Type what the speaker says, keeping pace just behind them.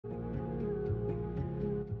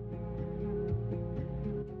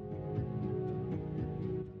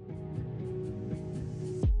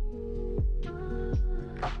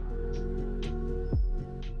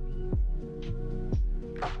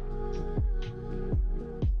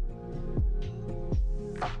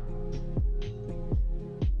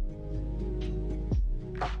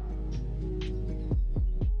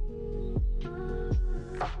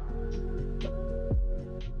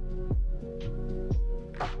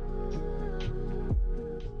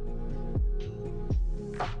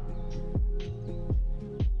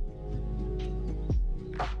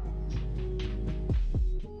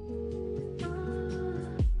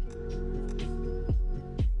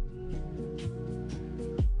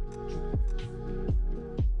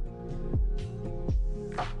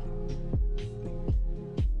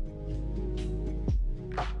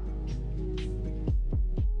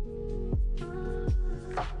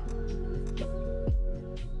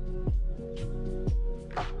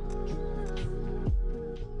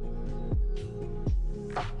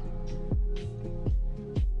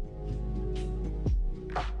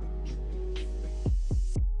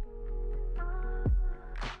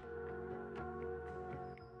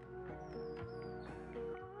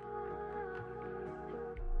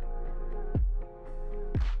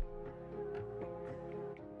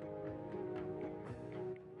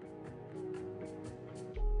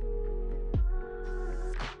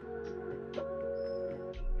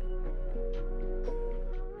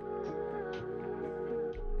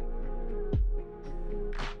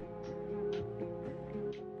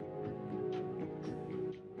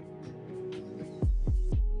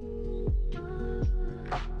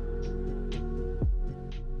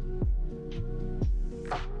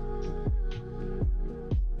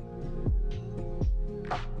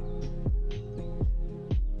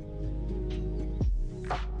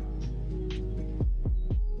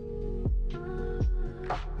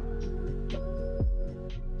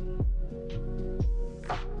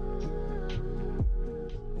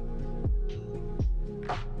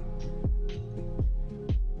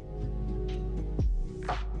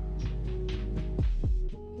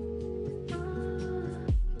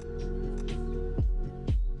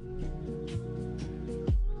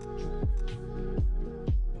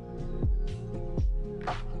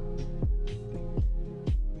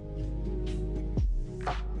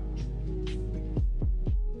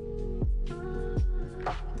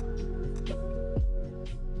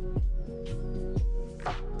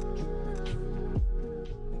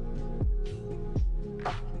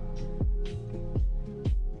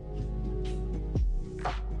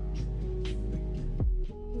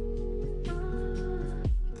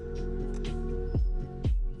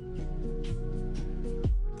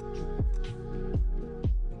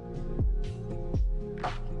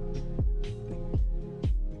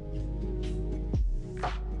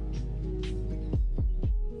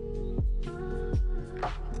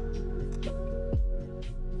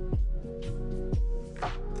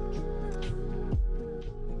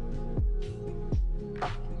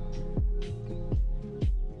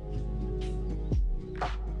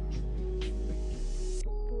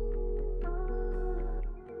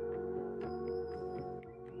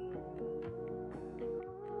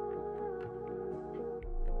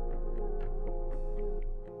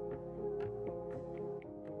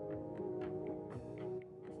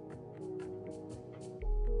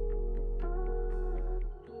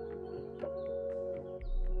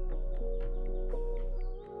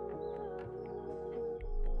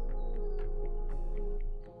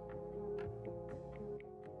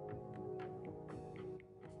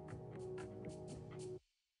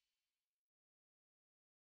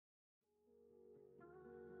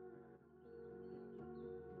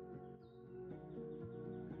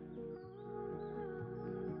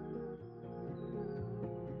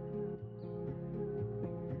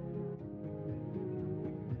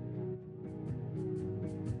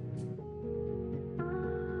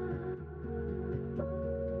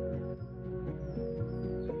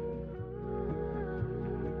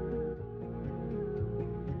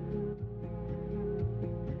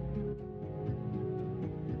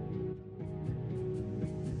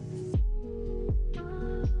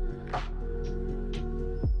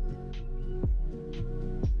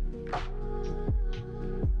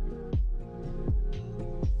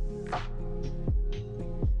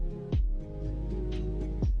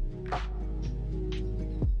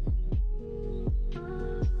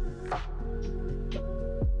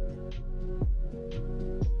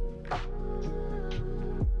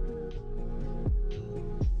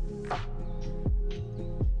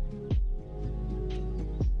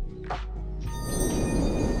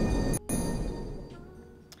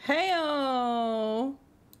Heyo.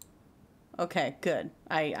 Okay, good.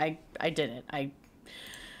 I did it.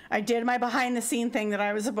 I did my behind the scene thing that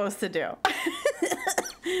I was supposed to do.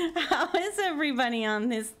 How is everybody on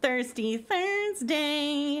this thirsty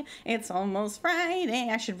Thursday? It's almost Friday.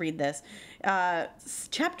 I should read this.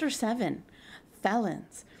 Chapter 7,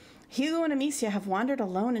 Felons. Hugo and Amicia have wandered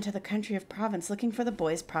alone into the country of Provence looking for the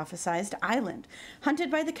boys' prophesized island. Hunted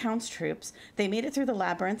by the Count's troops, they made it through the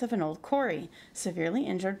labyrinth of an old quarry. Severely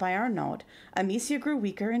injured by Arnaud, Amicia grew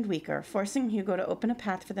weaker and weaker, forcing Hugo to open a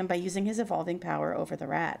path for them by using his evolving power over the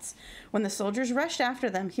rats. When the soldiers rushed after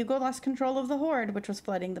them, Hugo lost control of the horde, which was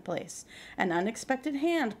flooding the place. An unexpected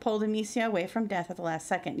hand pulled Amicia away from death at the last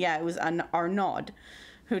second. Yeah, it was Arnaud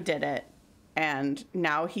who did it. And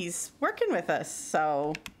now he's working with us,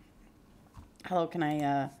 so... Hello, can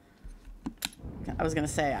I was gonna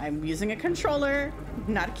say, I'm using a controller,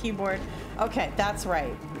 not a keyboard. Okay, that's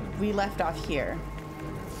right. We left off here.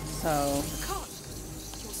 So... The cart!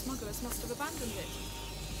 Your smugglers must have abandoned it.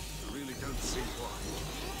 I really don't see why.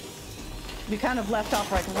 We kind of left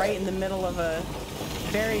off like right in the middle of a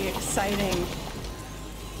very exciting...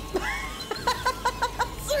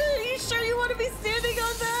 Sir, are you sure you want to be standing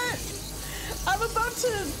on that? I'm about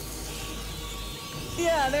to...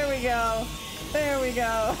 Yeah, there we go. There we go.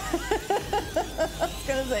 I was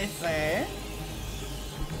gonna say, sir.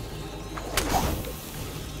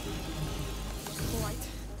 All right.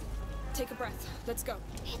 Take a breath. Let's go.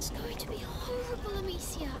 It's going to be horrible,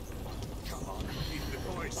 Amicia. Come on, keep the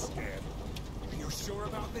boys scared. Are you sure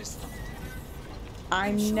about this?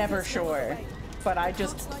 I'm never sure, but I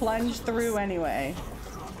just plunged through anyway.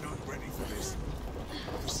 I'm not ready for this.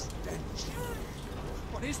 The stench.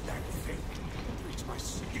 What is that thing? Makes my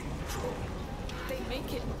skin crawl. They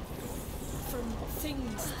make it from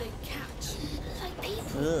things they catch. Like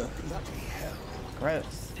people. Ugh, Bloody hell.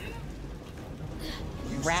 gross.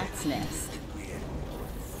 Rat's nest.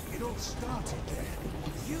 It all started there.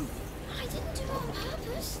 You I didn't do it on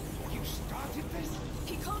purpose. started this?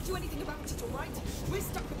 He can't do anything about it, all right? We're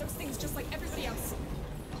stuck with those things just like everybody else.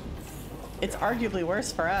 It's arguably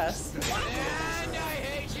worse for us. And I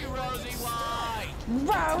hate you, Rosie White!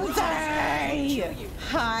 Rosie!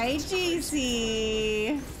 Hi,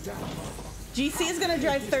 GC. GC is gonna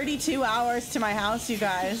drive 32 hours to my house, you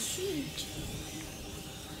guys.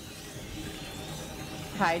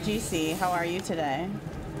 Hi, GC. How are you today?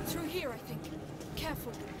 Through here, I think.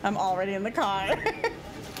 Careful. I'm already in the car.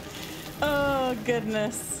 Oh,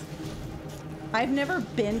 goodness. I've never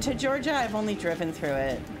been to Georgia. I've only driven through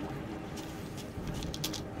it.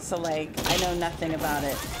 So, like, I know nothing about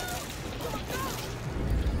it.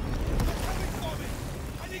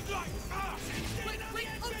 Wait,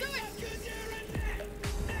 I'll do it!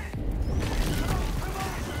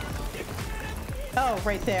 Oh,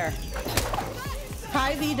 right there.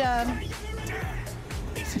 Hi, V-Dub.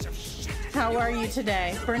 How are you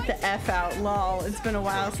today? Burnt the F out, lol. It's been a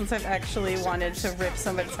while since I've actually wanted to rip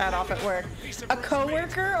somebody's head off at work. A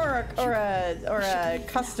coworker or a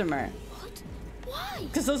customer? What? Why?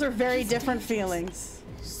 Because those are very different feelings.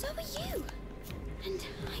 So are you. And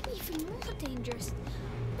I'm even more dangerous.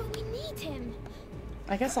 But we need him.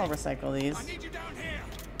 I guess I'll recycle these. I need you down here.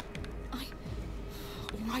 All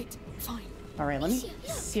right, fine. All right, let me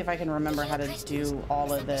see if I can remember how to do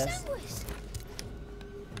all of this.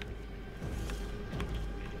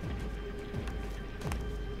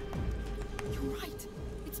 You're right.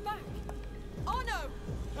 It's back. Oh no!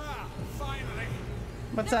 Ah, finally.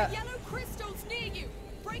 What's There up? are yellow crystals near you.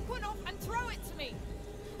 Break one off and throw it to me.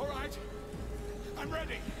 All right. I'm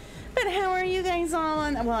ready. But how are you guys all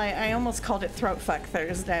on? Well, I almost called it Throat Fuck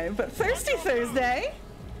Thursday, but Thirsty Thursday.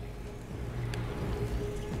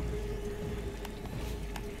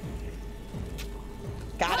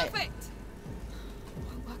 Got it. Perfect.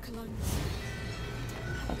 Won't work alone.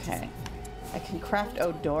 Okay. I can craft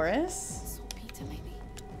Odoris. Saltpeter, maybe.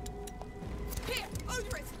 Here,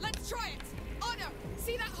 Odorous, let's try it. Oh no,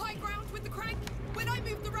 see that high ground with the crank? When I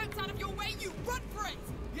move the ropes out of your way, you run for it.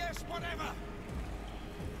 Yes, whatever.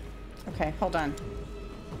 Okay, hold on.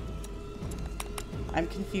 I'm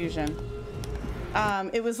confusion.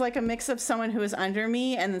 It was like a mix of someone who was under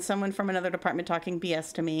me and then someone from another department talking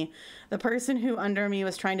BS to me. The person who under me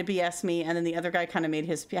was trying to BS me, and then the other guy kind of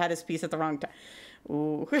had his piece at the wrong time.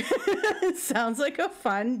 Ooh, it sounds like a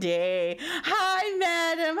fun day. Hi,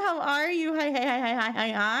 madam. How are you? Hi, hi, hi, hi, hi,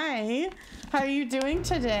 hi, hi. How are you doing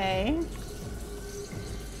today?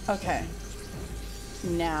 Okay.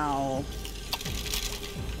 Now.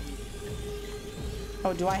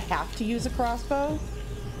 Oh, do I have to use a crossbow?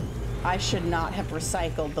 I should not have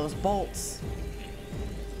recycled those bolts.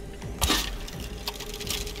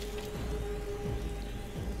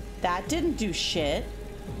 That didn't do shit.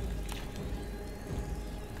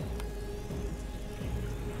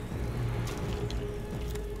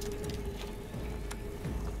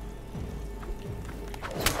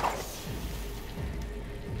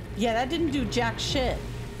 Yeah, that didn't do jack shit.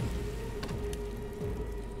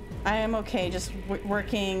 I am okay, just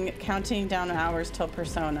working, counting down hours till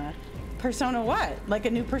Persona. Persona what? Like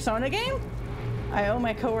a new Persona game? I owe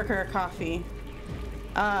my coworker a coffee.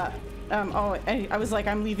 I was like,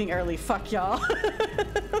 I'm leaving early, fuck y'all.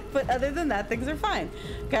 But other than that, things are fine.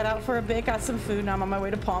 Got out for a bit, got some food, and I'm on my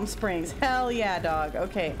way to Palm Springs. Hell yeah, dog.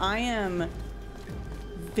 Okay, I am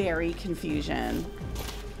very confusion.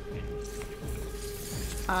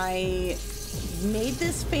 I made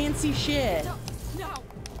this fancy shit. No.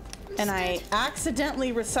 And I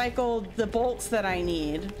accidentally recycled the bolts that I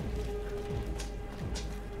need.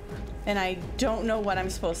 And I don't know what I'm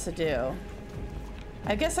supposed to do.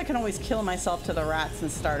 I guess I can always kill myself to the rats and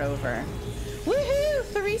start over. Woohoo!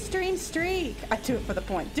 3-stream streak! I do it for the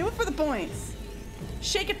point. Do it for the points!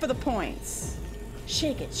 Shake it for the points.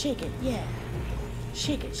 Shake it, yeah.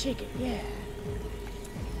 Shake it, yeah.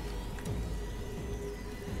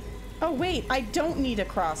 Oh wait, I don't need a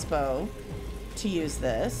crossbow to use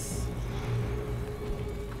this.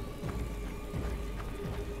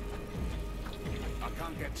 I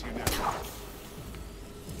can't get to you now.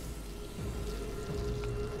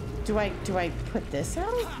 Do I put this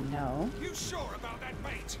out? No. You sure about that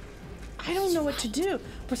bait? I don't know what to do.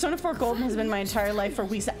 Persona 4 Golden has been my entire life for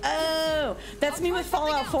weeks. Oh, that's me with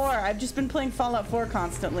Fallout 4. I've just been playing Fallout 4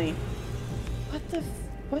 constantly.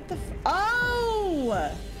 What the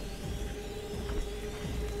oh!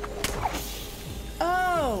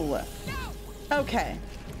 Oh! Okay.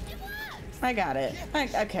 I got it.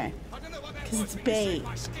 Okay. Because it's bait.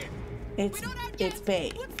 It's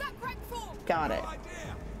bait. What's that crack for? Got it.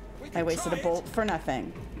 I wasted a bolt for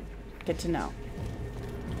nothing. Good to know.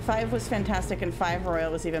 5 was fantastic and 5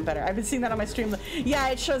 Royal was even better. I've been seeing that on my stream. Yeah,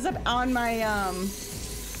 it shows up on my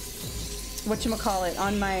whatchamacallit,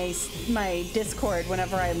 on my Discord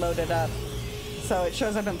whenever I load it up. So it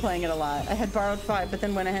shows I've been playing it a lot. I had borrowed 5, but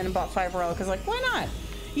then went ahead and bought 5 Royal because like, why not?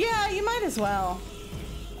 Yeah, you might as well.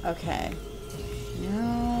 Okay.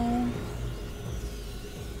 No.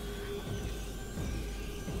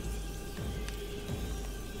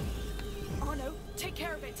 Arno, take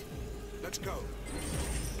care of it. Let's go.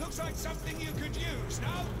 Looks like something you could use,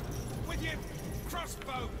 no? With your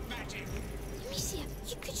crossbow magic. Amicia,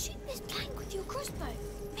 you could shoot this plank with your crossbow.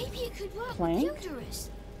 Maybe it could work Plank? with Eudorus.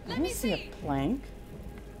 I don't see a plank.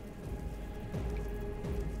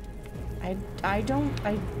 I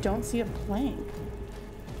don't see a plank.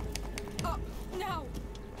 Up, now.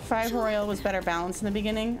 5 Royal was better balanced in the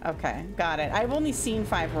beginning? Okay, got it. I've only seen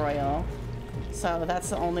 5 Royal, so that's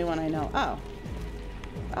the only one I know. Oh.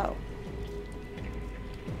 Oh.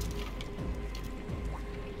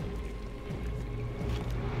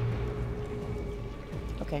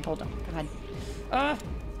 Okay, hold on. God. Ugh!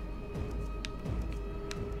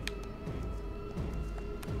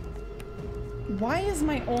 Why is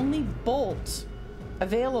my only bolt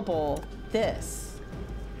available this?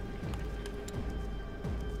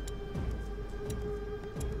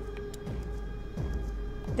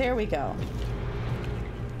 There we go.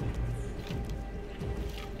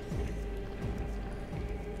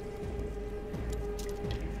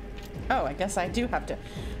 Oh, I guess I do have to.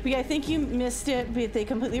 But yeah, I think you missed it, but they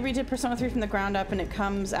completely redid Persona 3 from the ground up, and it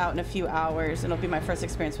comes out in a few hours, and it'll be my first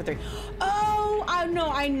experience with 3. Oh, I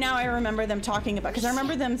know. Now I remember them talking about, because I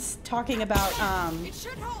remember them talking about, It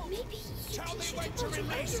should hold. Maybe you Tell can me shoot when a to bolt of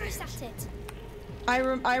release Eudorus it. at it.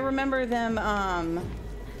 I remember them,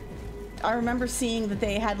 I remember seeing that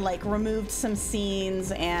they had, like, removed some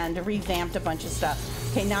scenes and revamped a bunch of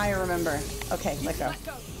stuff. Okay, now I remember. Okay, let go. Let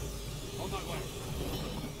go. On my way.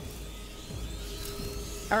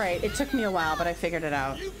 Alright, it took me a while, but I figured it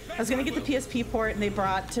out. I was gonna get the PSP port and they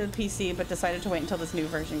brought to the PC, but decided to wait until this new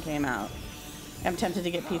version came out. I'm tempted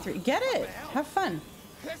to get P3. Get it! Have fun.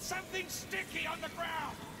 There's something sticky on the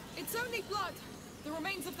ground. It's only blood. The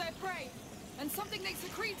remains of their prey. And something they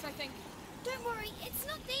secrete, I think. Don't worry, it's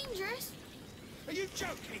not dangerous. Are you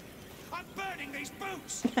joking? I'm burning these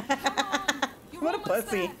boots. You're What a almost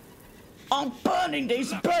pussy. there. I'm burning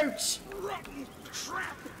these boots! Rotten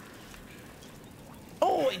crap.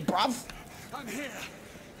 Oi, bruv! I'm here.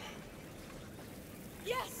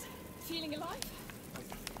 Yes. Feeling alive?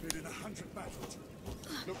 I've been in 100 battles.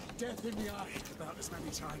 Looked death in the eye about as many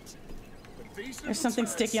times. But these There's something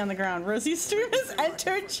sticky on the ground. Rosie's stream has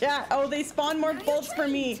entered chat. Oh, they spawned more bolts for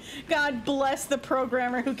me. God bless the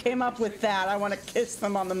programmer who came up with that. I want to kiss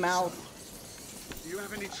them on the mouth. Do you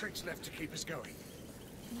have any tricks left to keep us going?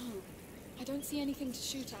 No, I don't see anything to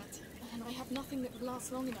shoot at, and I have nothing that would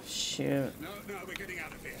last long enough. Shoot. No, we're getting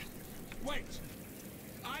out of here. Wait!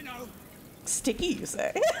 I know! Sticky, you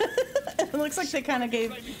say? It looks like they kind of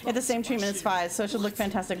gave it the same treatment as 5, so it should look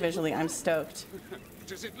fantastic visually. I'm stoked.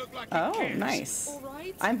 Does it look like it Oh, cares? nice. All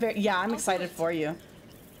right. I'm excited for you.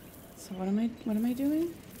 So what am I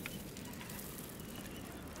doing?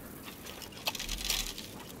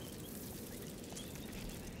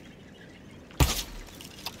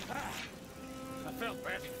 I felt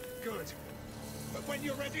bad. Good. But when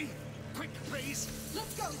you're ready, quick, please.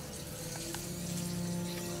 Let's go.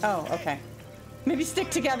 Oh, okay. Maybe stick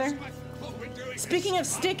together. What we're doing Speaking of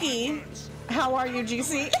sticky, how are you,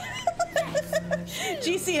 GC?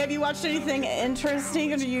 GC, have you watched anything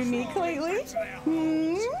interesting or unique lately?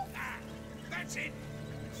 That's it.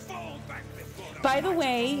 Fall back before By the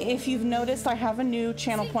way, if you've noticed, I have a new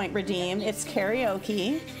channel point redeem. It's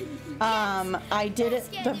karaoke. I did it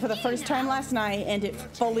for the first time last night, and it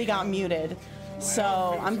fully got muted.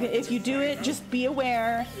 So if you do it, just be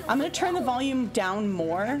aware. I'm gonna turn the volume down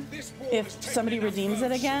more if somebody redeems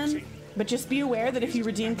it again. But just be aware that if you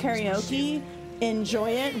redeem karaoke, enjoy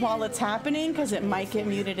it while it's happening, because it might get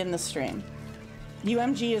muted in the stream.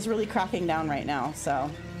 UMG is really cracking down right now, so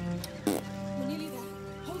We're nearly there.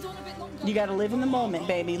 Hold on a bit longer. you gotta live in the moment,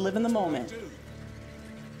 baby. Live in the moment.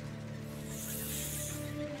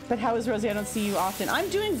 But how is Rosie? I don't see you often. I'm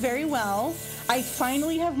doing very well. I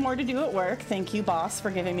finally have more to do at work. Thank you, boss,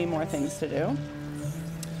 for giving me more things to do.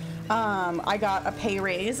 I got a pay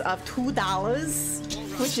raise of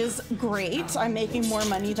 $2, which is great. I'm making more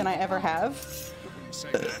money than I ever have.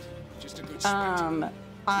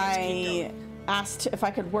 I asked if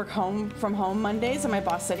I could work from home Mondays, and my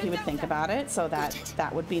boss said he would think about it. So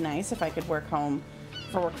that would be nice if I could work from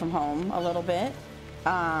home a little bit.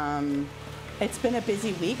 It's been a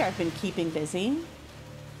busy week. I've been keeping busy.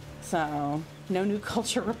 So no new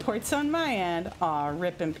culture reports on my end. Aw,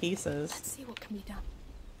 rip in pieces. Let's see what can be done.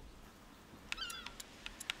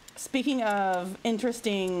 Speaking of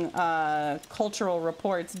interesting cultural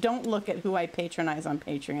reports, don't look at who I patronize on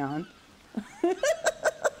Patreon.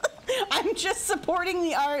 I'm just supporting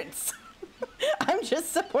the arts. I'm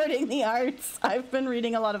just supporting the arts. I've been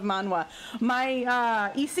reading a lot of manhwa.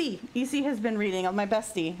 My EC has been reading, my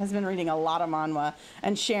bestie has been reading a lot of manhwa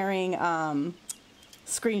and sharing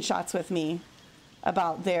screenshots with me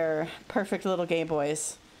about their perfect little gay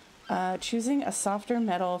boys. Choosing a softer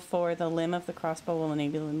metal for the limb of the crossbow will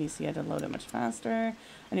enable Amicia to load it much faster.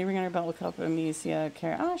 A new ring on her belt will help Amicia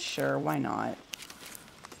carry. Oh, sure, why not?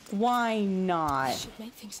 Why not? Should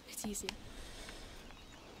make things a bit easier.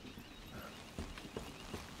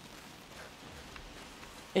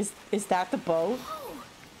 Is that the boat? Oh,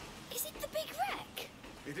 is it the big wreck?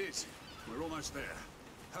 It is. We're almost there.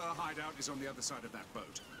 Her hideout is on the other side of that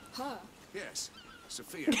boat. Her? Yes,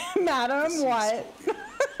 Sophia. Madam, what?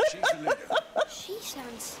 She's the leader. She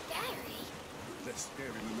sounds scary. Less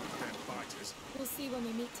scary than those damn fighters. We'll see when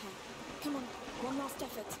we meet her. Come on, one last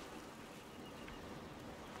effort.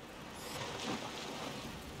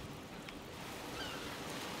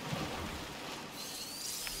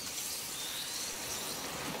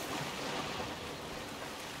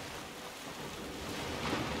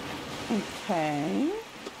 Okay.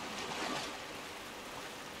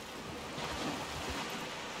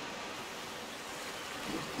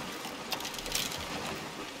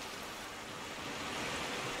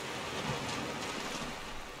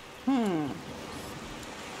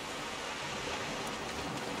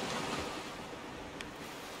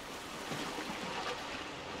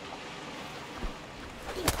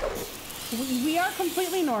 We are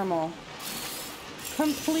completely normal.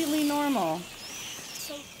 Completely normal.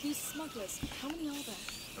 So, these smugglers, how many are there?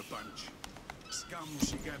 A bunch. Scum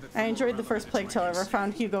she gathered I enjoyed the first Plague Tale ever.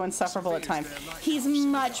 Found Hugo insufferable at times. He's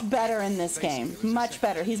much better in this game. Much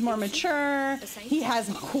better. He's more mature. He has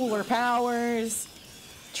cooler powers.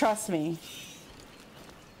 Trust me.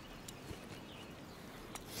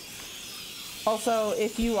 Also,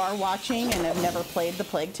 if you are watching and have never played the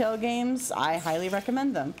Plague Tale games, I highly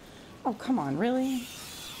recommend them. Oh, come on, really?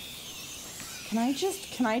 Can I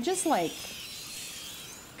just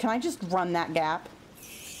run that gap?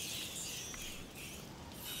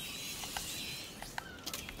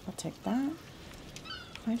 I'll take that.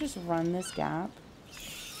 Can I just run this gap?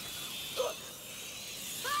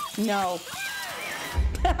 No.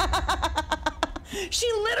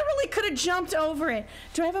 She literally could have jumped over it.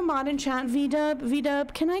 Do I have a mod in chat, VDub?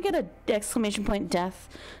 VDub, can I get a exclamation point death,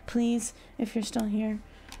 please, if you're still here?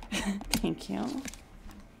 Thank you.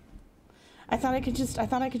 I thought I could just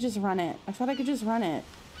run it. I thought I could just run it,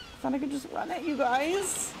 you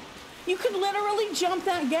guys. You could literally jump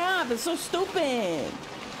that gap. It's so stupid.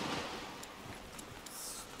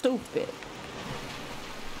 Stupid.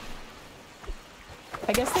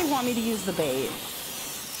 I guess they want me to use the bait.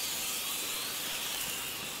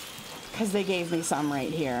 Because they gave me some right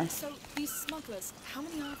here. So, these smugglers, how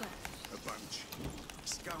many are there? A bunch.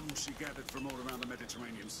 Scum she gathered from all around the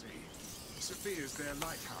Mediterranean Sea. Sophia's their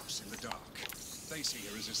lighthouse in the dark. They see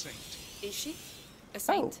her as a saint. Is she? A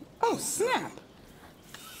saint? Oh, snap.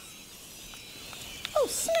 Oh,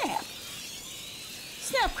 snap.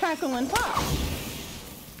 Snap, crackle, and pop.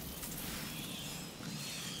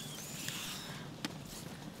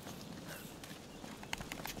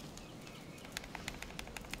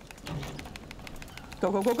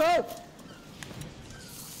 Go, go, go, go!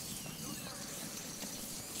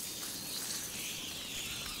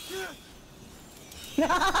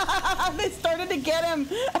 They started to get him.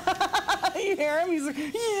 You hear him? He's like,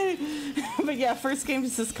 yeah. But yeah, first game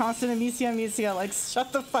is just constant amicia. Like,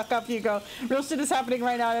 shut the fuck up, Hugo. Real shit is happening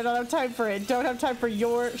right now. I don't have time for it. Don't have time for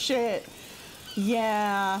your shit.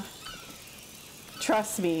 Yeah.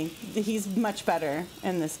 Trust me, he's much better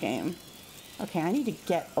in this game. Okay, I need to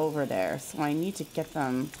get over there, so I need to get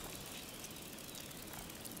them.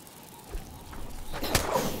 I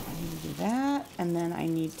need to do that, and then I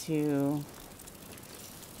need to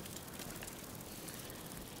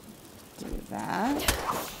do that.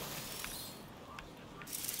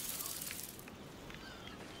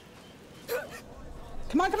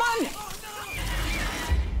 Come on, come on!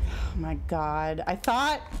 Oh my god. I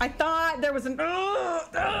thought there was an...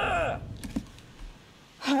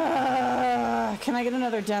 Can I get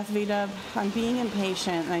another death, V-dub? I'm being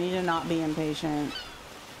impatient, and I need to not be impatient.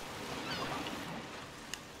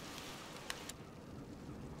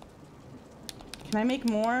 Can I make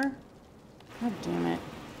more? God damn it.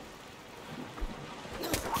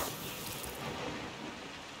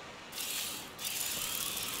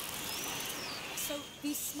 So,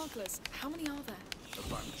 these smugglers, how many are there? A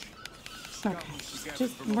bunch. Okay,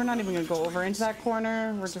 just, we're not even gonna go over into that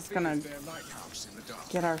corner. We're just gonna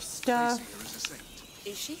get our stuff.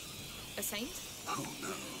 Is she? A saint? Oh no.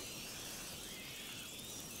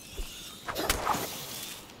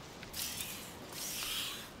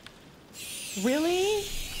 Really?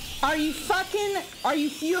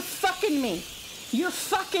 You're fucking me. You're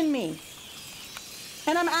fucking me.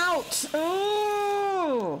 And I'm out.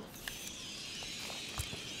 Ooh.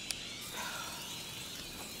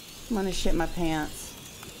 I'm gonna shit my pants.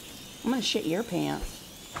 I'm gonna shit your pants.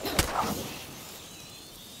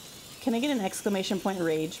 Can I get an exclamation point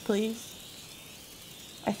rage, please?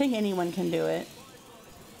 I think anyone can do it.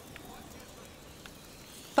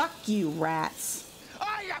 Fuck you, rats.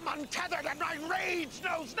 I am untethered and my rage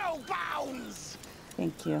knows no bounds!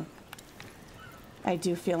 Thank you. I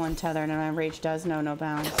do feel untethered and my rage does know no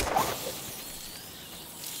bounds.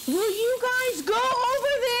 Will you guys go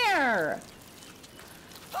over there?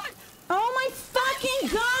 Oh my fucking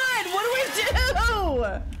god! What do I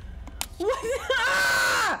do? What?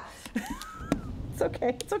 Ah! It's okay.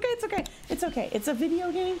 It's okay. It's okay. It's okay. It's a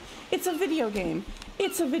video game. It's a video game.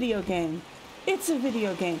 It's a video game. It's a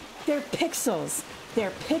video game. They're pixels.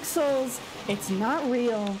 They're pixels. It's not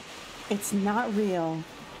real. It's not real.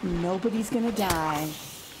 Nobody's gonna die.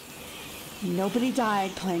 Nobody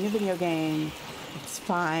died playing a video game. It's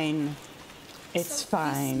fine. It's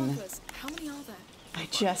fine. How many are there?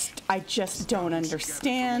 I just don't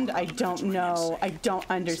understand. I don't know. I don't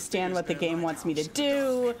understand what the game wants me to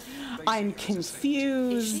do. I'm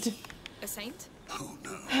confused. Is she a saint? Oh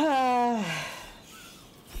no.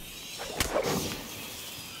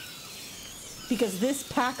 Because this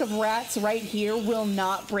pack of rats right here will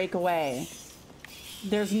not break away.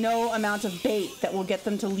 There's no amount of bait that will get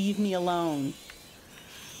them to leave me alone.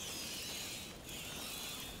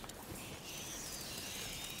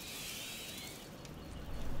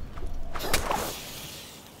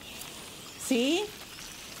 See?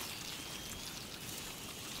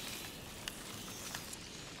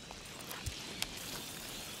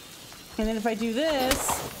 And then if I do this,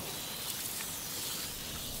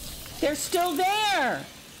 they're still there.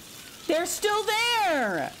 They're still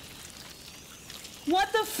there.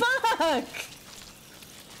 What the fuck?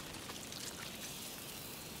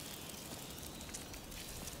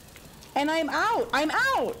 And I'm out. I'm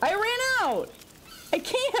out. I ran out. I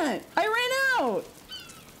can't. I ran out.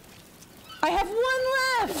 I have one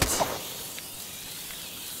left.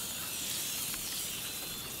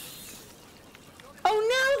 Oh,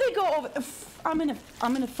 now they go over. I'm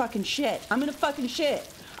gonna fucking shit. I'm gonna fucking shit.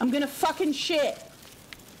 I'm gonna fucking shit.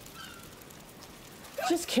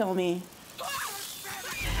 Just kill me.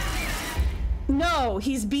 No, No,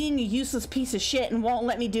 he's being a useless piece of shit and won't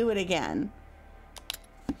let me do it again.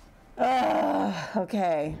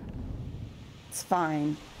 Okay. It's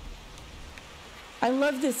fine. I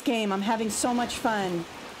love this game. I'm having so much fun.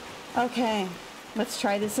 Okay, let's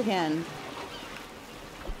try this again.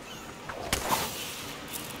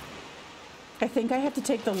 I think I have to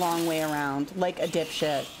take the long way around, like a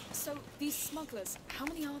dipshit. So, these smugglers, how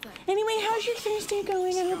many are there? Anyway, how's your Thursday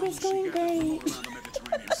going? I hope it's going great.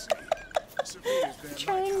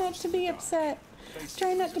 Trying not to be upset.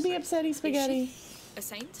 Trying not to be upsetty spaghetti. A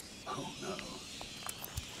saint? Oh no.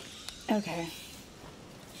 Okay.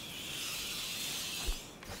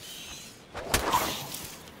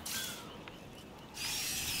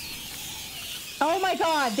 Oh my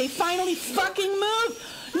god, they finally fucking moved!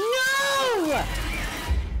 No!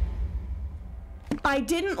 I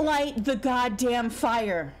didn't light the goddamn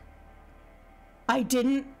fire. I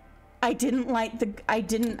didn't light the fire. I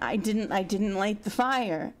didn't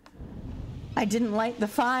light the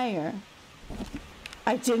fire.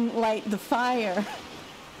 I didn't light the fire.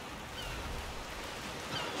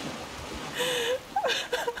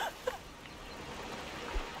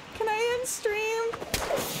 Can I end stream?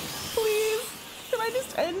 Please? Can I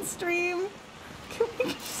just end stream? Can we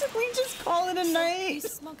just call it a night?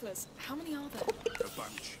 These smugglers, how many are there? A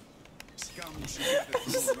bunch. Scum she gathered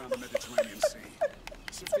from all around the Mediterranean Sea.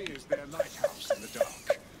 Sophia's their lighthouse in the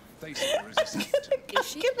dark. They see her as a saint. Is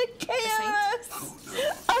she? I'm gonna chaos. Oh no.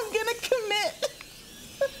 I'm gonna commit.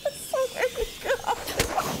 So there we go.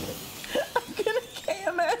 I'm gonna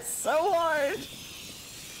KMS so hard.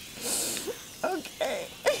 Okay.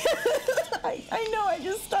 I know I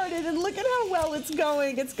just started and look at how well it's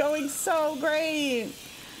going. It's going so great.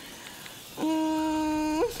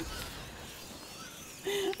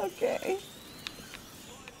 Okay.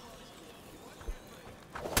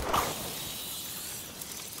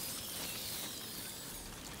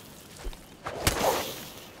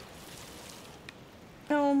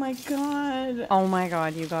 Oh my god. Oh my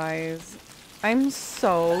god, you guys. I'm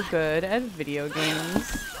so good at video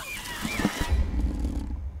games.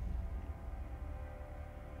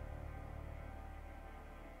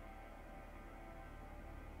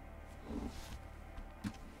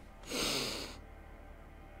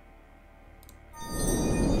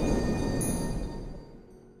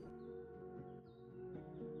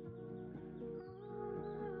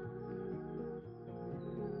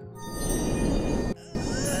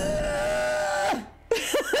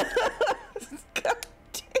 God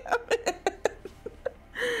damn it.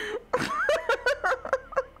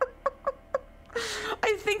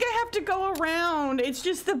 I think I have to go around. It's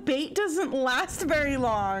just the bait doesn't last very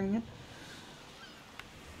long.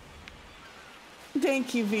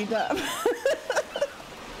 Thank you, V-Dub.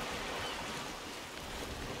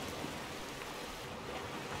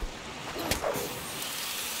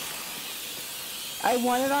 I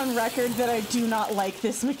want it on record that I do not like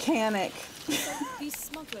this mechanic. So, these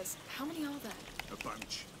smugglers, how many are there? A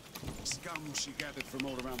bunch. Scum she gathered from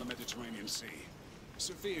all around the Mediterranean Sea.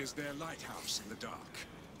 Sophia's their lighthouse in the dark.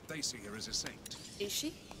 They see her as a saint. Is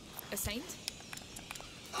she? A saint?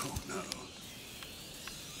 Oh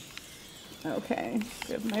no. Okay,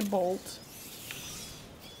 good. My bolt.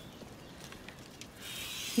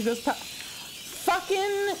 He goes,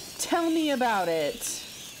 fucking tell me about it.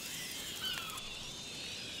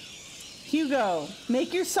 Hugo,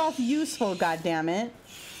 make yourself useful, goddammit.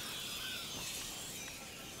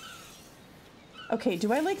 Okay,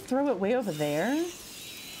 do I like throw it way over there?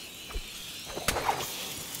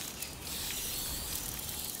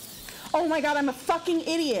 Oh my god, I'm a fucking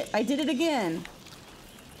idiot. I did it again.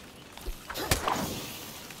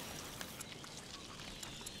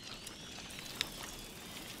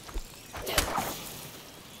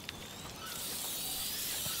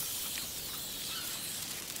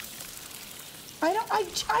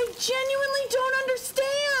 I genuinely don't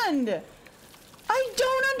understand. I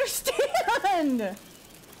don't understand.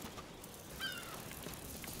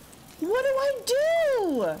 What do I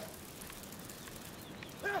do?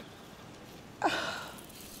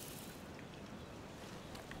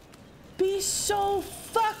 Be so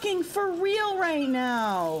fucking for real right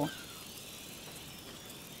now.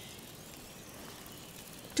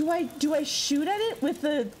 Do I shoot at it with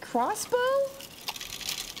the crossbow?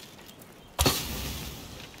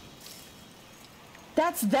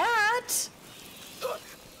 That's that.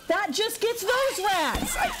 That just gets those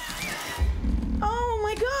rats. Oh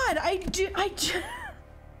my god, I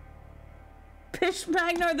Pish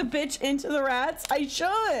Magnar the bitch into the rats? I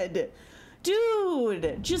should.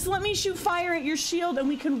 Dude, just let me shoot fire at your shield and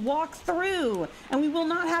we can walk through and we will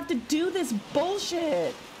not have to do this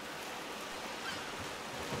bullshit.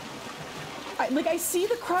 I see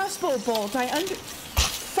the crossbow bolt.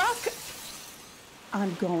 Fuck.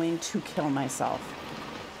 I'm going to kill myself.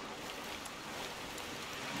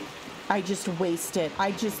 I just wasted.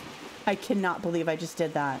 I cannot believe I just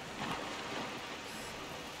did that.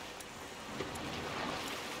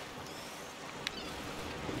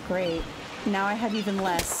 Great. Now I have even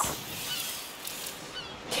less.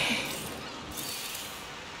 Okay.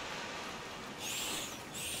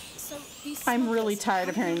 I'm really tired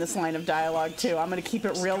of hearing this line of dialogue too. I'm gonna keep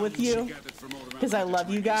it real with you because I love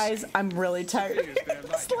you guys. I'm really tired of hearing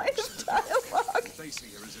this line of dialogue.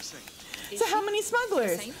 So how many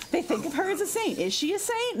smugglers? They think of her as a saint. Is she a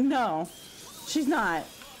saint? No, she's not.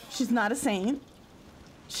 She's not a saint.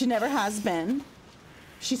 She never has been.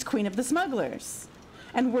 She's queen of the smugglers.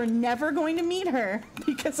 And we're never going to meet her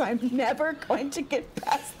because I'm never going to get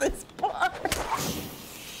past this part.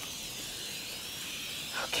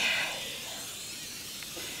 Okay.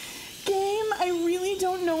 Game, I really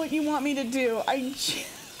don't know what you want me to do. I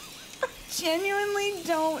genuinely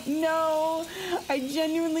don't know. I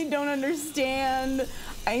genuinely don't understand.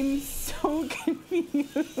 I'm so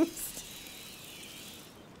confused.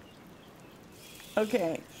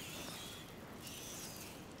 Okay.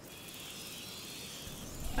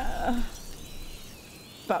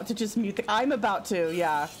 About to just mute I'm about to,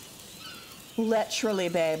 yeah. Literally,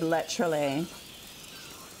 babe, literally.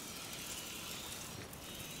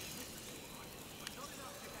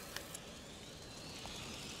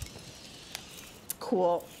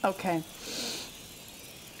 Cool, okay.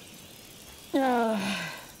 No,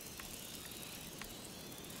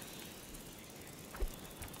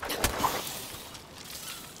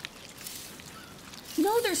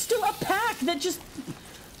 there's still a pack that just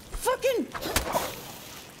fucking...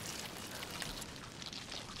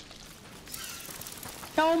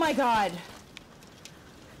 Oh my god.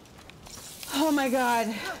 Oh my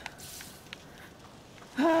god.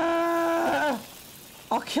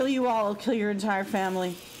 I'll kill you all. I'll kill your entire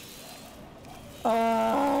family.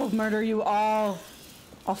 Oh, murder you all.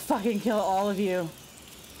 I'll fucking kill all of you.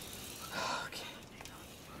 Okay.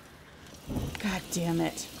 God damn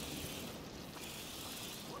it.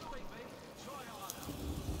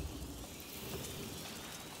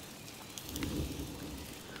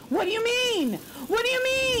 What do you mean? What do you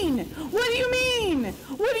mean? What do you mean?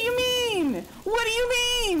 What do you mean? What do you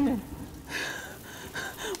mean?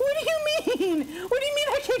 What do you mean? What do you mean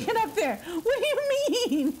I can't get up there? What do you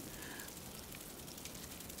mean?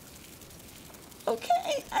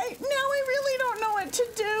 Okay, now I really don't know what to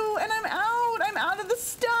do, and I'm out. I'm out of the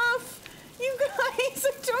stuff. You guys,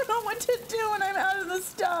 I don't know what to do, and I'm out of the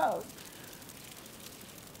stuff.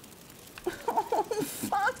 Oh,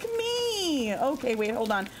 fuck me. Okay, wait,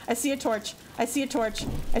 hold on. I see a torch. I see a torch.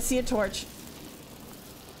 I see a torch.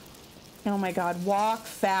 Oh my god, walk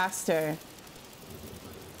faster.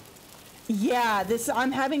 Yeah,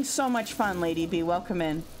 I'm having so much fun, Lady B. Welcome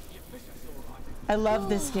in. I love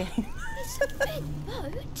this game. It's a big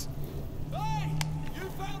boat. Hey! You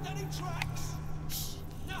found any tracks? Shh,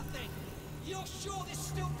 nothing. You're sure there's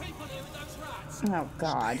still people here with those rats? Oh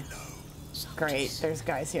god. Great, there's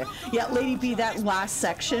guys here. Yeah, Lady B, that last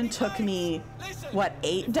section took me, what,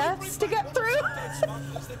 8 deaths to get through?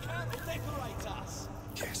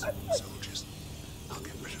 Yes, soldiers. I'll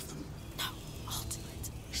get rid of them. No, I'll do it.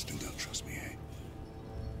 You still don't trust me, eh?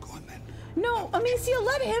 Go on then. No, Amicia,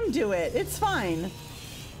 let him do it. It's fine.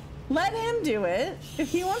 Let him do it.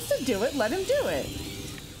 If he wants to do it, let him do it.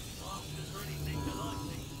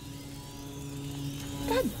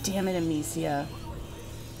 God damn it, Amicia.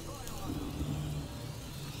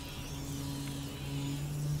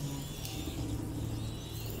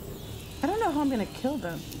 I don't know how I'm gonna kill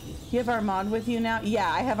them. You have Armand with you now? Yeah,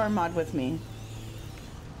 I have Armand with me.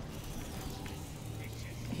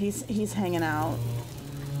 He's hanging out.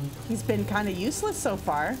 He's been kind of useless so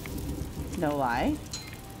far. No lie.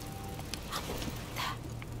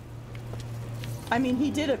 I mean,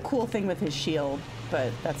 he did a cool thing with his shield,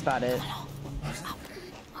 but that's about it.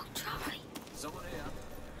 I'll try. Someone here.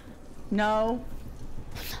 No.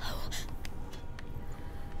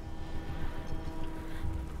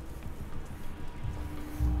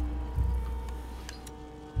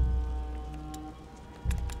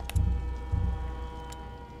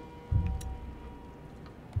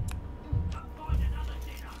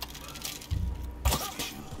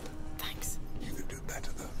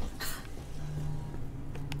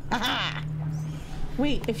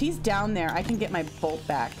 Wait, if he's down there, I can get my bolt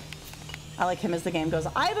back. I like him as the game goes.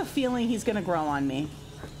 I have a feeling he's gonna grow on me.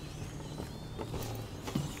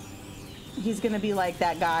 He's gonna be like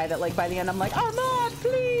that guy that, like, by the end I'm like, Armand,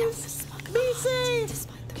 please, be safe.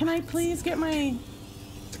 Can I please get my...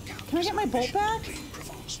 Can I get my bolt back?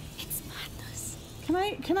 It's madness.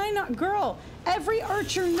 Can I not? Girl, every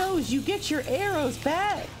archer knows you get your arrows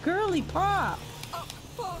back. Girly pop. Oh,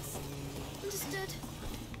 boss. Understood.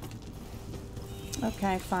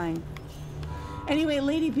 Okay, fine. Anyway,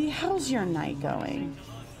 Lady B, how's your night going?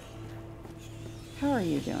 How are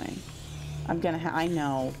you doing? I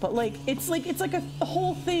know, but like it's like a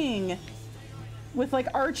whole thing with like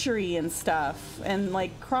archery and stuff and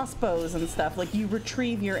like crossbows and stuff. Like you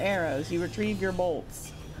retrieve your arrows, you retrieve your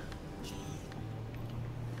bolts.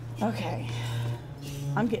 Okay.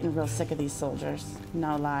 I'm getting real sick of these soldiers.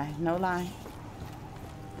 No lie, no lie.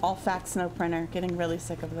 All facts, no printer. Getting really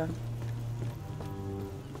sick of them.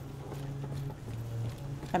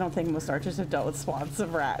 I don't think most archers have dealt with swaths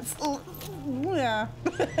of rats. Yeah.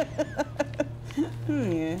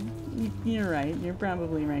 Yeah. You're right. You're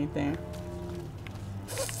probably right there.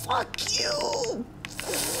 Fuck you!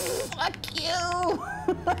 Fuck you!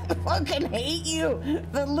 I fucking hate you!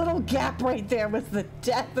 The little gap right there was the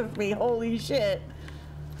death of me. Holy shit.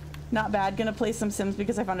 Not bad. Gonna play some Sims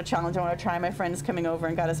because I found a challenge I want to try. My friend is coming over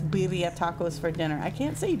and got us birria tacos for dinner. I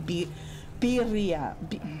can't say birria.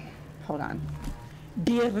 Hold on.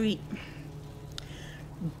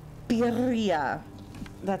 Birria.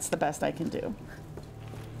 That's the best I can do.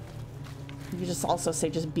 You just also say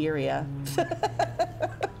just birria.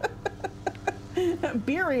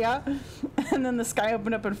 Birria. And then the sky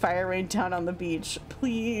opened up and fire rained down on the beach.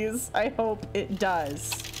 Please. I hope it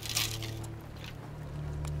does.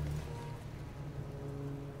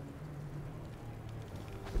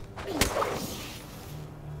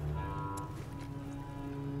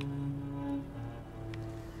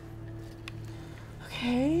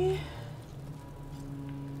 Okay.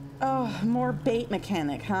 Oh, more bait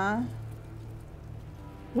mechanic, huh?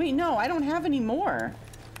 Wait, no, I don't have any more.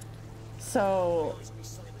 So,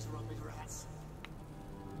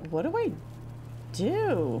 what do I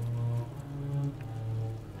do?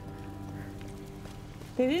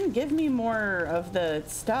 They didn't give me more of the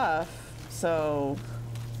stuff, so...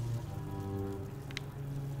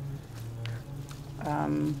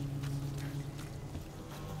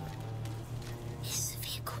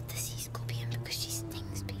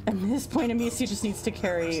 At this point, Amicia just needs to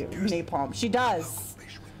carry napalm. She does.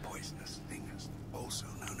 Fish with poisonous stingers, also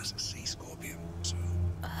known as a sea scorpion. So,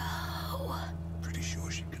 pretty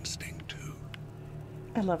sure she can sting too.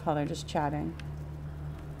 I love how they're just chatting.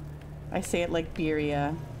 I say it like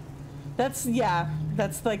birria. That's, yeah,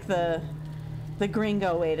 that's like the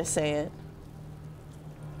gringo way to say it.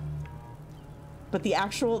 But the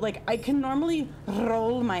actual, like, I can normally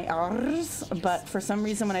roll my R's, but for some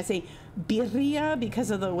reason when I say birria,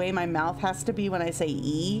 because of the way my mouth has to be when I say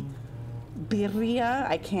E, birria,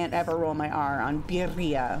 I can't ever roll my R on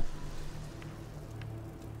birria.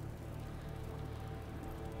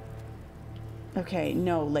 Okay,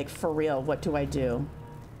 no, like, for real, what do I do?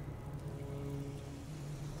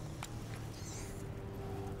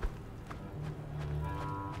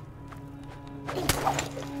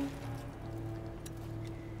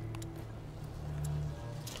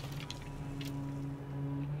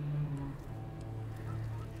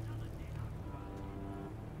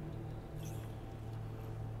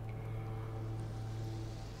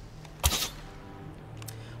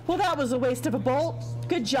 Well, that was a waste of a bolt.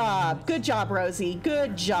 Good job. Good job, Rosie.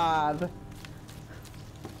 Good job.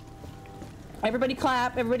 Everybody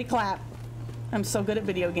clap. Everybody clap. I'm so good at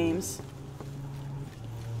video games.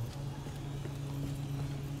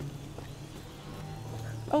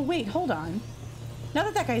 Oh, wait. Hold on. Now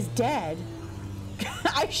that that guy's dead,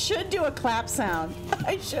 I should do a clap sound.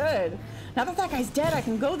 I should. Now that that guy's dead, I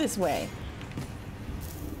can go this way.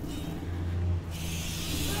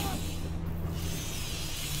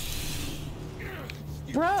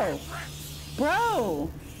 Bro,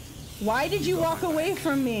 why did you walk away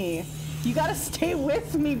from me? You gotta stay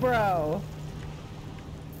with me, bro.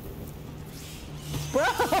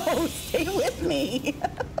 Bro, stay with me.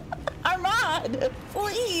 Armand,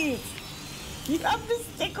 please. You have to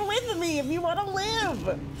stick with me if you want to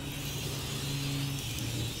live.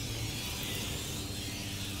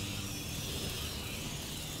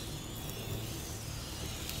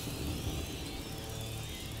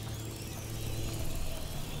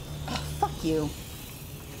 Fuck you.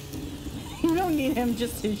 You don't need him,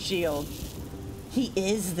 just his shield. He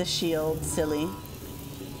is the shield, silly.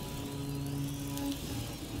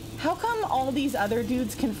 How come all these other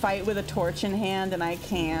dudes can fight with a torch in hand and I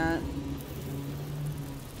can't?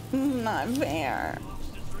 Not fair.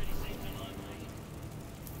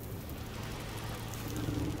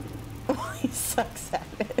 He sucks at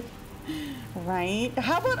it. Right?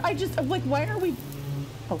 How about I just, like, why are we...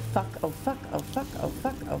 Oh fuck, oh fuck, oh fuck, oh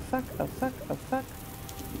fuck, oh fuck, oh fuck, oh fuck.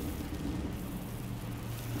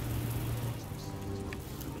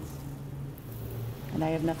 And I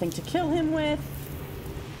have nothing to kill him with.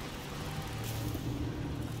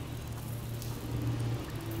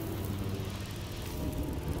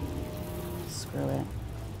 Screw it.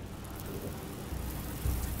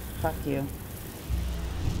 Fuck you.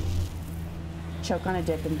 Choke on a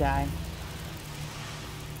dick and die.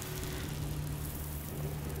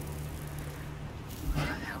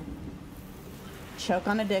 Choke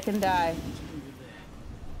on a dick and die.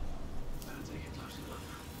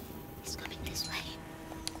 It's coming this way.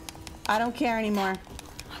 I don't care anymore.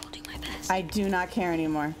 I will do my best. I do not care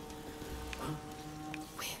anymore.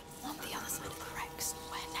 We're on the other side of the wrecks.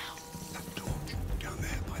 Where now? That torch down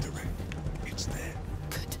there by the wreck. It's there.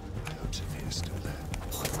 Good. I hope Sophia's still there.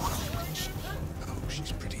 Oh,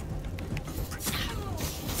 she's pretty.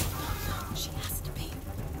 She has to be.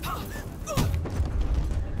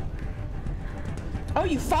 Oh,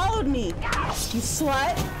 you followed me, you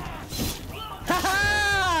slut! Ha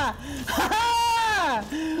ha! Ha ha!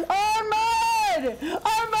 Armad!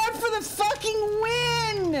 Armad for the fucking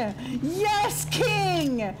win! Yes,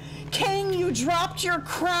 King! King, you dropped your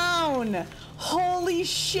crown! Holy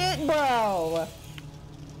shit, bro!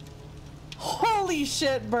 Holy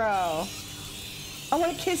shit, bro! I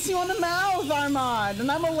want to kiss you on the mouth, Armad, and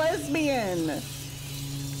I'm a lesbian!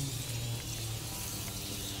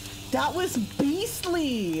 That was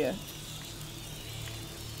beastly!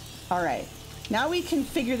 Alright, now we can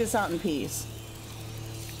figure this out in peace.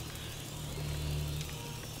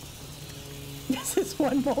 This is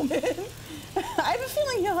one moment. I have a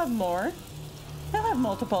feeling he'll have more. He'll have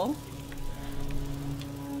multiple.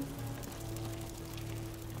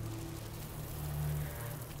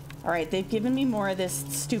 Alright, they've given me more of this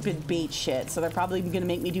stupid bait shit, so they're probably gonna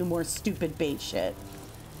make me do more stupid bait shit.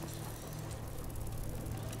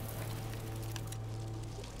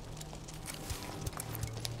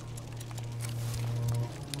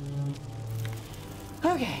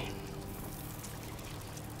 Okay.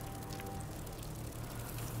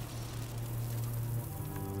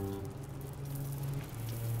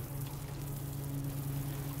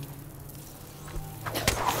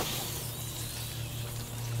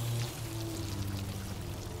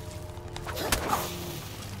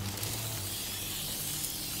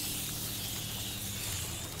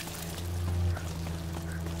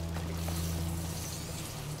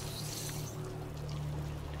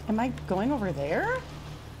 Am I going over there?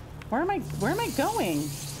 Where am I going?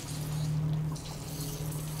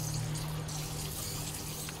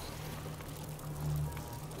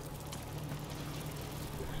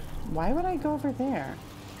 Why would I go over there?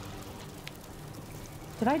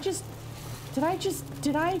 Did I just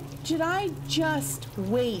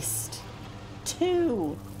waste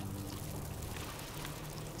 2?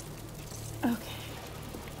 Okay.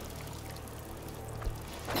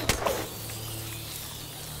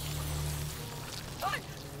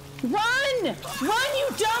 Run! Run, you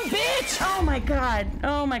dumb bitch! Oh my god.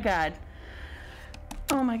 Oh my god.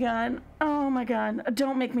 Oh my god. Oh my god.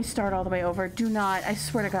 Don't make me start all the way over. Do not. I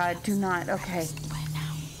swear to God, do not. Okay.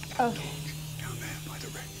 Okay. Down there by the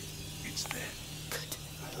wreck. It's there. Good.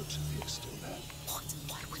 I hope Sophia's still there. What?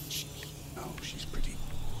 Why wouldn't she be? No, she's pretty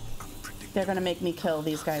unpredictable. They're gonna make me kill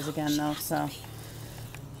these guys again though, so.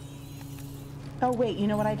 Oh wait, you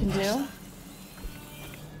know what I can do?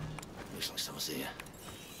 Looks like someone's here.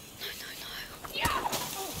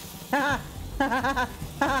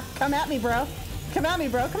 Come at me, bro. Come at me,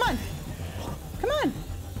 bro. Come on. Come on.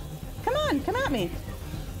 Come on. Come at me.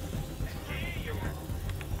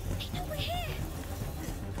 They know we're here.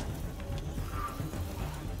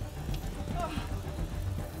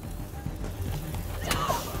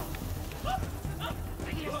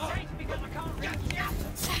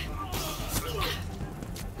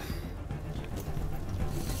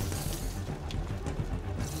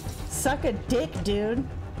 Suck a dick, dude.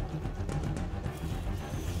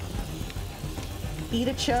 Eat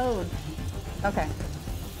a chode. Okay.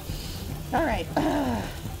 All right.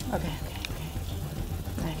 Okay.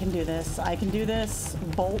 I can do this. I can do this.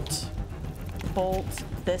 Bolt.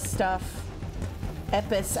 This stuff.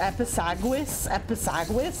 Episaguis.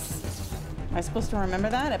 Am I supposed to remember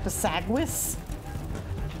that? Episaguis.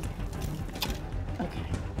 Okay.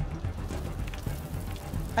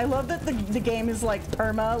 I love that the game is like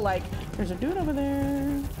perma. Like, there's a dude over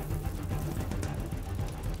there.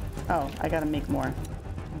 Oh, I gotta make more.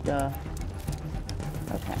 Duh.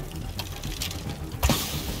 Okay.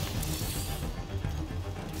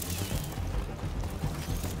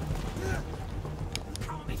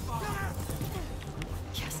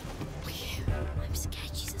 Yes, we're here. I'm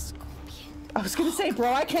scared she's I was gonna say,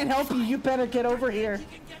 bro, I can't help you. You better get over here. You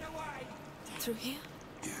can get away. Through here?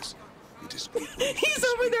 Yes. It is. He's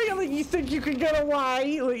over there yelling, you think you can get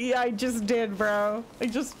away? Like, yeah, I just did, bro. I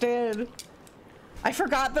just did. I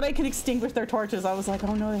forgot that I could extinguish their torches. I was like,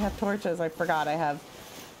 oh no, they have torches. I forgot I have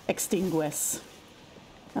extinguish.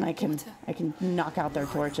 And I can knock out their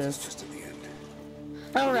torches. Just in the end.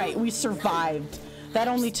 All right, we survived. That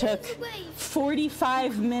only took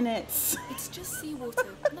 45 minutes. It's just seawater.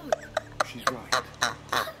 Look. She's right.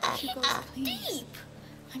 You guys, please.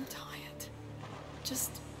 I'm tired.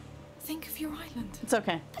 Just think of your island. It's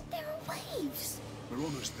okay. But there are waves. We're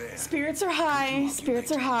almost there. Spirits are high.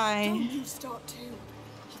 Spirits are high. Don't you start too.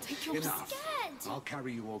 I'll take your Enough. Scared. I'll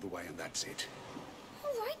carry you all the way, and that's it.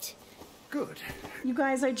 All right. Good. You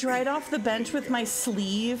guys, I dried off the bench with my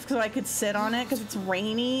sleeve so I could sit on it because it's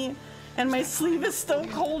rainy. And my sleeve is still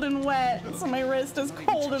cold and wet, so my wrist is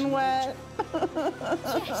cold and wet.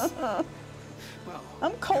 Well,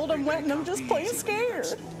 I'm cold and wet and I'm just plain scared.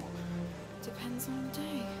 Depends on the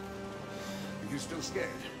day. Are you still scared?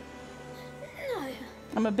 No,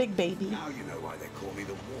 I'm a big baby. Now you know why they call me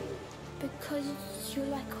the Wall. because you're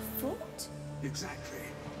like a fort, Exactly.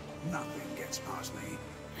 Nothing gets past me.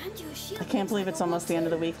 and your shield. I can't believe it's almost the end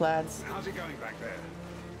of the week, lads. How's it going back there?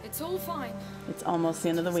 It's all fine. It's almost the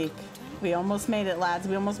end of the week. We almost made it, lads.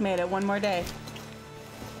 We almost made it. One more day.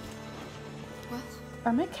 Well,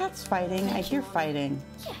 Are my cats fighting? I hear fighting.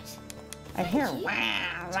 Yes. I hear you. wah,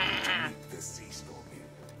 wah. The sea scorpion.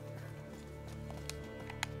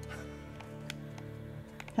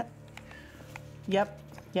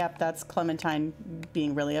 Yep, that's Clementine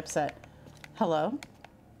being really upset. Hello?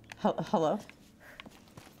 Hello?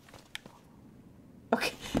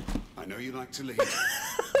 Okay. I know you like to lead.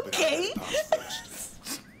 But Okay. I'll pass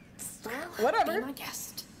first. well, Whatever. Be my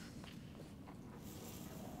guest.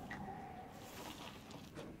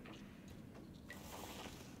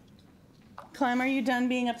 Clem, are you done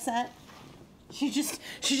being upset? She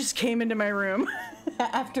just came into my room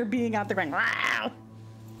after being out there going, wow.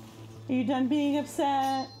 Are you done being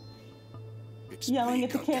upset? It's Yelling me,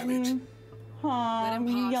 at the goddammit. kitten? Aw, Let him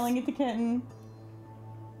you pass. yelling at the kitten.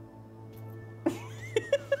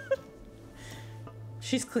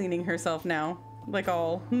 She's cleaning herself now. Like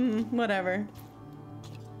all, whatever.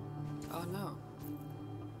 Oh no.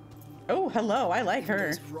 Oh, hello, I like her.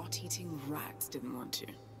 Those rot-eating rats didn't want to.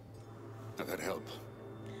 Now that help.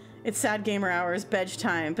 It's sad gamer hours, bedge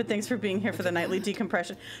time, but thanks for being here for the nightly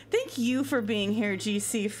decompression. Thank you for being here,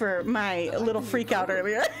 GC, for my little freak out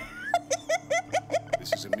earlier.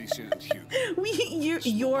 This is Amicia and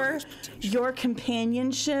Hugo. Your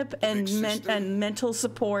companionship and sister. mental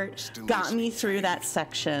support Still got me listening. through that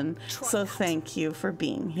section. So thank you for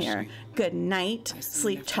being here. Good night.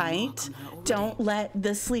 Sleep tight. Don't let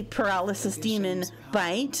the sleep paralysis demon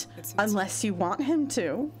bite unless you want him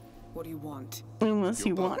to. What do you want? Unless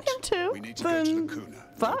you Your want boat. him to, We need to go to then Lacuna. No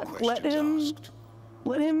fuck, let questions asked.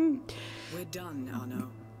 him We're done, Arno.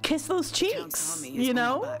 kiss those Count's cheeks, army is you on our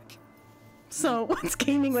know? back. So what's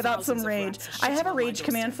gaming without some Thousands of rage? rats I have shitting a on my rage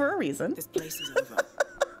command doorstep. for a reason. This place is over.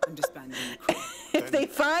 I'm disbanding the crew. If they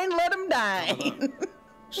find, let them die. Alone.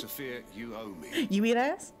 Sophia, you owe me. You eat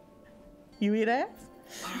ass? You eat ass?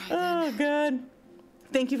 Oh, good.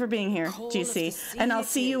 Thank you for being here, Call of the GC. sea And I'll it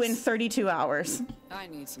see you in is. 32 hours. I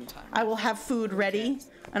need some time. I will have food ready,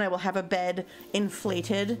 and I will have a bed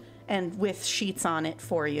inflated and with sheets on it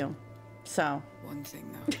for you. So, One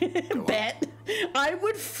thing though. bet. I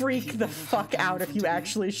would freak the fuck out if you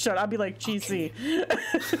actually showed. I'd be like, GC.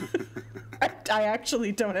 I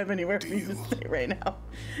actually don't have anywhere for you to stay right now.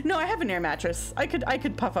 No, I have an air mattress. I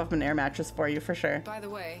could puff up an air mattress for you for sure. By the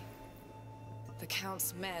way, the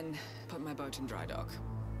Count's men put my boat in dry dock.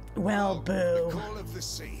 Well, The boo. call of the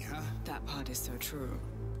sea, huh? That part is so true.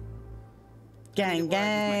 Gang,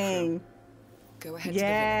 gang. Go ahead Yeah.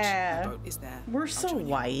 to the village. My boat is there. We're I'll so join you.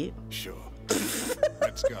 white. Sure.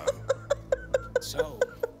 Let's go. So,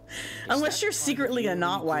 Unless you're secretly a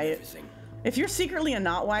not white. If you're secretly a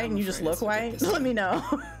not white and you just afraid look it's like white, this. let me know.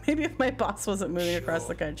 Maybe if my boss wasn't moving across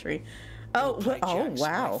the country. Oh, oh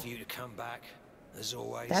wow. For you to come back, as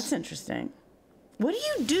always. That's interesting. What do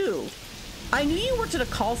you do? I knew you worked at a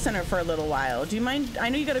call center for a little while. Do you mind? I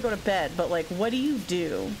know you gotta go to bed, but like, what do you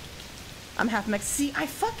do? I'm half Mexican. See, I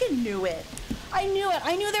fucking knew it. I knew it.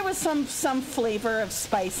 I knew there was some flavor of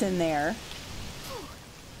spice in there.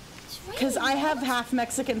 Because I have half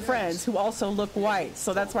Mexican friends who also look white,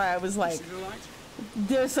 so that's why I was like,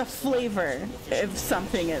 there's a flavor of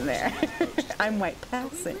something in there. I'm white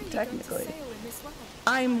passing, technically. Sail in this weather.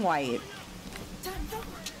 I'm white. Dan, don't.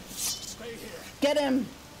 Get him!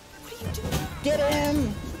 What are you doing? Get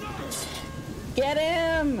him! Get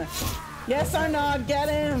him! Yes, Arnaud, get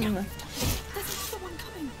him! There's another one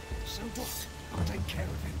coming. So what? I'll take care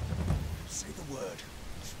of him. Say the word.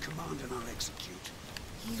 Command and I'll execute.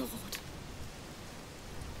 Lord.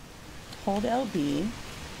 Hold LB.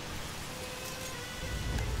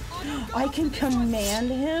 Oh, no, go I after can this one.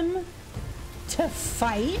 command him to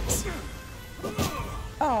fight?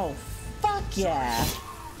 Oh, fuck yeah.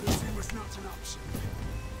 Losing was not an option.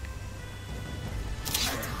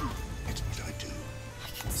 It's what I do.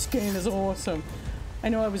 This game is awesome. I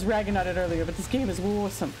know I was ragging on it earlier, but this game is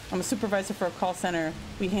awesome. I'm a supervisor for a call center.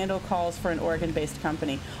 We handle calls for an Oregon-based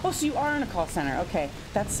company. Oh, so you are in a call center. Okay,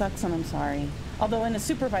 that sucks and I'm sorry. Although in a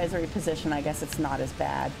supervisory position, I guess it's not as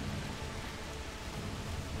bad.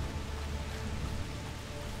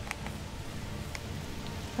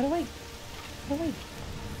 How do I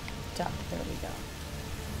duck? There we go.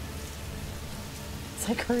 It's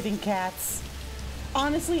like herding cats.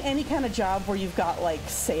 Honestly, any kind of job where you've got like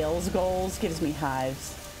sales goals gives me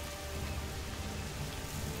hives.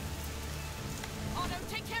 Oh no,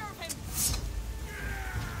 take care of him.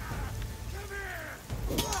 Come here!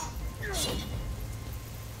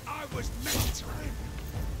 I was meant to him.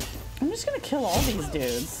 I'm just gonna kill all these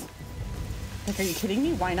dudes. Like, are you kidding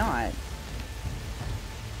me? Why not?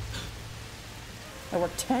 I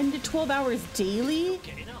work 10 to 12 hours daily?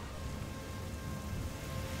 Getting up.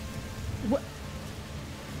 What?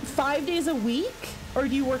 5 days a week? Or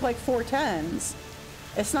do you work like 4 10s?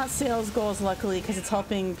 It's not sales goals, luckily, because it's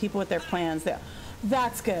helping people with their plans.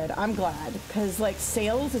 That's good. I'm glad. Because, like,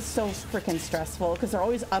 sales is so freaking stressful because they're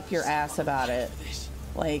always up your ass about it.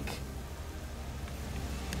 Like,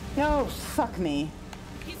 no, fuck me.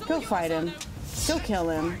 He's all Go yours, fight him. Arno. Go kill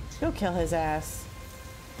him. Go kill his ass.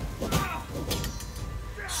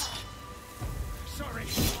 Sorry.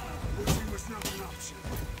 Losing was not an option.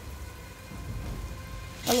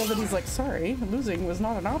 I love that he's like, sorry, losing was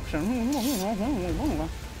not an option.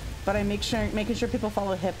 But I making sure people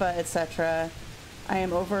follow HIPAA, etc. I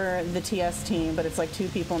am over the TS team, but it's like 2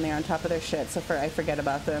 people and they're on top of their shit, so I forget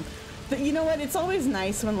about them. But you know what? It's always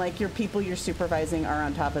nice when like your people you're supervising are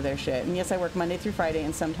on top of their shit. And yes, I work Monday through Friday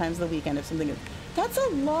and sometimes the weekend if something is. That's a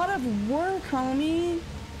lot of work, homie.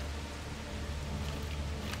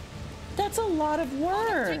 That's a lot of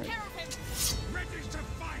work. Take care of him. Ready to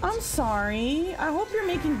fight! I'm sorry. I hope you're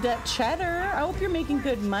making that cheddar. I hope you're making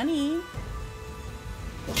good money.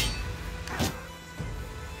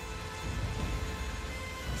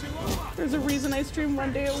 There's a reason I stream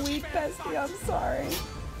 1 day a week, Bestie. I'm sorry.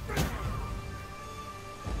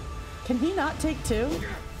 Can he not take 2? If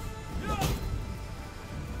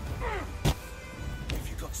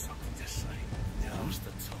you got something to say, now's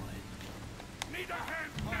the time. Need a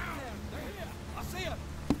hand now! They're here. I see him.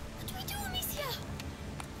 What do we do, Amicia?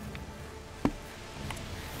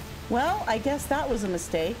 Well, I guess that was a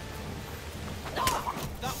mistake.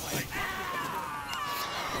 That way.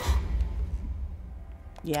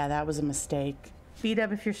 Yeah, that was a mistake.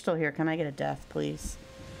 B-Dub, if you're still here, can I get a death, please?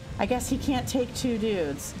 I guess he can't take 2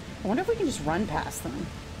 dudes. I wonder if we can just run past them.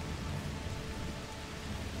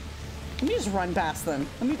 Let me just run past them.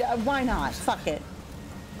 Why not? Fuck it.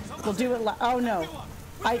 We'll do it. Oh no,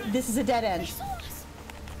 this is a dead end. They saw us.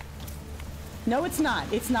 No, it's not.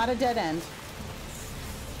 It's not a dead end.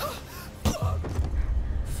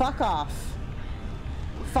 Fuck off.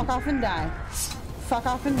 Fuck off and die. Fuck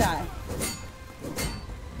off and die.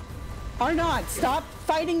 Arnaud, stop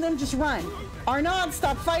fighting them. Just run. Arnaud,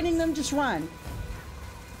 stop fighting them. Just run.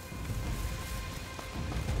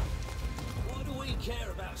 Why do we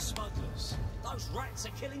care about smugglers? Those rats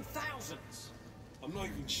are killing thousands. I'm not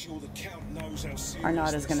even sure the Count knows how serious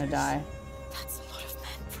Arnaud is gonna die. That's a lot of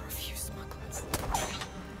men for a few smugglers.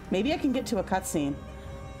 Maybe I can get to a cutscene.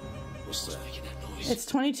 What's that? Making that noise? It's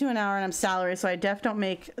 22 an hour and I'm salary, so I don't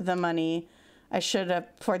make the money I should have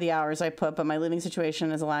for the hours I put, but my living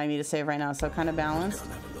situation is allowing me to save right now, so kind of balanced.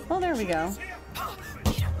 Oh, there we go.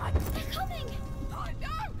 They're coming. Oh no!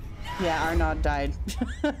 Yeah, Arnaud died.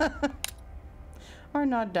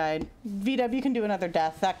 Arnaud died. VW, you can do another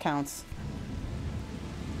death. That counts.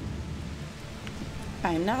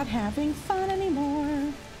 I'm not having fun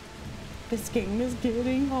anymore. This game is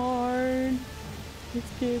getting hard. It's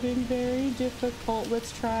getting very difficult.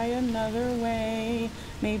 Let's try another way.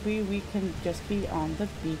 Maybe we can just be on the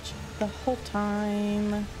beach the whole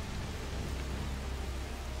time.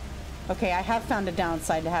 Okay, I have found a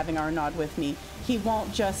downside to having Arnaud with me. He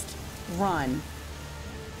won't just run.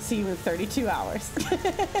 See you in 32 hours.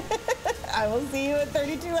 I will see you in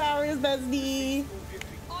 32 hours, bestie.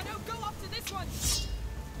 Oh no, go after this one!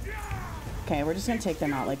 Okay, we're just gonna take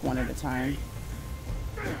them out like one at a time.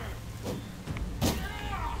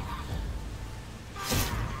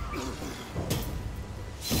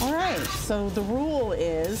 Alright, so the rule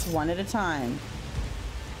is one at a time.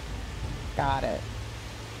 Got it.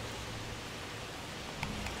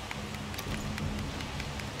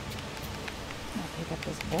 I'll pick up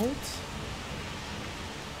this bolt.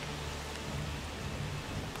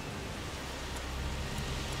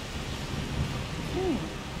 Okay.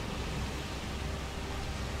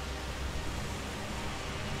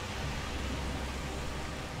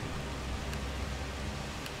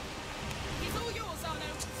 He's all yours, Arno.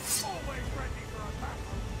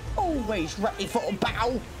 Always ready for a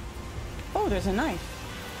bow. Oh, there's a knife.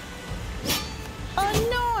 A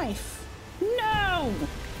knife! No!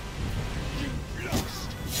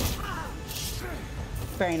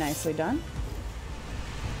 Very nicely done.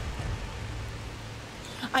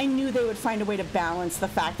 I knew they would find a way to balance the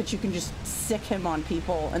fact that you can just sick him on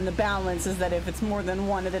people, and the balance is that if it's more than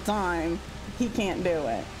one at a time, he can't do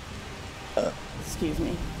it. Excuse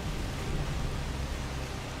me.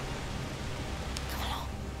 Come along.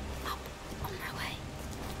 Up. On my way.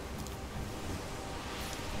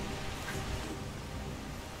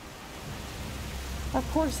 Of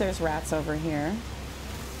course there's rats over here.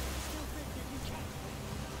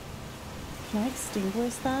 Can I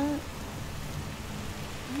extinguish that?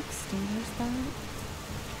 Can I extinguish that?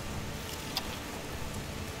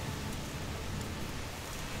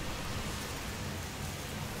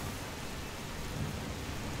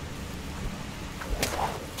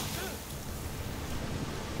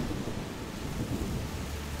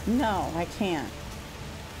 No, I can't.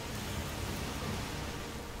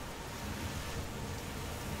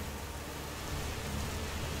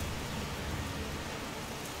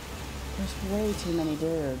 There's way too many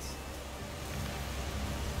dudes.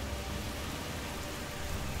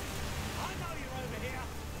 I know you're over here.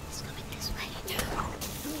 He's coming this way.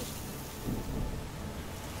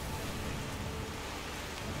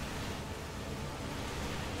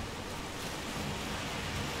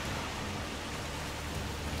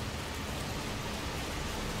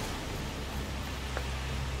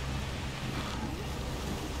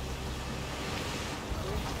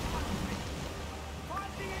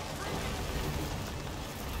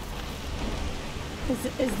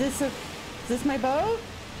 Is this my boat?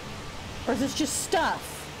 Or is this just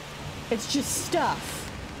stuff? It's just stuff.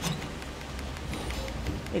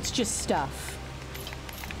 It's just stuff.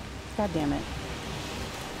 God damn it.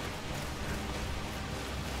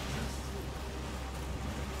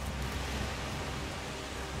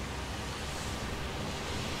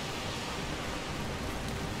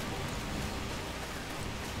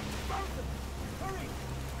 Hurry!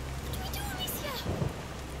 What do we do, Alicia?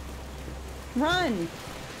 Run!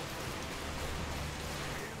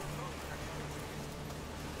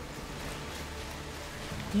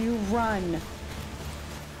 You run.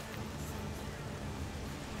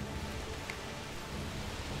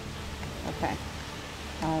 Okay.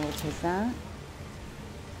 I will take that.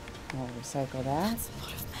 I'll recycle that. That's a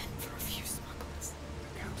lot of men for a few smugglers.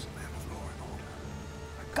 The council man of law and order.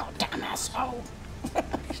 Goddamn asshole!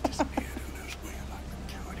 He's disappeared. Who knows where, like the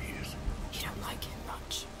coward he is. You don't like him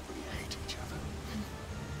much. We hate each other.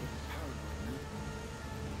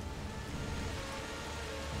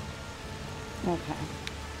 Okay.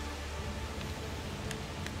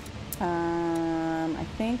 I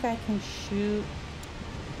think I can shoot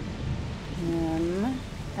him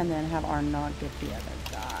and then have Arnaud get the other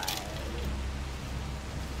guy.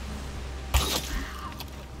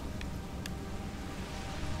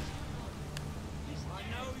 I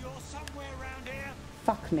know you're somewhere around here.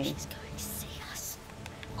 Fuck me. He's going to see us.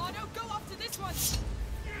 Arno, go after this one.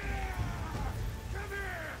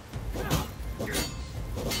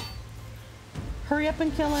 Hurry up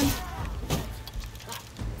and kill him.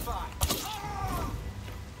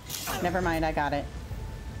 Never mind, I got it.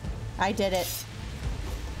 I did it.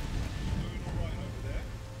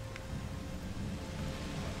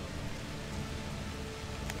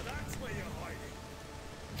 That's where you're hiding.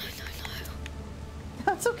 No.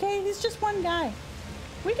 That's okay, he's just one guy.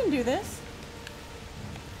 We can do this.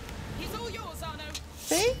 He's all yours, Arno.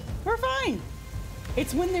 See? We're fine.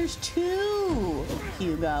 It's when there's two,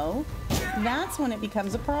 Hugo. That's when it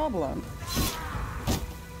becomes a problem.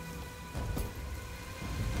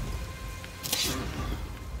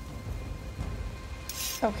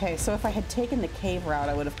 Okay, so if I had taken the cave route,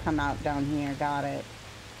 I would have come out down here. Got it.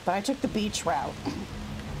 But I took the beach route.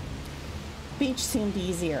 Beach seemed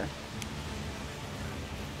easier.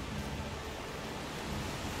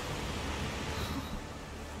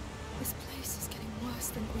 This place is getting worse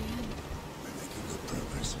than Requiem. We're making good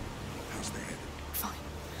progress. How's the head? Fine.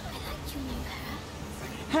 I like your new hair.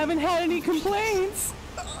 Haven't had any complaints.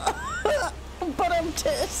 But I'm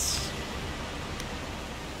pissed.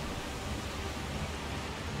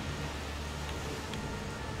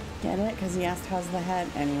 get it? Because he asked how's the head.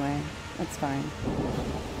 Anyway, it's fine.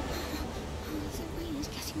 The rain is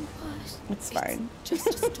getting worse. It's fine. Just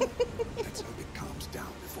a storm. Let's hope it calms down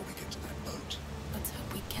before we get to that boat. Let's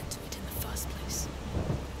hope we get to it in the first place.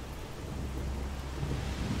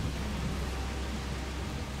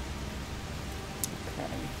 Okay.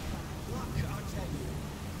 Luck, I tell you.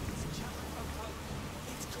 It's just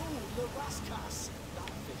it's called the Raskas.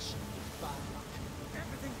 That fish is bad luck.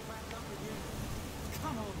 Everything bad luck with you.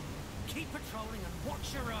 Come on, keep patrolling and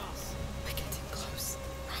watch your ass. We're getting close.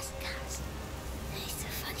 Rascals. It's a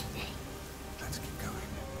funny name. Let's keep going.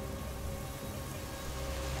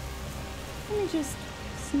 Let me just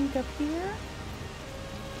sneak up here.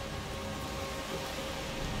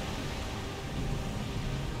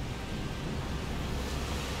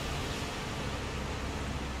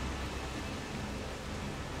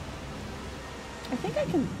 I think I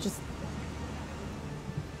can just...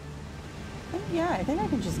 yeah, I think I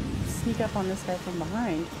can just sneak up on this guy from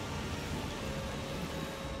behind.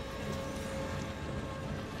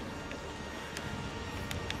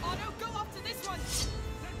 Oh no, go after this one! Let's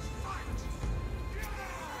fight! Yeah!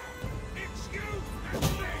 It's you and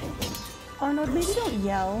me! Arnold, maybe don't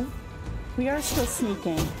yell. We are still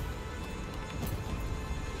sneaking.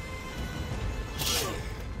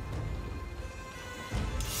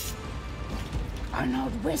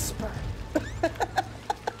 Arnold, whisper.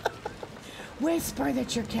 Whisper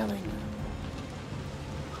that you're killing me.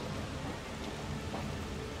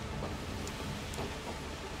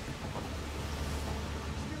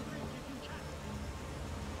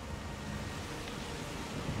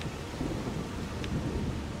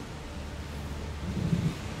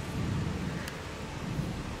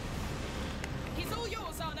 He's all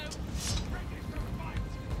yours, Arno!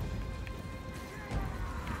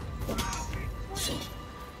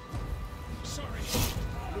 Sorry,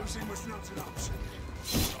 losing was not an option.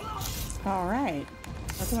 All right.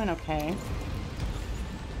 We're doing okay.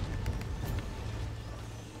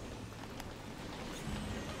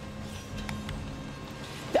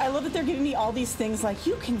 I love that they're giving me all these things like,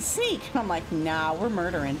 you can sneak. And I'm like, nah, we're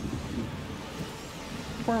murdering.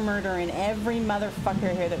 We're murdering every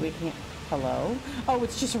motherfucker here that we can't. Hello? Oh,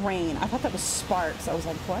 it's just rain. I thought that was sparks. I was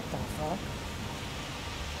like, what the fuck?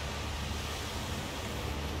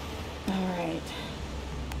 All right.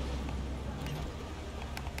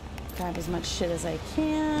 Grab as much shit as I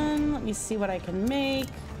can. Let me see what I can make.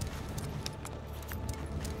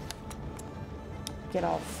 Get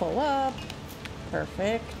all full up.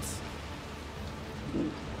 Perfect. Let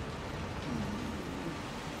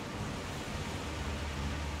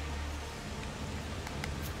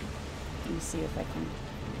me see if I can.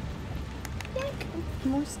 Yank.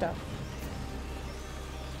 More stuff.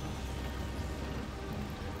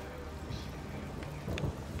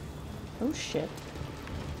 Oh shit.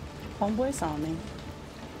 Homeboy saw me.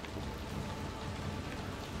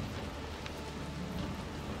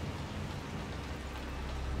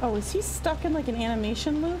 Oh, is he stuck in like an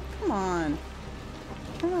animation loop? Come on.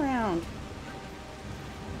 Turn around.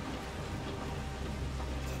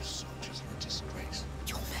 Those soldiers are a disgrace.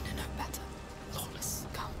 Your men are no better. Lawless,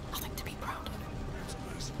 calm, nothing to be proud of.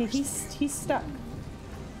 He's stuck.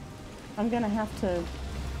 I'm gonna have to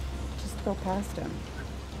just go past him.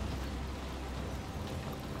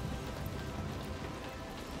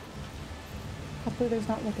 Hopefully there's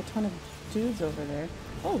not like a ton of dudes over there.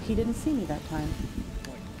 Oh, he didn't see me that time.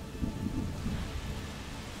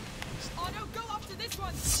 Arno, go after this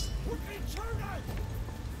one! Intruder!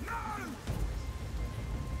 No!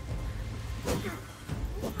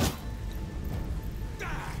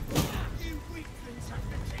 You weaklings have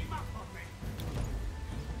to team up on me.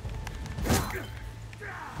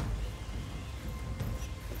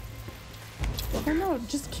 Oh no,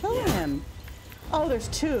 just kill him. Oh, there's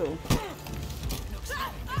two.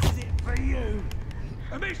 This is it for you.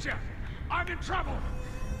 Amicia, I'm in trouble.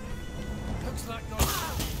 Looks like not.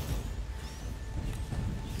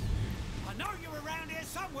 I know you're around here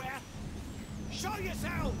somewhere. Show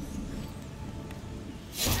yourselves.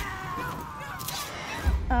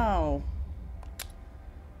 Oh.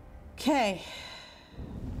 Okay.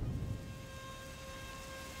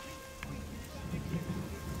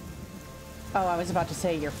 Oh, I was about to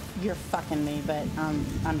say you're fucking me, but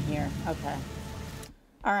I'm here. Okay.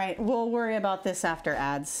 All right, we'll worry about this after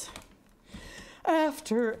ads.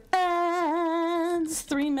 After ads,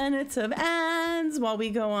 3 minutes of ads while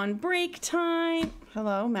we go on break time.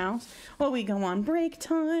 Hello, mouse. While we go on break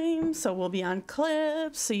time, so we'll be on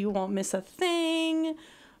clips, so you won't miss a thing.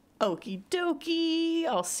 Okie dokie.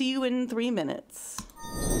 I'll see you in 3 minutes.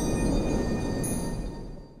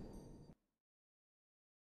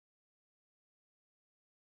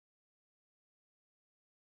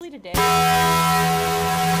 Today.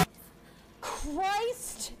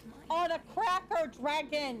 Christ on a cracker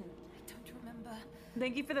dragon. I don't remember.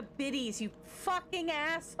 Thank you for the biddies, you fucking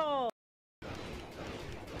asshole.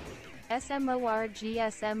 SMORG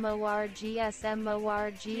SMORG SMORG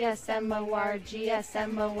SMORG SMORG SMORG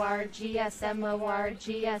SMORG SMORG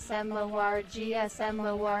SMORG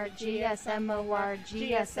SMORG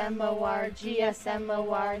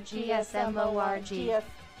SMORG SMORG.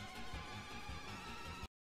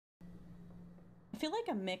 I feel like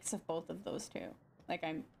a mix of both of those two. Like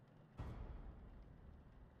I'm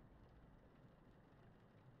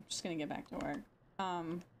just gonna get back to work.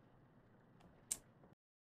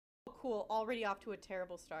 Cool, already off to a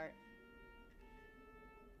terrible start.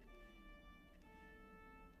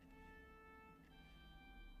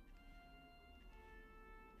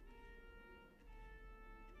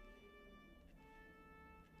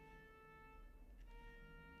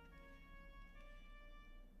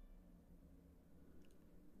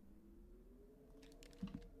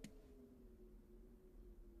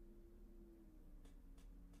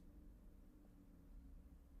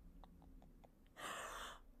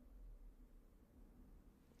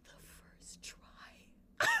 Try.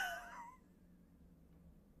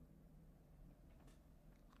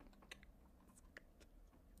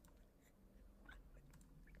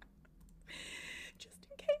 Just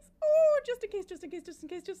in case. Oh, just in case, just in case, just in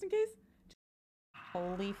case, just in case.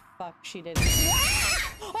 Holy fuck, she did it.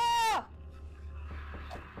 Ah!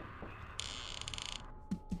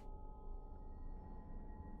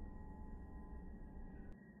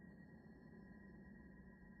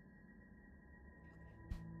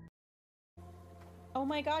 Oh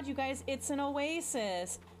my god, you guys, it's an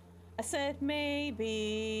oasis. I said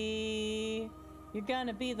maybe you're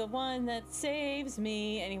gonna be the one that saves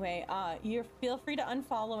me. Anyway, you feel free to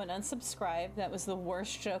unfollow and unsubscribe. That was the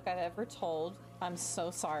worst joke I've ever told. I'm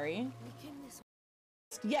so sorry.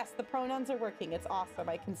 Yes, the pronouns are working. It's awesome.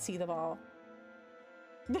 I can see them all.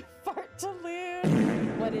 The fart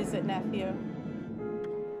delude. What is it, nephew?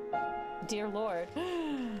 Dear Lord.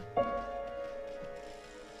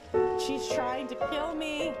 She's trying to kill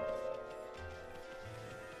me.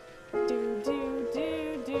 Do, do,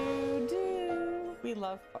 do, do, do. We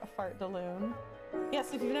love Fart Daloon.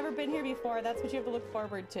 Yes, if you've never been here before, that's what you have to look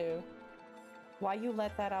forward to. Why you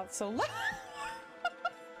let that out so loud?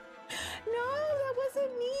 No, that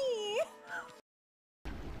wasn't me.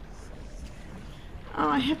 Oh,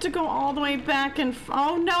 I have to go all the way back and...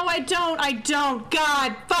 Oh, no, I don't. I don't.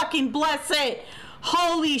 God fucking bless it.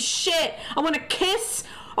 Holy shit. I want to kiss...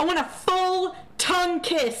 I want a full tongue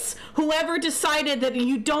kiss whoever decided that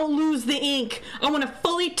you don't lose the ink. I want to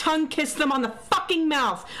fully tongue kiss them on the fucking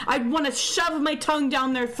mouth. I want to shove my tongue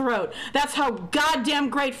down their throat. That's how goddamn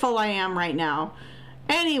grateful I am right now.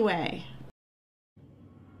 Anyway.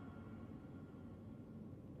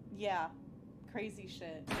 Yeah. Crazy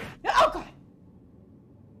shit. Oh god!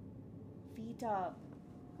 Feet up.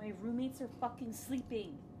 My roommates are fucking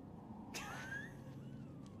sleeping.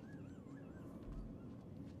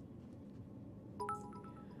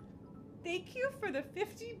 Thank you for the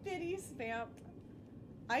 50 biddies, Vamp.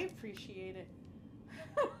 I appreciate it.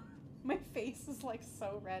 My face is like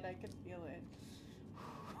so red, I can feel it.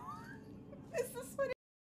 Is this what it...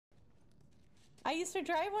 I used to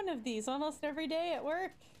drive one of these almost every day at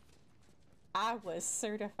work. I was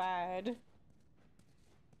certified.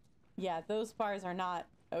 Yeah, those bars are not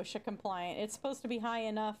OSHA compliant. It's supposed to be high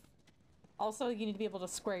enough. Also, you need to be able to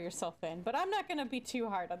square yourself in. But I'm not going to be too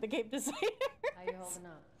hard on the game designers. How you holding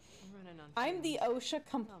up? I'm the OSHA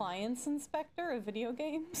compliance inspector of video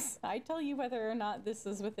games. I tell you whether or not this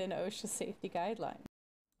is within OSHA safety guidelines.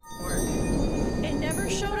 It never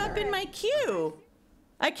showed up in my queue.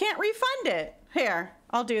 I can't refund it. Here,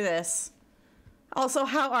 I'll do this. Also,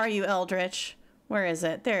 how are you, Eldritch? Where is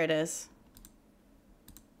it? There it is.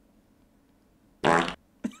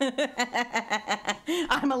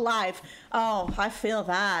 I'm alive. Oh, I feel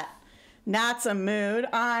that. That's a mood.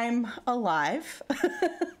 I'm alive.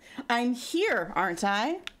 I'm here, aren't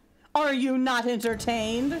I? Are you not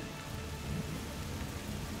entertained?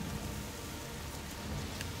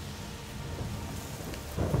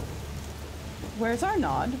 Where's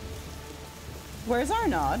Arnaud? Where's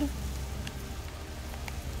Arnaud?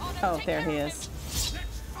 Oh, there he is.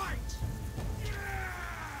 Let's fight!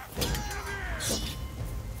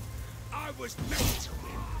 I was meant to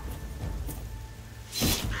win.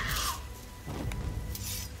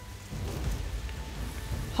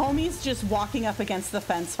 Homie's just walking up against the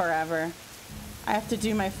fence forever. I have to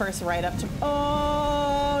do my first write-up to...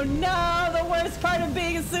 Oh, no! The worst part of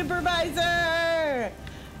being a supervisor!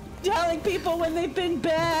 Telling people when they've been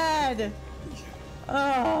bad!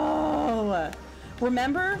 Oh,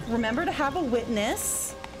 remember to have a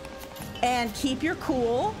witness and keep your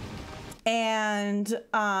cool and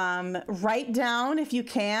write down, if you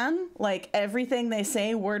can, like everything they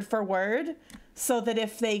say word for word, so that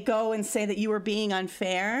if they go and say that you were being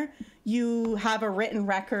unfair, you have a written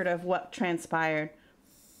record of what transpired.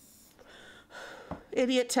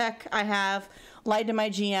 Idiot tech, I have lied to my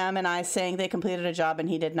GM and I saying they completed a job and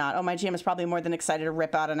he did not. Oh, my GM is probably more than excited to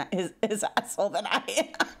rip out his asshole than I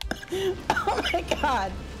am. Oh my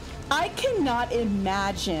God. I cannot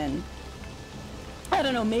imagine. I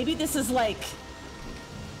don't know, maybe this is like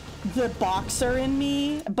the boxer in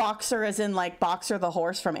me. Boxer as in like Boxer the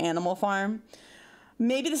horse from Animal Farm.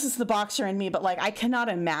 Maybe this is the boxer in me, but like I cannot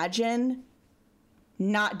imagine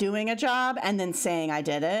not doing a job and then saying I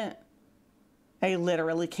did it. I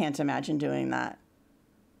literally can't imagine doing that.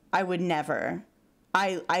 I would never.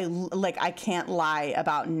 I can't lie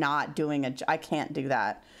about not doing I can't do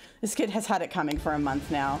that. This kid has had it coming for a month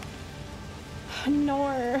now.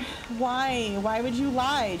 Nor, why? Why would you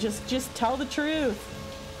lie? Just tell the truth.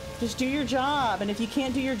 Just do your job. And if you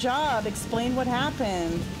can't do your job, explain what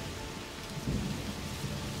happened.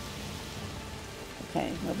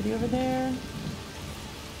 Okay, nobody over there.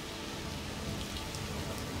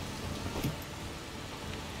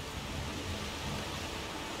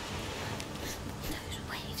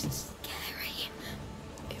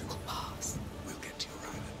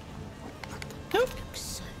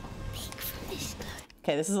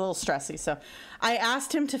 Okay, this is a little stressy. So I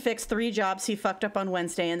asked him to fix 3 jobs he fucked up on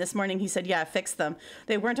Wednesday, and this morning he said, yeah, fix them.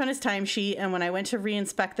 They weren't on his timesheet, and when I went to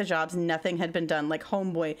re-inspect the jobs, nothing had been done. Like,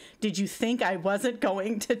 homeboy, did you think I wasn't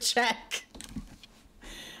going to check?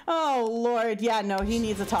 Oh, Lord. Yeah, no, he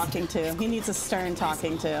needs a talking to. He needs a stern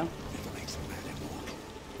talking to.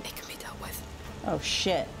 It can be dealt with. Oh,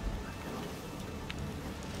 shit.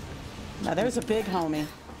 Now, there's a big homie.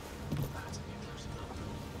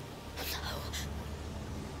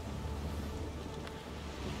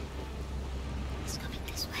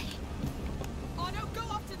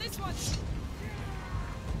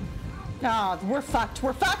 Oh, we're fucked.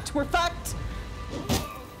 We're fucked. We're fucked.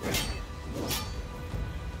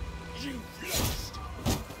 You lost.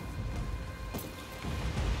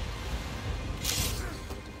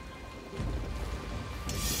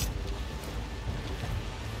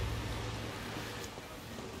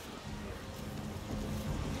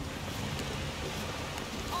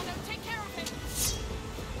 Oh no, take care of him.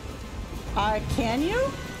 Can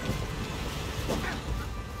you?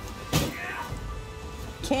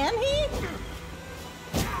 Can he?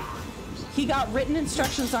 He got written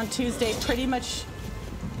instructions on Tuesday, pretty much.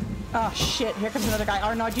 Oh shit, here comes another guy.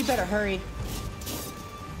 Arnaud, you better hurry.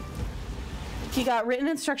 He got written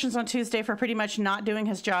instructions on Tuesday for pretty much not doing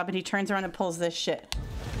his job, and he turns around and pulls this shit.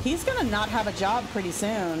 He's gonna not have a job pretty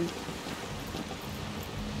soon.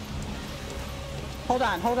 Hold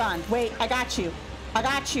on, hold on. Wait, I got you. I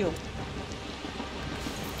got you.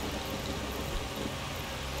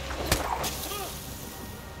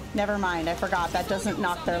 Never mind, I forgot. That doesn't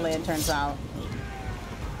knock their lanterns out.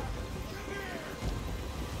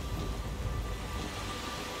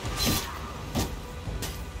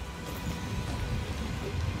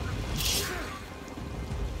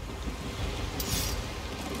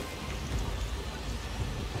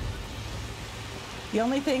 The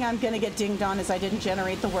only thing I'm gonna get dinged on is I didn't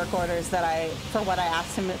generate the work orders that for what I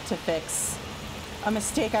asked him to fix. A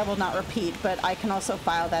mistake I will not repeat, but I can also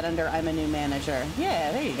file that under I'm a new manager.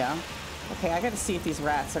 Yeah, there you go. Okay, I gotta see if these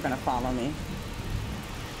rats are gonna follow me.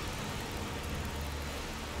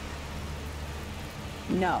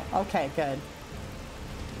 No. Okay, good.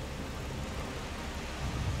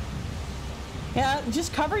 Yeah,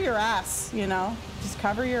 just cover your ass, you know? Just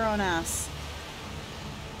cover your own ass.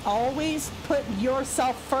 Always put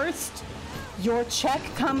yourself first. Your check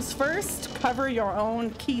comes first. Cover your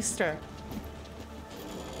own keister.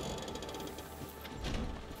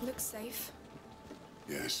 Looks safe.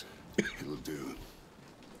 Yes, it'll do.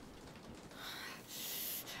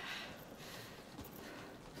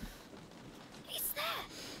 It's there.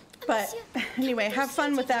 But anyway, have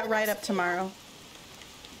fun with that write-up tomorrow.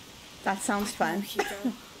 That sounds fun.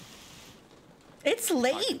 It's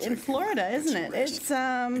late in Florida, isn't it? It's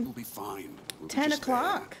It'll be fine. We'll be 10 just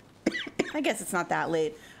o'clock. I guess it's not that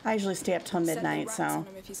late. I usually stay up till midnight, so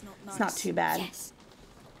it's not too bad. Yes.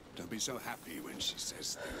 Don't be so happy when she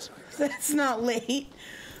says things like that. That's not late.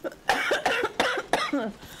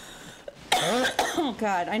 Oh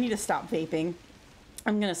God, I need to stop vaping.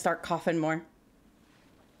 I'm gonna start coughing more.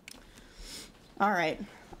 All right,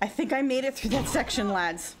 I think I made it through that section,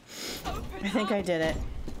 lads. I think I did it.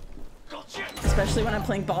 especially when I'm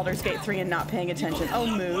playing Baldur's Gate 3 and not paying attention. Oh,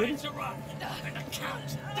 mood.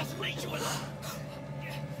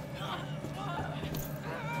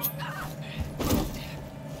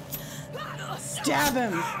 Stab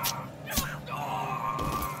him.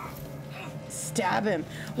 Stab him.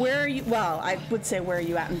 Where are you? Well, I would say where are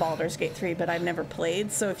you at in Baldur's Gate 3, but I've never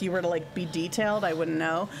played, so if you were to like be detailed, I wouldn't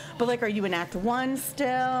know. But like, are you in Act 1 still?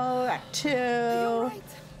 Act 2?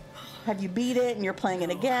 Have you beat it and you're playing it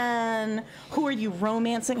again? Who are you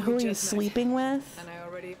romancing? Who are you sleeping with? And I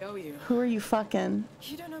already know you. Who are you fucking?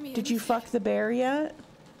 You don't know me. Did you fuck the bear yet?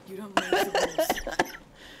 You don't know the rules.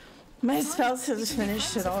 My spouse has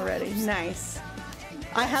finished it already. Nice.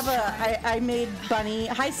 I have I made Bunny,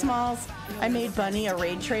 hi Smalls, I made Bunny a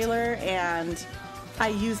raid trailer and I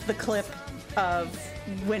used the clip of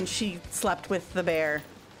when she slept with the bear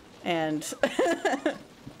and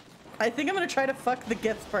I think I'm gonna try to fuck the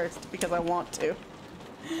gift first because I want to.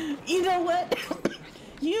 You know what?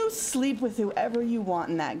 You sleep with whoever you want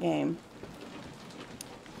in that game.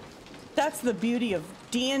 That's the beauty of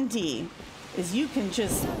D&D, is you can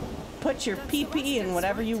just put your pee-pee in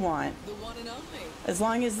whatever you want. The one and only. As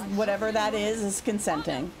long as whatever that is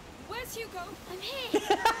consenting. Where's Hugo? I'm here.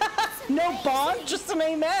 No bonk, just an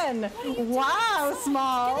amen. Wow,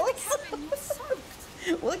 Smalls.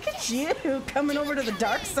 Look at you coming over to the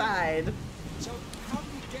dark side. So, how do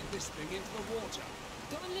we get this thing into the water?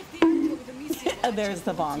 Go and lift the anchor with Amicia. There's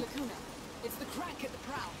the bonk. It's the crank at the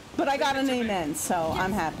prow. But I got an amen, so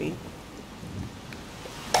I'm happy.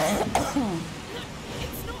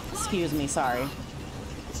 Excuse me, sorry.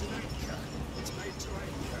 It's an anchor. It's made to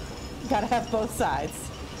anchor. Gotta have both sides.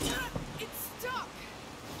 It's stuck.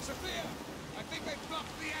 Sophia, I think they've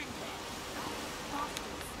blocked the anchor.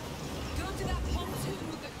 Go to that pontoon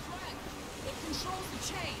with the crank. It controls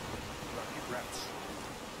the chain. Bloody rats.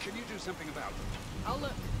 Can you do something about them? I'll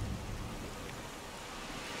look.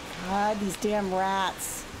 God, these damn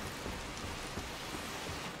rats.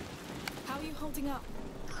 How are you holding up?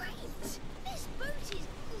 Great. This boat is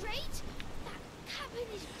great. That cabin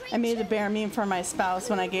is great. I made a too. bear meme for my spouse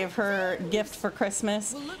when I gave her gift for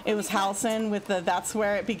Christmas. It was Halcyon with the "That's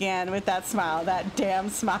where it began" with that smile, that damn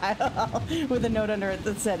smile, with a note under it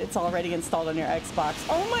that said it's already installed on your Xbox.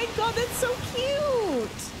 Oh my god, that's so cute!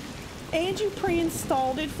 And you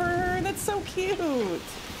pre-installed it for her. That's so cute.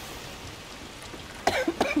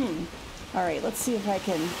 All right, let's see if I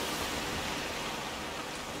can.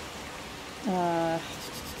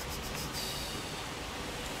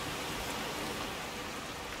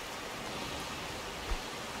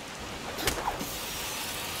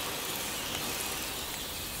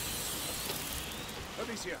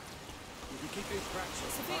 Alicia, we can keep these rats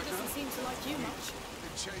off Sophia right doesn't now. seem to like you much.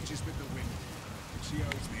 It changes with the wind. She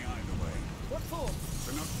owes me either way. What for?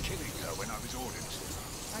 For not killing her when I was ordered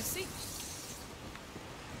to. I see.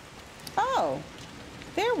 Oh,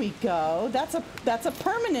 there we go. That's a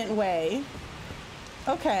permanent way.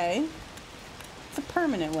 Okay, it's a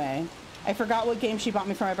permanent way. I forgot what game she bought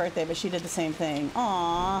me for my birthday, but she did the same thing.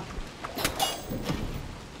 Aww,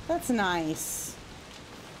 that's nice.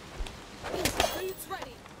 Food's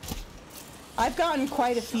ready. I've gotten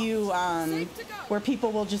quite a few where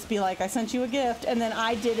people will just be like, "I sent you a gift," and then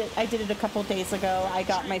I did it a couple days ago. I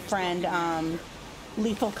got my friend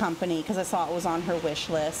Lethal Company because I saw it was on her wish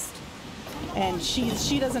list, and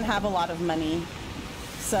she doesn't have a lot of money,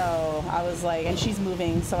 so I was like, and she's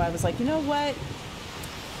moving, so I was like, you know what?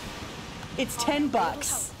 It's $10.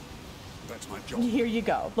 That's my job. Here you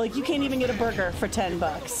go. Like, you can't even get a burger for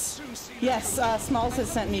 $10. Yes, Smalls has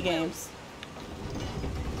sent me games.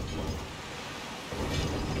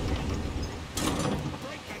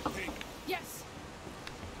 Break that thing. Yes.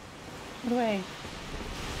 What do I...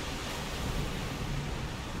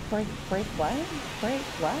 Break what? Break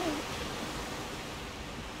what?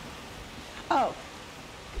 Oh.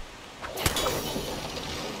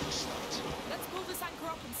 Let's pull this anchor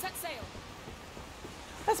up and set sail.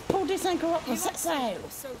 Let's pull this anchor up and You set like sail. sail,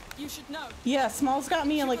 so you should know. Yeah, Smalls got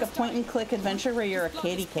me like a point-and-click adventure where you're a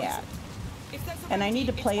kitty cat. If there's a And I need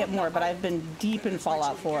to remedy, play it's it on more, that but boat. I've been deep in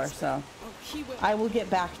Fallout 4, so... Oh, he will. I will get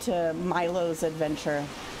back to Milo's adventure.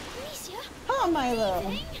 Amicia, Oh, Milo!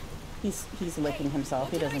 leaving? He's licking himself.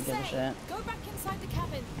 He What did I doesn't give a say? shit. Go back inside the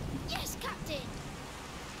cabin. Yes, Captain.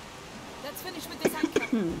 Let's finish with this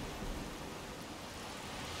anchor.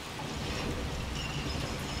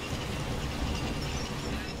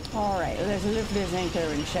 Alright, let's lift this anchor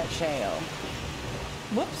and set sail.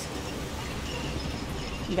 Whoops.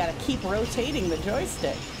 You gotta keep rotating the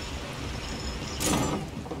joystick.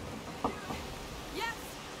 Yes!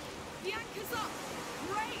 The anchor's up!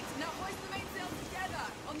 Great! Now hoist the mainsail together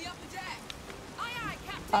on the upper deck. Aye, aye,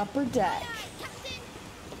 Captain! Upper deck. Captain.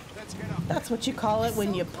 That's what you call it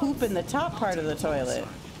when you poop in the top part of the toilet.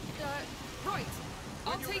 Right.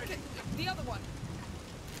 I'll take the other one.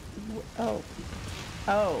 Oh.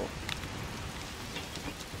 Oh.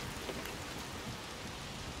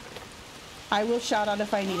 I will shout out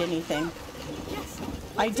if I need anything.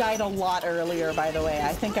 I died a lot earlier, by the way.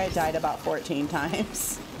 I think I died about 14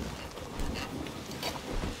 times.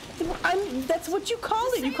 That's what you call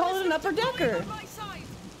it. You call it an upper decker.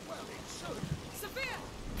 Sophia,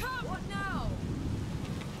 come! What now?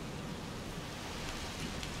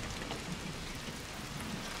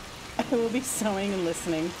 I will be sewing and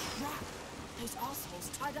listening. Crap! Those assholes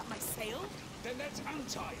tied up my sail? Then let's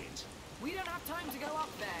untie it. We don't have time to go up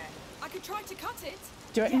there. I could try to cut it.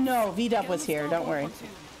 Do it? No, VW was here. Don't worry.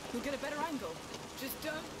 We'll get a better angle. Just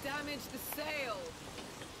don't damage the sail.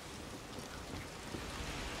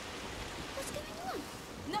 What's going on?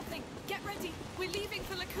 Nothing. Get ready. We're leaving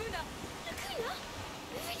for Lacuna. Lacuna?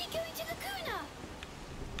 We're really going to Lacuna?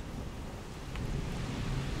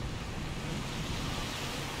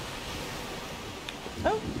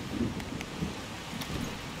 Oh.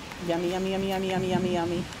 Yummy, yummy, yummy, yummy, yummy, yummy,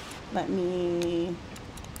 yummy. Let me...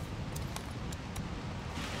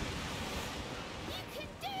 You can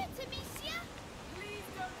do it, Amicia! Please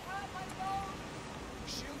don't hurt my boat.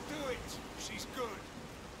 She'll do it. She's good.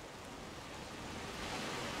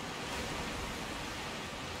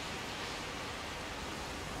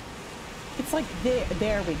 It's like there.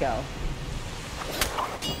 There we go.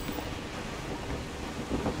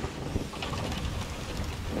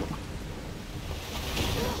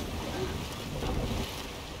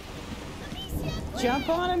 Jump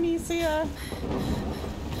on, Amicia.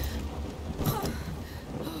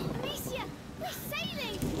 Amicia, we're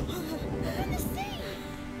sailing! We're in the sea!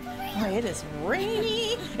 Oh, it is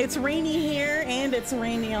rainy. It's rainy here, and it's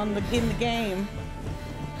rainy in the game.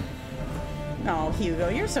 Oh, Hugo,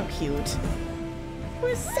 you're so cute.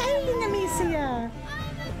 We're sailing, Amicia. I'm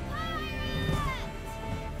a pirate!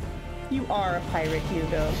 You are a pirate,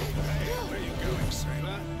 Hugo. Hey, where you going,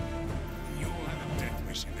 sailor? You all have a death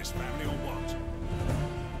wish in this family or what?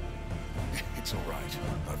 It's all right.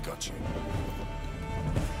 I've got you.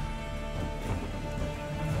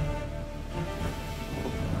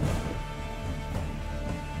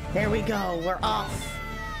 There we go. We're off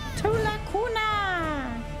to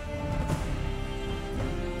Lacuna.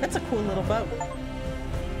 That's a cool little boat.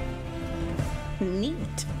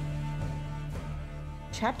 Neat.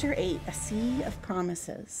 Chapter 8, A Sea of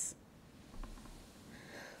Promises.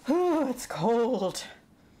 Oh, it's cold.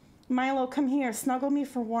 Milo, come here. Snuggle me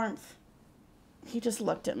for warmth. He just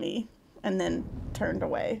looked at me and then turned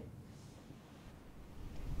away.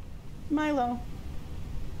 Milo,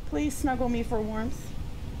 please snuggle me for warmth.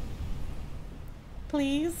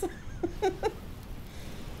 Please. The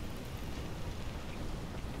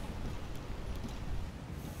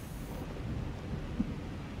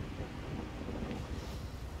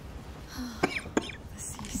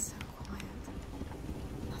sea's so quiet.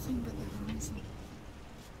 Nothing but the horizon.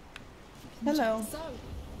 Hello. So,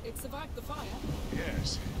 it survived the fire.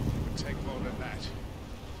 Yes, it would take more than that.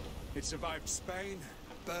 It survived Spain,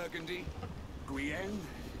 Burgundy, Guyenne.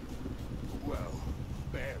 Well,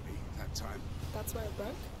 barely that time. That's where it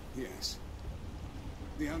broke? Yes.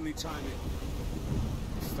 The only time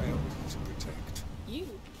it failed to protect. You?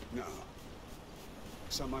 No.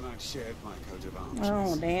 Someone I shared my coat of arms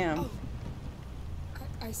Oh, with. damn. Oh.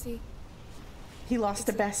 I see. He lost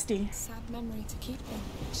a bestie. Sad memory to keep them.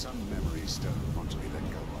 Some memories don't want to be let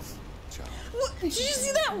go of, child. What? Did you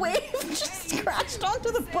see that wave just crashed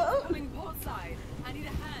onto the boat? Coming port side. I need a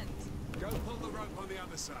hand. Go pull the rope on the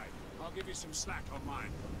other side. I'll give you some slack on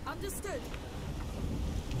mine. Understood.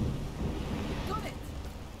 Got it.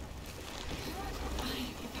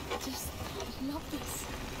 I just love this.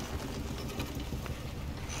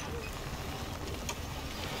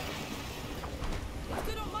 It's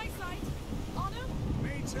good on my side. Honor?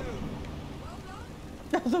 Me too. Well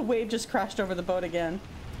done. The wave just crashed over the boat again.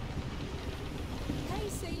 Hey,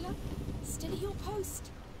 sailor. Steady your post.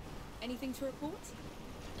 Anything to report?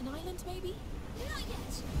 An island, maybe? Not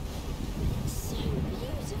yet. So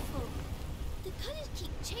beautiful. The colors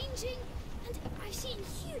keep changing, and I've seen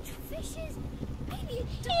huge fishes. Maybe a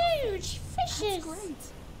dolphin. Huge fishes. That's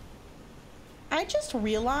great. I just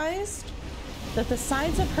realized that the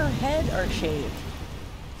sides of her head are shaved.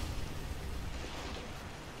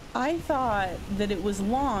 I thought that it was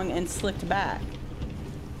long and slicked back,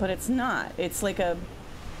 but it's not. It's like a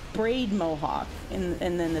braid mohawk, and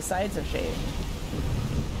then the sides are shaved.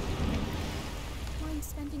 Mind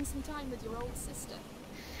spending some time with your old sister?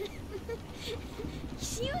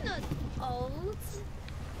 You're not old.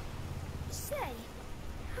 Say,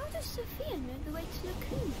 How does Sophia know the way to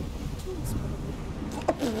Lagoon? Tools,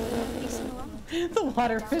 probably. The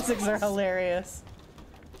water physics are hilarious.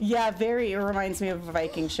 Yeah, very. It reminds me of a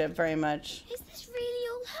Viking ship very much. Is this really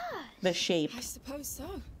all her? The shape. I suppose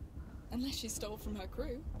so. Unless she stole from her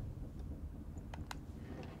crew.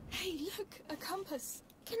 Hey, look, a compass.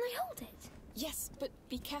 Can I hold it? Yes, but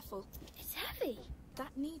be careful. It's heavy.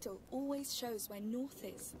 That needle always shows where north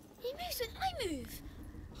is. It moves when I move.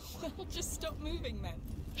 Well, just stop moving then.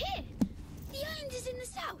 Here. The island is in the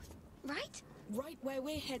south, right? Right where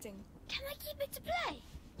we're heading. Can I keep it to play?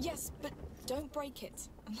 Yes, but don't break it.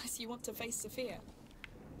 Unless you want to face Sophia.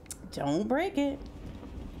 Don't break it.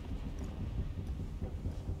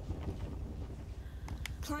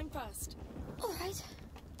 Climb first. All right.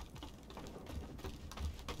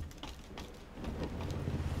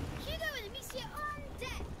 Hugo and Amicia on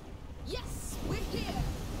deck. Yes, we're here.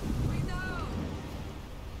 We know.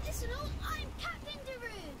 Listen all, I'm Captain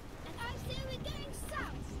Daroon, and I say we're going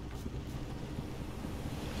south.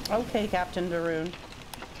 Okay, Captain Daroon.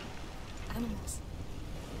 Animals.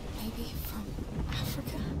 Maybe from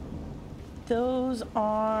Africa. Those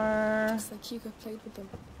are... Looks like Hugo played with them.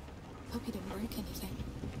 Hope he didn't break anything.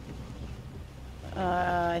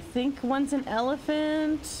 I think one's an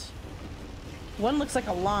elephant. One looks like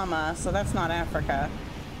a llama, so that's not Africa.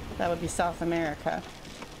 That would be South America.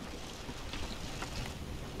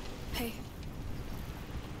 Hey.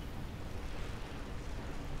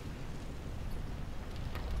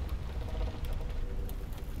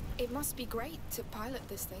 It must be great to pilot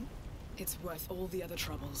this thing. It's worth all the other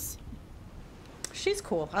troubles. She's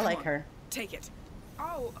cool. I Come like on, her. Take it.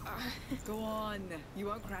 Oh, Go on. You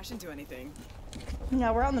won't crash into anything.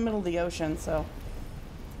 Yeah, we're out in the middle of the ocean, so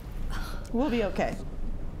we'll be okay.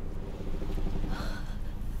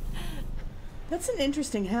 That's an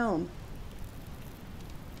interesting helm.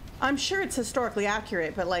 I'm sure it's historically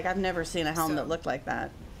accurate, but like I've never seen a helm that looked like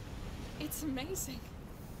that. it's amazing.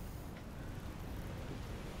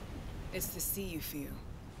 It's the sea you feel.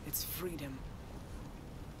 It's freedom.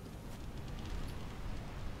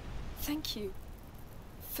 Thank you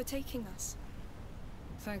for taking us.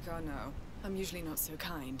 Thank God, no. I'm usually not so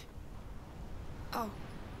kind. Oh,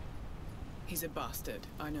 He's a bastard,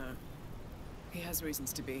 I know. He has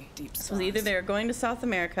reasons to be deep So either they're going to South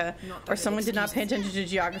America, Not or that someone did not pay attention to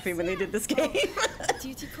geography when they did this game.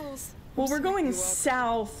 duty calls. Well, we're going You're welcome.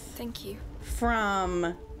 south Thank you.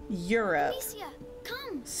 from Europe, Amicia,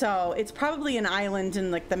 come. so it's probably an island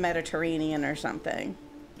in like the Mediterranean or something.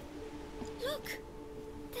 Look.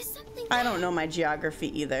 There's something I there. don't know my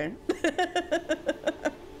geography either.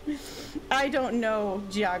 I don't know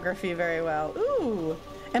geography very well. Ooh,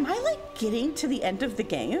 am I like getting to the end of the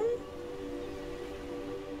game?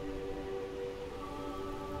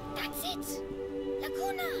 That's it.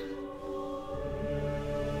 Laguna.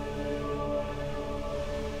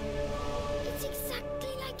 It's exactly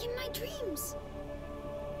like in my dreams.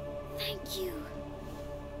 Thank you.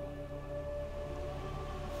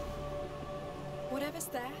 Whatever's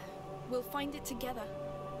there, we'll find it together.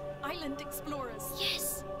 Island explorers.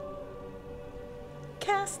 Yes.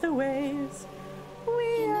 Castaways,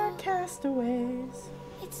 we are castaways.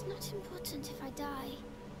 It's not important if I die.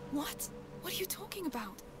 What? What are you talking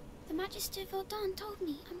about? The Magister Vaudan told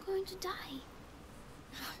me I'm going to die.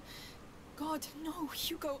 God, no,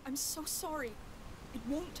 Hugo, I'm so sorry. It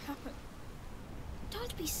won't happen.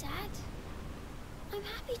 Don't be sad. I'm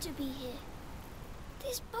happy to be here.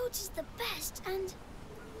 This boat is the best, and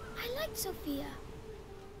I like Sophia.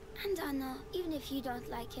 And Anna, even if you don't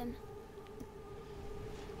like him.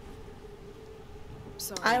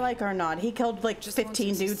 Sorry. I like Arnaud. He killed like Just 15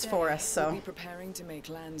 wanted to dudes say, for us, We'll so. be preparing to make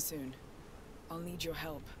land soon. I'll need your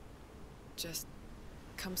help. Just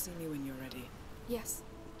come see me when you're ready. Yes,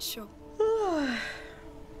 sure.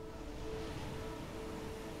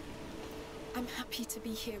 I'm happy to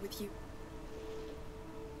be here with you.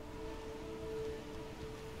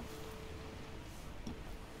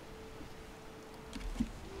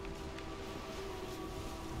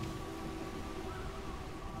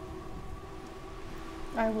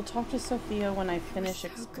 I will talk to Sophia when I finish So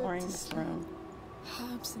good exploring to this smell. room.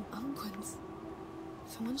 Herbs and unguents.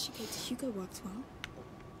 The one she gave to Hugo worked well.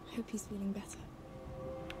 Hope he's feeling better.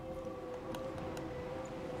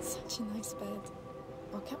 Such a nice bed.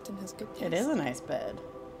 Our captain has good taste. It is a nice bed.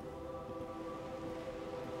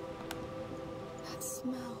 That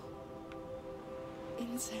smell.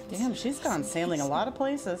 Incense. Damn, she's gone sailing a lot of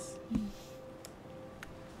places.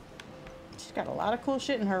 She's got a lot of cool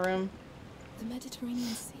shit in her room. The Mediterranean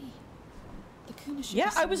Sea. The Kuna ship Yeah,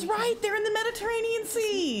 is I was somewhere right. They're in the Mediterranean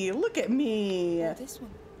Sea. Look at me. here. This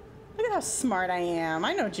one. Look at how smart I am.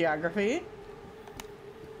 I know geography.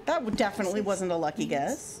 That definitely wasn't a lucky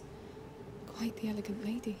guess. Quite the elegant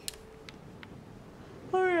lady.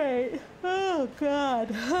 All right. Oh,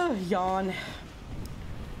 God. Yawn.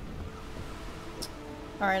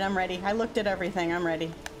 All right, I'm ready. I looked at everything. I'm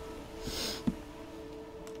ready.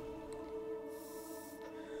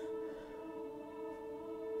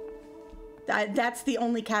 That's the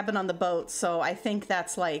only cabin on the boat, so I think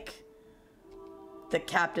that's like the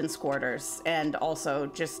captain's quarters and also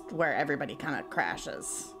just where everybody kind of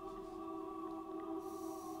crashes.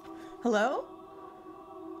 Hello?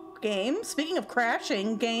 Game? Speaking of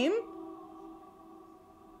crashing, game?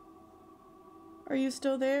 Are you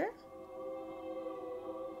still there?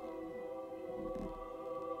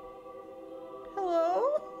 Hello?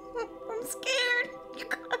 I'm scared, you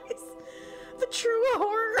guys. The true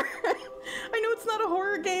horror. I know it's not a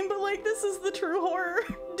horror game, but like this is the true horror.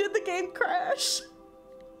 Did the game crash?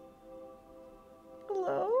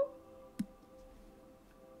 Hello?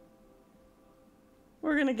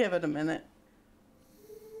 We're gonna give it a minute.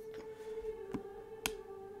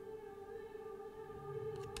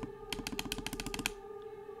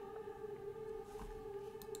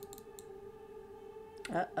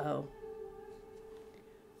 Uh-oh.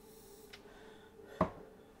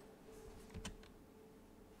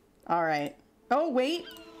 All right. Oh, wait.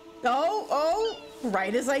 Oh,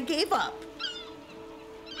 right as I gave up.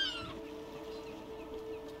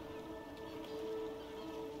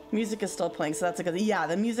 Music is still playing, so that's a good, yeah,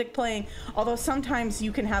 the music playing. Although sometimes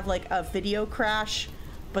you can have like a video crash,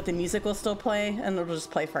 but the music will still play and it'll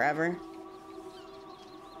just play forever.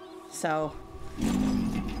 So,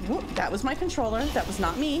 whoop, that was my controller. That was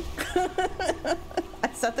not me.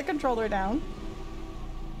 I set the controller down.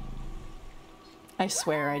 I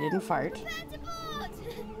swear I didn't fart.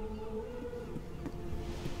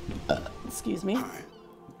 Excuse me. Hi.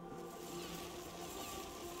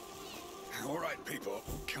 All right, people,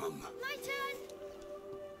 come. My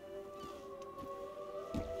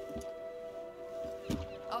turn.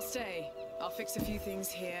 I'll stay. I'll fix a few things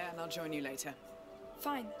here and I'll join you later.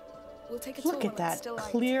 Fine. We'll take a tour Look when at it's that still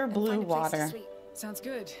light clear and blue find a place to water. sleep. Sounds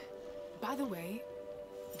good. By the way,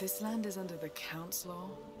 this land is under the Count's law.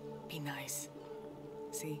 Be nice.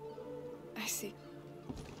 See? I see.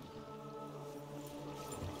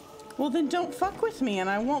 Well, then don't fuck with me and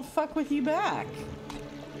I won't fuck with you back.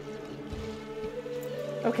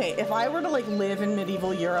 Okay, if I were to like live in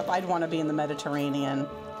medieval Europe, I'd want to be in the Mediterranean.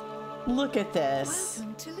 Look at this.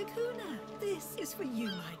 Welcome to Laguna. This is for you,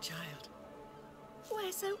 my child.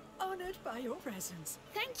 We're so honored by your presence.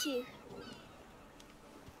 Thank you.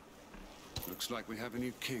 Looks like we have a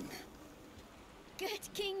new king. Good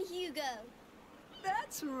King Hugo.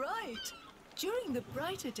 That's right. During the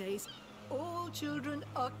brighter days, all children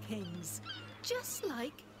are kings. Just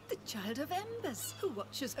like the Child of Embers who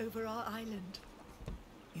watches over our island.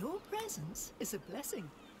 Your presence is a blessing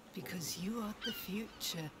because you are the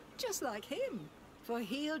future, just like him. For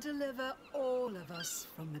he'll deliver all of us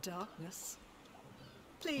from the darkness.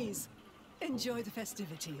 Please, enjoy the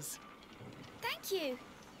festivities. Thank you.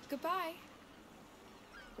 Goodbye.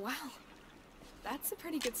 Wow. That's a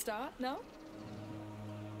pretty good start, no?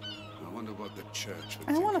 I wonder what the church would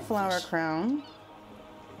I think want a of flower this. crown.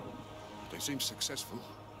 They seem successful.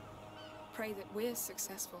 Pray that we're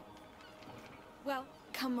successful. Well,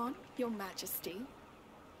 come on, Your Majesty.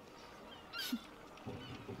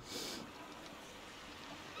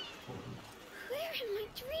 We're in my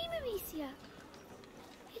dream, Amicia.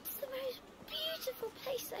 It's the most beautiful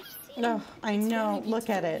place I've seen. Oh, I It's know. very Look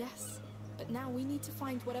at beautiful, it. Yes, but now we need to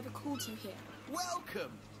find whatever called you here.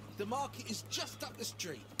 Welcome! The market is just up the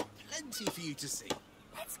street. Plenty for you to see.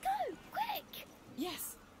 Let's go, quick.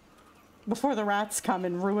 Yes. Before the rats come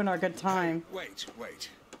and ruin our good time. Wait.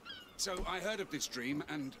 So I heard of this dream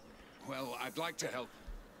and, well, I'd like to help.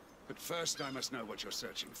 But first I must know what you're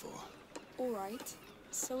searching for. All right.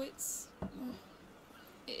 So it's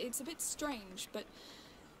a bit strange, but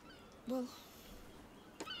well,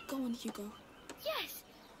 go on, Hugo. Yes.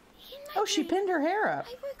 In my Oh, she dream, pinned her hair up.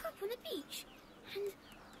 I woke up on the beach, and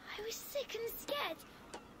I was sick and scared.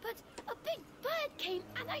 But a big bird came,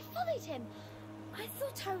 and I followed him. I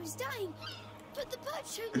thought I was dying, but the bird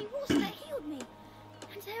showed me water that healed me.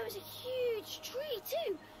 And there was a huge tree,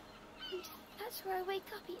 too. And that's where I wake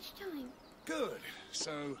up each time. Good.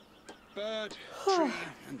 So, bird, tree,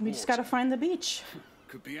 and We just gotta water. find the beach.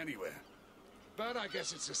 Could be anywhere. But I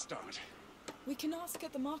guess it's a start. We can ask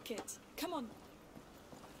at the market. Come on.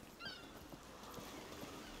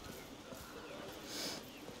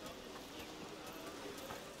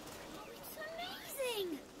 It's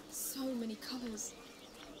amazing! So many colors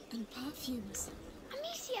and perfumes.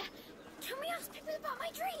 Amicia, can we ask people about my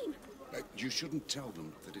dream? You shouldn't tell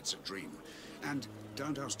them that it's a dream. And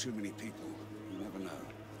don't ask too many people. You never know.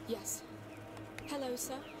 Yes. Hello,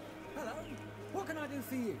 sir. Hello. What can I do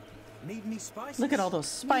for you? Need any spices? Look at all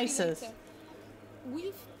those Maybe spices. later.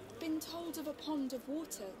 We've been told of a pond of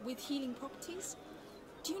water with healing properties.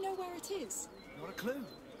 Do you know where it is? Not a clue.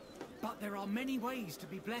 But there are many ways to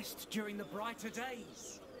be blessed during the brighter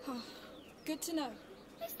days. Good to know.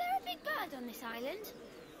 Is there a big bird on this island?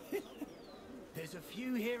 There's a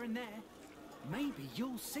few here and there. Maybe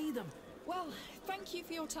you'll see them. Well, thank you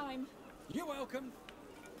for your time. You're welcome.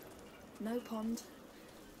 No pond.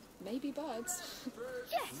 Maybe birds.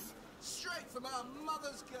 Yes. Straight from our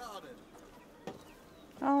mother's garden.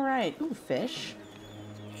 All right. Ooh, fish.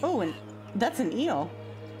 Oh, and that's an eel.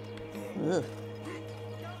 Ugh.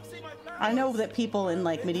 I know that people in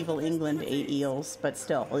like medieval England ate eels, but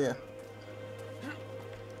still, ugh.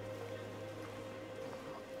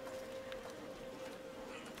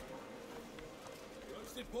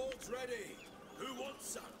 Roasted pork's ready. Who wants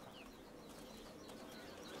some?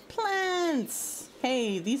 Plants!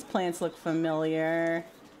 Hey, these plants look familiar.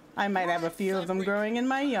 I might have a few of them growing in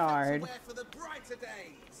my yard. For the brighter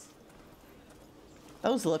days.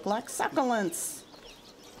 Those look like succulents.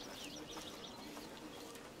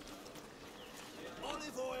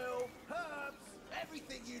 Olive oil, herbs,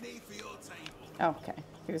 everything you need for your table. Okay,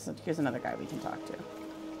 here's another guy we can talk to.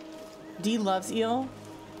 Dee loves eel.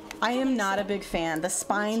 I am not a big fan. The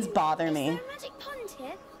spines bother me. Is there a magic pond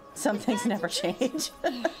here? Some things never change.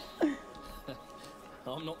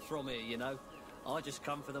 I'm not from here, you know. I just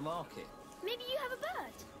come for the market. Maybe you have a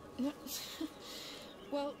bird.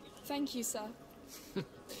 Well, thank you, sir.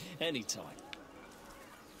 Anytime.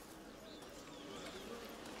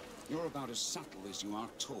 You're about as subtle as you are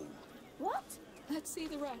tall. What? Let's see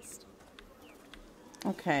the rest.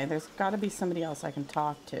 Okay, there's got to be somebody else I can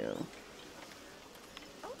talk to.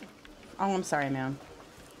 Oh, I'm sorry, ma'am.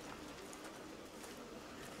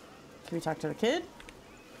 Can we talk to the kid?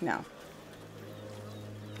 No.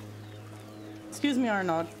 Excuse me,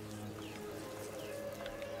 Arnold.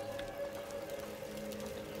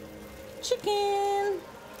 Chicken!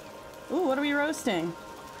 Ooh, what are we roasting?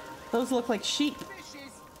 Those look like sheep.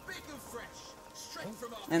 Fishes, big and fresh. Straight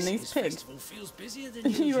from our And these This pigs. festival feels busier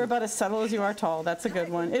than You usual. are about as subtle as you are tall. That's a good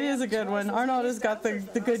one. It is a good one. Arnold has got the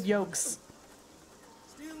good yolks.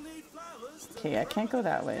 Still need flowers. to Okay, I can't go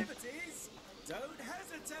that way. activities. Don't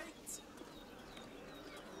hesitate.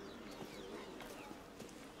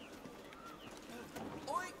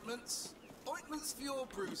 Ointments. Ointments for your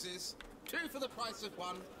bruises. 2 for the price of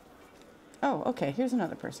 1. Oh, okay. Here's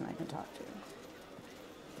another person I can talk to.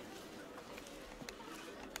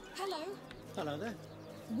 Hello. Hello there.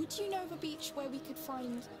 Would you know of a beach where we could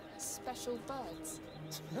find special birds?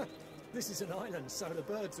 This is an island, so the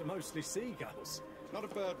birds are mostly seagulls. Not a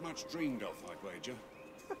bird much dreamed of, I'd wager.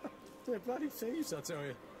 They're bloody thieves, I tell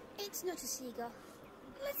you. It's not a seagull.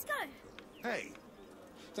 Let's go. Hey,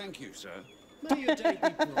 thank you, sir. May your day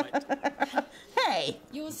be bright. Hey!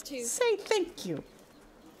 Yours too. Say thank you.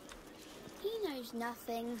 He knows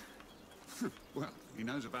nothing. Well, he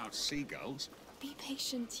knows about seagulls. Be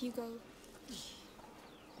patient, Hugo.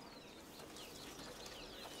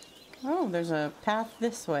 Oh, there's a path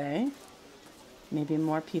this way. Maybe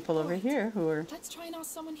more people over here who are Let's try and ask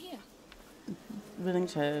someone here. willing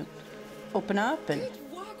to open up and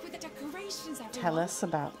Good work with the decorations, everyone. tell us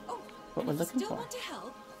about Oh, what and we're if looking you still for. want to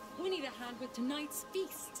help, we need a hand with tonight's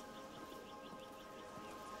feast.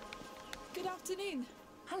 Good afternoon.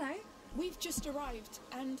 Hello. We've just arrived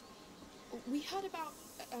and we heard about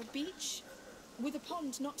a beach with a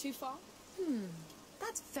pond not too far.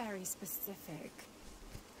 That's very specific.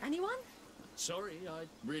 Anyone? Sorry, I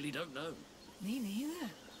really don't know. Me neither.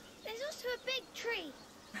 There's also a big tree.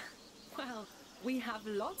 Well, we have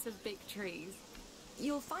lots of big trees.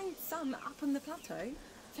 You'll find some up on the plateau.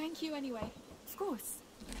 Thank you anyway. Of course.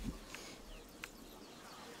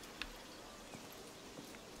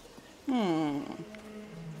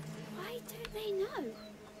 Why don't they know?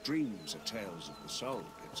 Dreams are tales of the soul,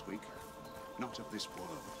 Pipsqueak. Not of this world.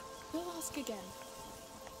 We'll ask again.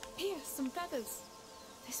 Here, some feathers.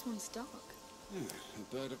 This one's dark. Yeah,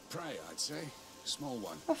 a bird of prey, I'd say. Small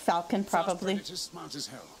one. A falcon, Fast probably. predator, smart as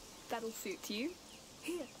hell. That'll suit you.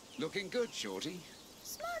 Here. Looking good, Shorty.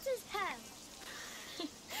 Smart as hell.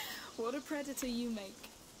 What a predator you make.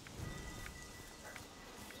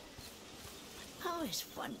 Oh, it's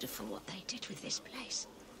wonderful what they did with this place.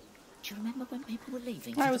 Do you remember when people were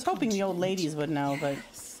leaving? I for was the hoping the old continent? ladies would know, but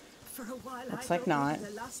For a while, Looks I like thought we not. were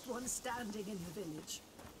the last one standing in the village.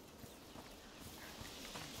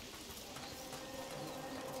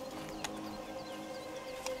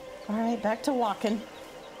 all right, back to walking.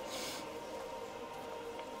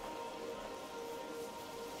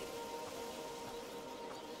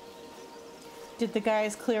 Did the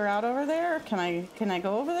guys clear out over there? Can I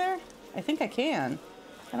go over there? I think I can.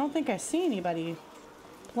 I don't think I see anybody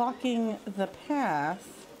blocking the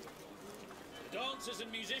path. Dancers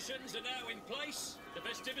and musicians are now in place. The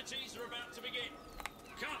festivities are about to begin.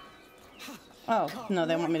 Come. Oh, no,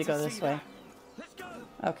 they want me to go this way. Let's go.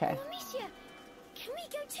 Okay. Oh, Amicia, can we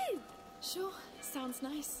go too? Sure, sounds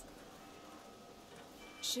nice.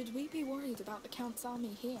 Should we be worried about the Count's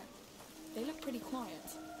army here? They look pretty quiet.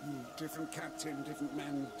 Different captain, different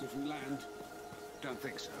men, different land. Don't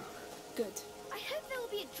think so. Good. I hope there will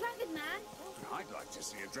be a dragon man. I'd like to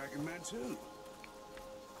see a dragon man too.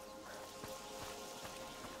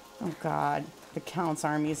 Oh God, the Count's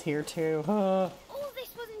army's here too. All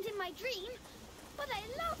this wasn't in my dream, but I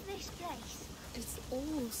love this place. It's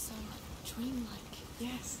all so dreamlike.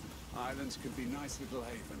 Yes. Islands can be nice little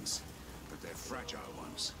havens, but they're fragile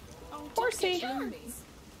ones. Oh, Horsey.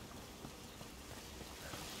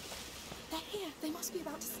 They're here. They must be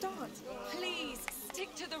about to start. Please,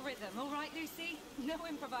 stick to the rhythm, all right, Lucy? No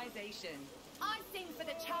improvisation. I sing for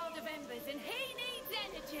the Child of Embers, and he needs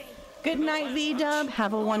energy. Good night, V-Dub.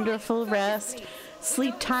 Have a wonderful rest.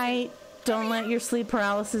 Sleep tight. Don't let your sleep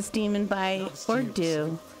paralysis demon bite. Or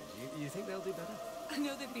do. You think they'll do better? I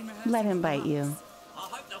know they've been rehearsing. Let him bite you. I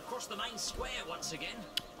hope they'll cross the main square once again.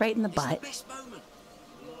 Right in the It's butt. the best moment.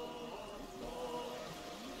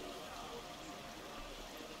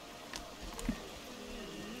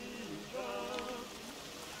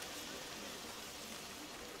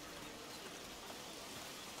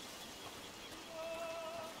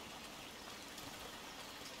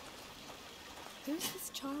 Who's this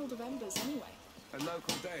Child of Embers anyway? A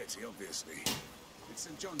local deity, obviously. It's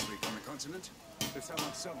St. John's Week on the continent. The summer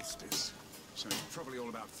solstice. So it's probably all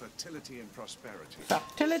about fertility and prosperity.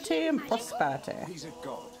 Fertility and prosperity. He's a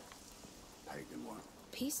god. Pagan one.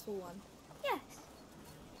 Peaceful one. Yes.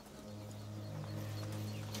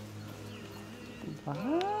 What?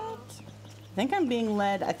 I think I'm being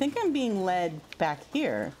led back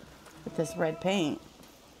here with this red paint.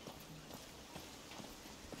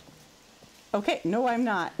 Okay, no, I'm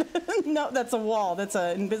not. No, that's a wall. That's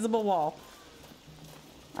an invisible wall.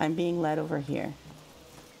 I'm being led over here.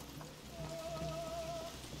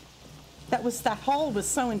 That hall was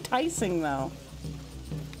so enticing, though.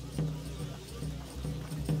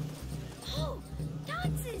 Oh,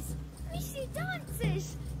 dancers! We see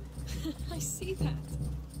dancers! I see that.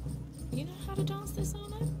 You know how to dance this,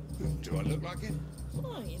 Arno? Do I look like it?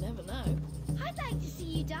 Oh, you never know. I'd like to see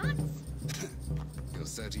you dance. You're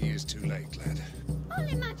 30 years too late, lad. I'll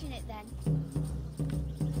imagine it then.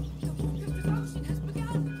 The walk of devotion has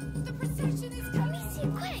begun. The procession is coming. Amicia,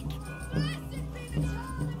 quick! Blessed be the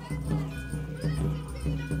Child of Embers. Blessed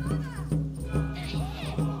be the Mother. They're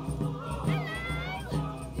here! Hello!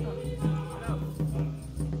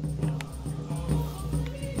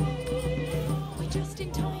 We're just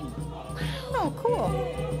in time. Oh, cool.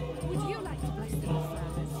 Would you like to bless them with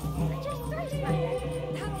flowers? I just throw flowers.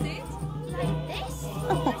 That's it. Like this?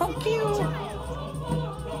 Oh, how cute.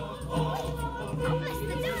 I'll bless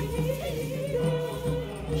the dancers too.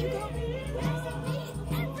 You go. Blessed be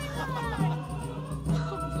everyone. Oh,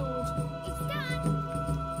 It's done.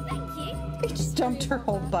 Thank you. He just dumped her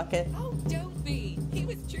whole bucket. Oh, don't be. He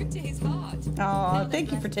was true to his heart. Oh,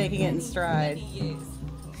 thank you for taking it in stride. Many years.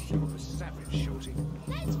 You're a savage, Shorty.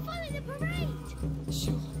 Let's follow the parade. Lord.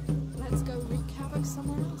 Sure. Let's go wreak havoc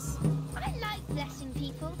somewhere else. I like blessing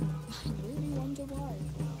people. I really wonder why.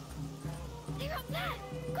 They're up there.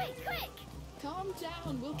 Quick, quick. Calm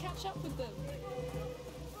down. We'll catch up with them.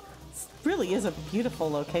 This really is a beautiful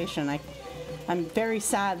location. I'm very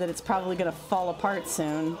sad that it's probably going to fall apart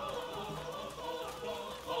soon.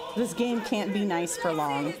 This game can't be nice for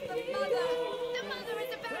long. The mother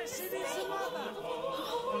is about to Blessed is speak. the mother.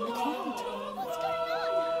 I can't. What's going on?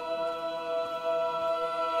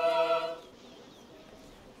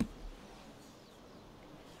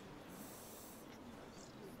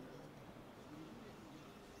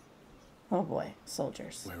 Oh boy,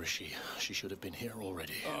 soldiers. Where is she? She should have been here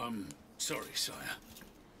already. Sorry, sire.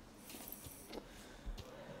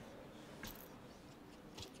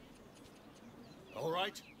 All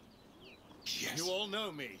right? Yes. You all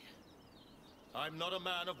know me. I'm not a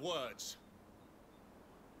man of words.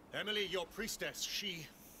 Emily, your priestess, she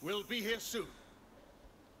will be here soon.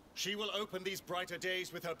 She will open these brighter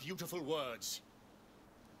days with her beautiful words.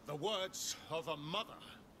 The words of a mother.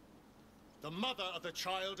 The mother of the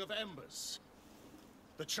Child of Embers.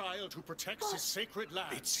 The child who protects his sacred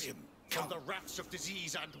lands. It's him. From the rats of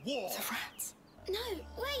disease and war. The rats. No,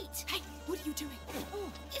 wait. Hey, what are you doing?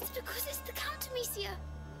 Oh, It's because it's the Count, Amicia.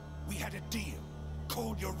 We had a deal.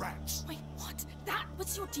 Call your rats. wait, what? That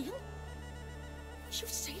was your deal? You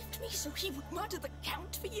saved me so he would murder the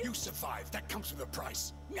Count for you? You survived. That comes with a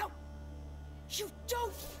price. No! You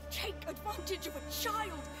don't take advantage of a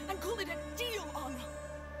child and call it a deal, Anna.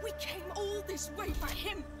 We came all this way for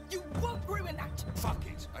him. You won't ruin that. Fuck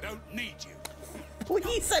it. I don't need you. Well,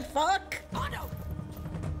 he said fuck. Anna!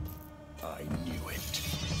 I knew it.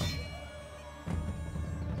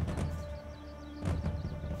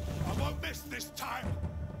 I won't miss this time.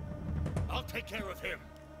 I'll take care of him.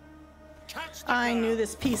 Catch the I girl. knew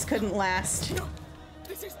this piece couldn't last. No!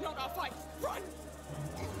 This is not our fight. Run!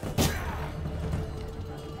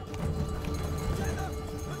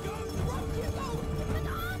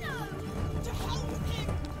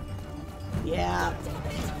 Yeah.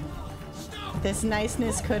 This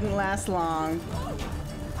niceness couldn't last long.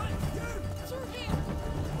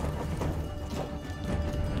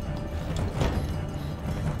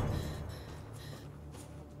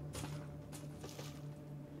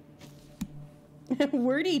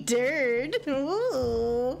 Wordy dirt.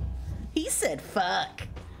 Ooh. He said fuck.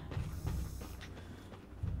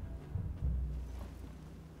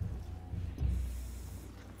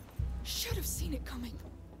 Should have seen it coming.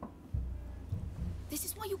 This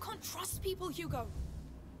is why you can't trust people, Hugo.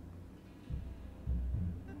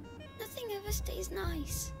 Nothing ever stays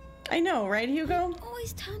nice. I know, right, Hugo? It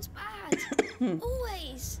always turns bad.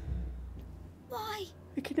 Always. Why?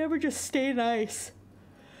 It can never just stay nice.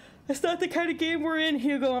 That's not the kind of game we're in,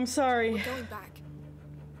 Hugo. I'm sorry. We're going back.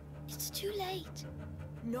 It's too late.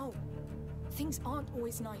 No. Things aren't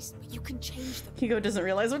always nice, but you can change them. Hugo doesn't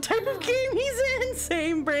realize what type of game he's in.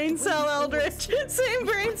 Same brain cell, Eldritch. Same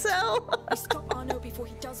brain cell. We stop Arno before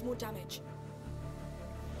he does more damage.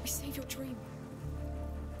 We save your dream.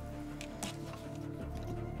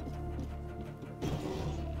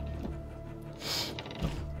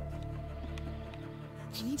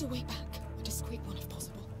 We need a way back. A discreet one if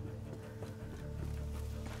possible.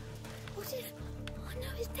 What if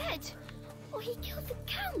Arno is dead? Or he killed the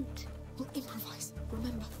Count? We'll improvise,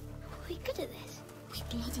 remember? Are we good at this? We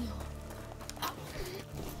bloody are.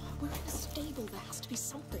 We're in a stable, there has to be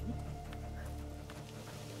something.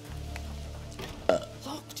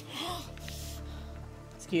 Locked.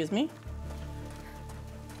 Excuse me?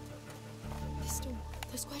 This door,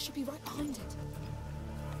 the square should be right behind it.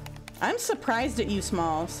 I'm surprised at you,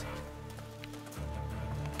 Smalls.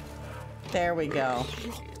 There we go.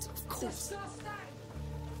 Locked, of course.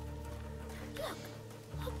 Look,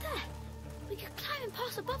 up there. We could climb and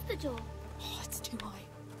pass above the door. Oh, it's too high.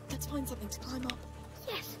 Let's find something to climb up.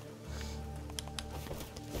 Yes.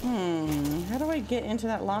 How do I get into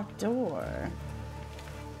that locked door?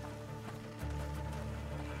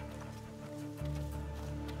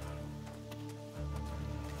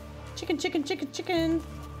 Chicken, chicken, chicken, chicken.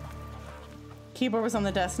 Keyboard was on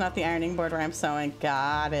the desk, not the ironing board where I'm sewing.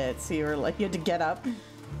 Got it. So you were like, you had to get up.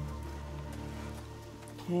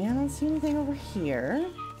 Okay, I don't see anything over here.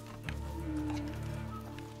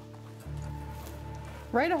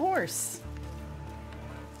 Ride a horse.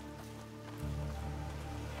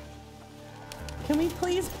 Can we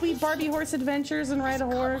please be Barbie Horse Adventures and ride a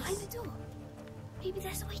horse? Behind the door. Maybe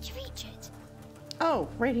there's a way to reach it. Oh,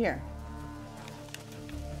 right here.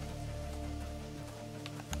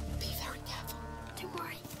 Be very careful. Don't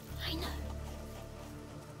worry. I know.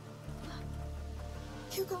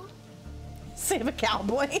 Hugo? Save a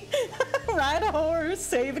cowboy. Ride a horse,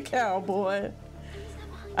 save a cowboy.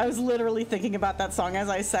 I was literally thinking about that song as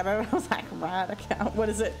I said it. I was like, ride a cow. What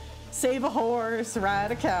is it? Save a horse,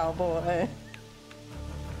 ride a cowboy.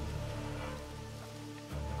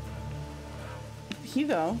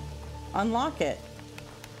 Hugo, unlock it.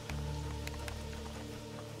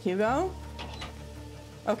 Hugo?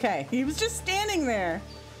 Okay, he was just standing there.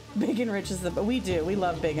 Big and Rich is the... We do. We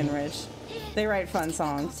love Big and Rich. They write fun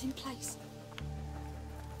songs. In place.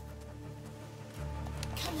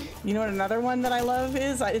 You know what another one that I love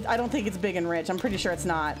is? I don't think it's Big and Rich. I'm pretty sure it's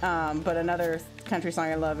not. But another country song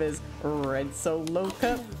I love is Red Solo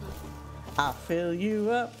Cup. I'll fill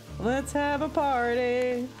you up. Let's have a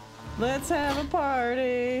party. Let's have a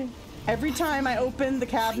party. Every time I open the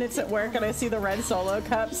cabinets at work and I see the red Solo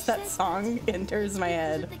cups, that song enters my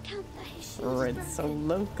head. Red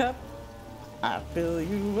Solo Cup. I'll fill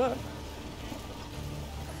you up.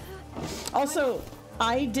 Also,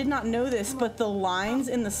 I did not know this, but the lines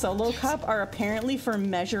in the Solo Cup are apparently for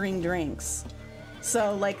measuring drinks.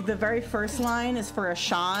 So, like, the very first line is for a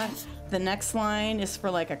shot, the next line is for,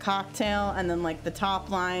 like, a cocktail, and then, like, the top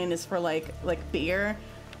line is for, like beer.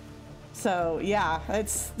 So, yeah,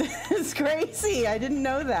 it's, it's crazy. I didn't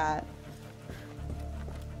know that.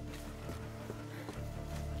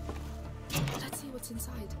 Let's see what's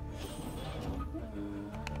inside.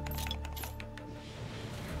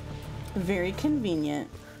 Very convenient.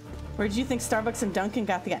 Where do you think Starbucks and Dunkin'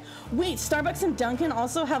 got the guy? Wait, Starbucks and Dunkin'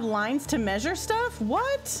 also have lines to measure stuff?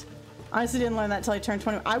 What? Honestly, didn't learn that until I turned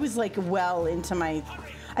 20. I was like well into my...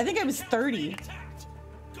 I think I was 30.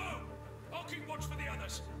 Go! I'll keep watch for the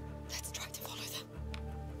others. Let's try to follow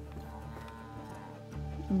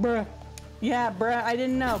them. Bruh. Yeah, bruh. I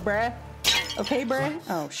didn't know, bruh. Okay, bruh?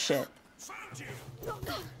 Oh, shit. Found you!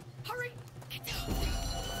 Hurry! The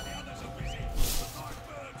others are busy. The 5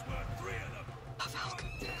 birds were 3 of them. A falcon.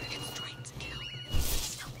 It's trying to kill.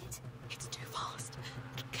 Stop it. It's too fast.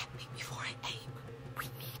 It'll get me before I aim. We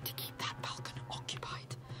need to keep that falcon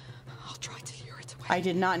occupied. I'll try to lure it away. I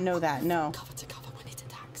did not know that, no. Cover to cover when it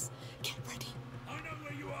attacks. Get ready. I know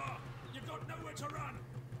where you are. You've got nowhere to run.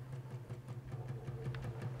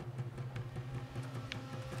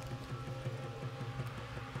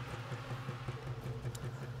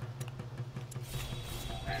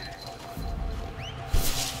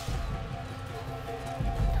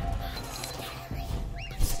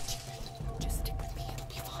 Just stick with me. It'll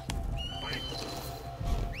be fine.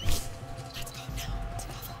 Let's go now. To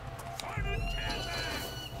cover. Find and kill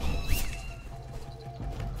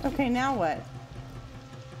them! Okay, now what?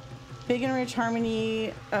 Big and rich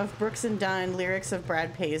harmony of Brooks and Dunn, lyrics of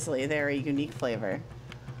Brad Paisley. They're a unique flavor.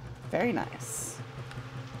 Very nice.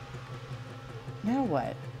 Now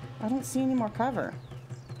what? I don't see any more cover.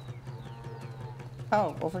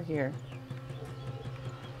 Oh, over here.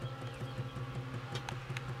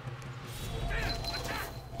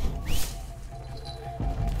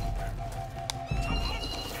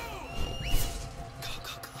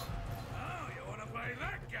 Oh, you want to play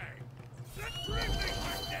that game? Let's bring me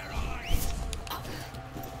back their eyes!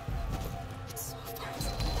 It's so fast.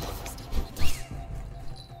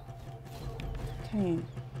 Okay.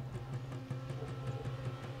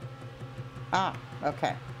 Ah,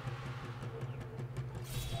 okay.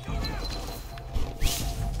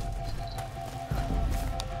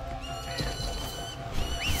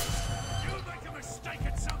 You'll make a mistake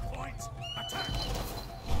at some point. Attack!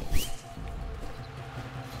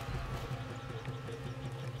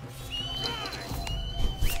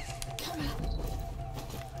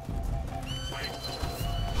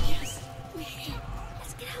 Yes, we're here.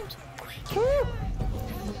 Let's get out. Quick. Woo!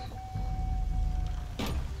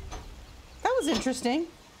 That was interesting.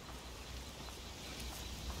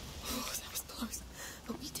 Oh, that was close.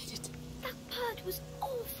 But we did it. That bird was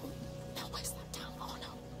awful. Now where's that town? Oh no.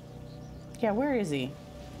 Yeah, where is he?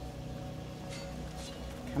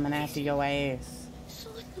 Coming after your ass.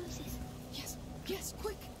 Sword noises. Yes, yes,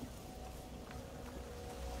 quick.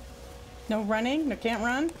 No running? No, can't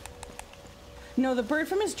run? No, the bird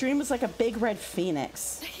from his dream was like a big red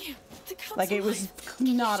phoenix. They're here. The council Like it was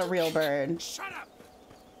not a real bird. Shut up!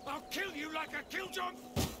 I'll kill you like I killed John.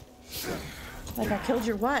 Like I killed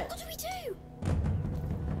your what? What do we do?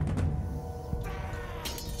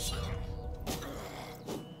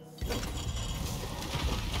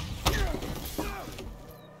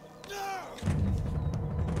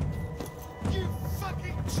 You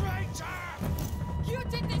fucking traitor! You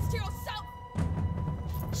did this to yourself!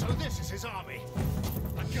 So this is his army?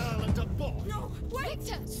 A girl and a boy? No, wait!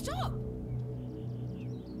 Victor, stop!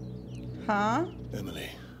 Huh? Emily.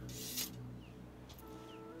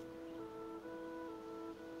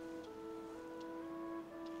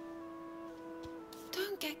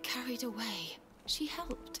 Don't get carried away. She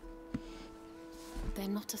helped. They're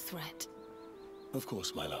not a threat. Of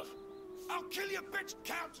course, my love. I'll kill you, bitch,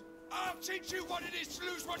 Count! I'll teach you what it is to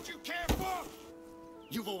lose what you care for!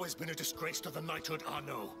 You've always been a disgrace to the knighthood,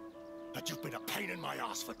 Arnaud. But you've been a pain in my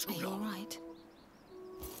ass for too Are you all long. right?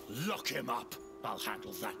 Lock him up. I'll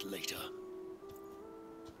handle that later.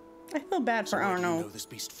 I feel bad for So where do you Arno. know this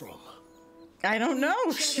beast from? I don't know.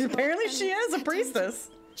 Apparently she is a priestess.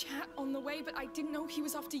 Chat on the way, but I didn't know he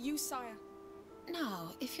was after you, sire.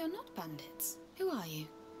 Now, if you're not bandits, who are you?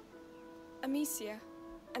 Amicia.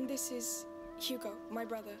 And this is Hugo, my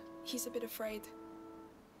brother. He's a bit afraid.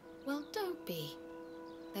 Well, don't be.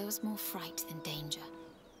 There was more fright than danger.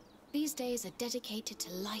 These days are dedicated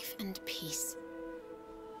to life and peace.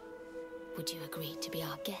 Would you agree to be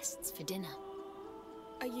our guests for dinner?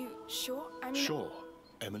 Are you sure? I mean... Sure.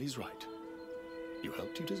 Emily's right. You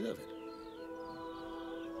helped, you deserve it.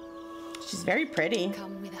 She's very pretty.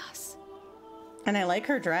 Come with us. And I like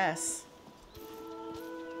her dress.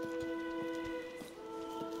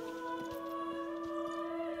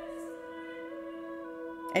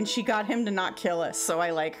 And she got him to not kill us, so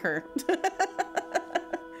I like her.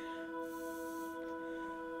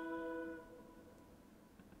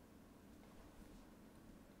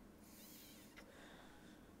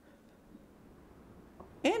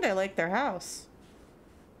 And I like their house.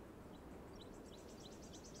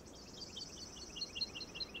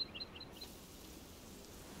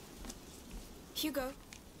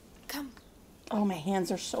 Oh, my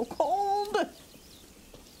hands are so cold.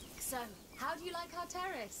 So, how do you like our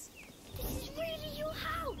terrace? This is really your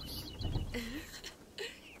house.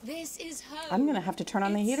 This is home. I'm gonna have to turn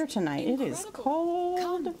on the heater tonight. It is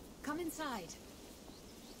cold. Come inside.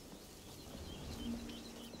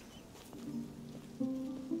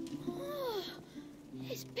 Oh,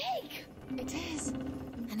 it's big. It is.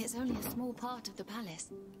 And it's only a small part of the palace.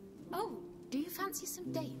 Oh, do you fancy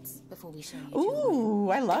some dates before we show you? Ooh,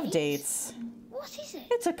 I love dates. What is it?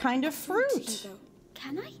 It's a kind of fruit.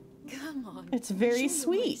 Can I? Come on. It's very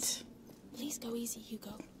sweet. Please go easy,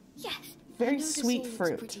 Hugo. Yes. Very I know sweet this all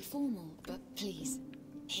fruit. looks pretty formal, but please,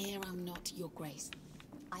 here I'm not your grace.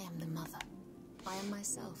 I am the mother. I am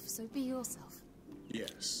myself, so be yourself.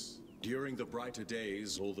 Yes. During the brighter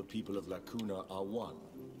days, all the people of Lacuna are one,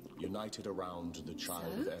 united around the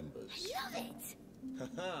Child of Embers. I love it.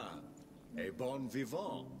 Haha, a bon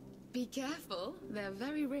vivant. Be careful, they're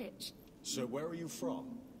very rich. So where are you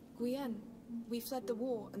from? Requiem. We fled the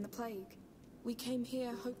war and the plague. We came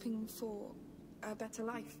here hoping for a better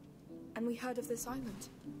life. And we heard of this island.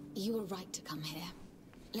 You were right to come here.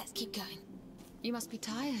 Let's keep going. You must be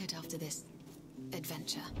tired after this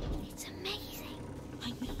adventure. It's amazing. I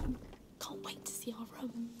know. Can't wait to see our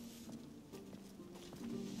room.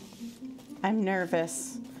 I'm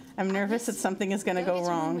nervous. I'm nervous that something is gonna go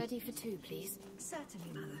wrong. Ready for two, please.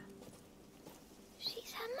 Certainly, Mother.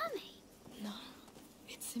 She's her mummy. No,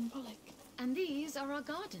 it's symbolic. And these are our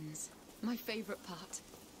gardens. My favorite part.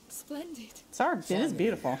 Splendid. It is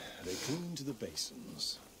beautiful. They cleaned the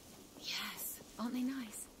basins. Yes, aren't they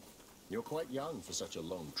nice? You're quite young for such a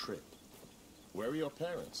long trip. Where are your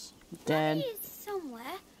parents? Dead. He is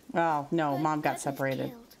somewhere. Oh, no, but Mom got Dad was separated.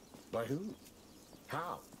 killed. By who?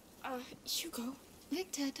 How? Hugo.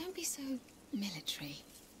 Victor, don't be so military.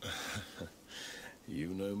 You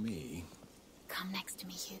know me. Come next to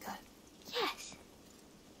me, Hugo. Yes.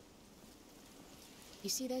 You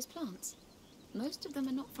see those plants? Most of them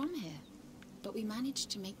are not from here, but we managed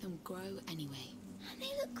to make them grow anyway. And they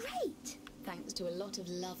look great. Thanks to a lot of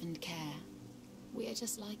love and care. We are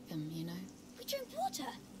just like them, you know. We drink water.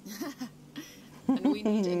 And we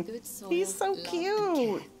need a good soil. He's so love, and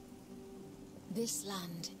cute. care. This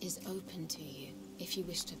land is open to you if you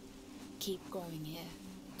wish to keep growing here.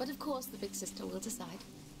 But of course, the big sister will decide.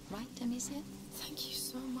 Right, Amicia? Thank you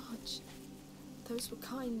so much. Those were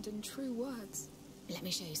kind and true words. Let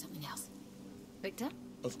me show you something else. Victor?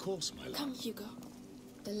 Of course, my love. Come, Hugo.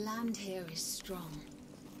 The land here is strong.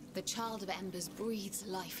 The Child of Embers breathes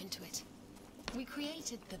life into it. We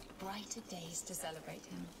created the brighter days to celebrate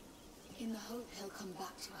him, in the hope he'll come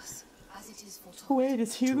back to us, as it is foretold. Wait,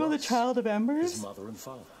 is Hugo the Child of Embers? His mother and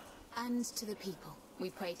father. And to the people, we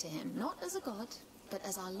pray to him, not as a god, but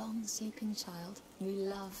as our long-sleeping child. We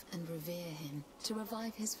love and revere him, to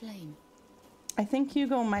revive his flame. I think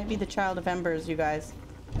Hugo might be the Child of Embers, you guys.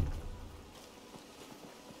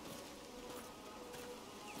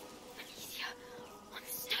 Amicia, on the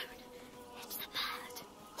stone. It's the bird.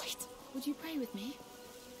 Wait, would you pray with me?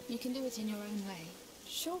 You can do it in your own way.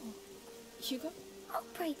 Sure. Hugo? I'll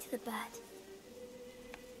pray to the bird.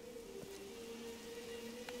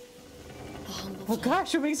 The humble Oh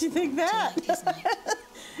gosh, what makes you think that?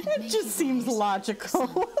 It just seems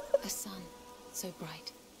logical. A sun, so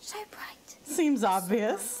bright. So bright. Seems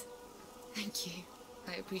obvious. Thank you.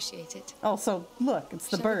 I appreciate it. Also, look, it's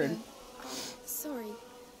the Shall we bird. go? Sorry,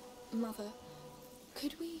 Mother.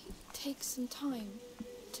 Could we take some time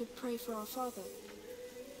to pray for our father?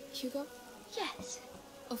 Hugo? Yes.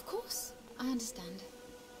 Of course. I understand.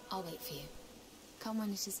 I'll wait for you. Come when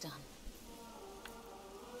it is done.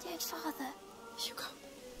 Dear Father. Hugo,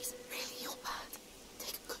 is it really your bird?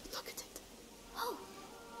 Take a good look at it. Oh,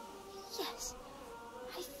 yes.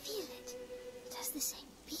 I feel it. It has the same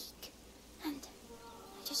beak. And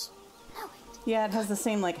I just know it. Yeah, it has the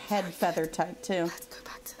same, like, head feather type, too. Let's go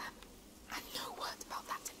back to them. And no word about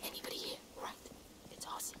that to anybody here, right? It's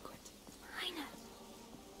our secret. I know.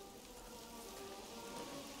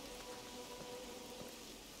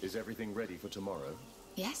 Is everything ready for tomorrow?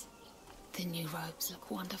 Yes? The new robes look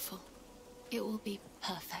wonderful. It will be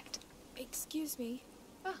perfect. Excuse me.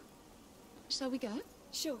 Shall we go?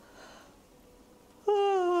 Sure.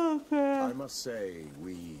 I must say,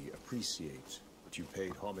 we appreciate that you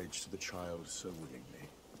paid homage to the child so willingly.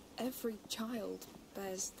 Every child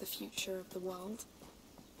bears the future of the world.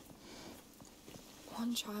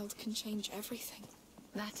 One child can change everything.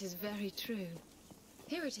 That is very true.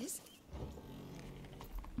 Here it is.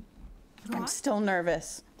 I'm still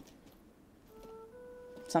nervous.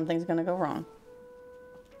 Something's gonna go wrong.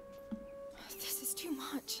 This is too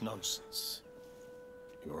much. Nonsense.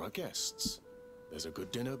 You're our guests. There's a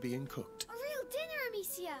good dinner being cooked. A real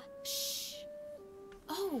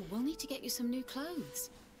Oh, we'll need to get you some new clothes.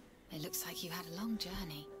 It looks like you had a long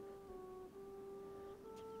journey.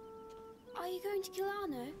 Are you going to kill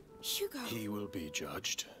Arno? Hugo! He will be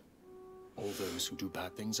judged. All those who do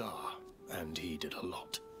bad things are, and he did a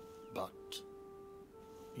lot. But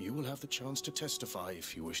you will have the chance to testify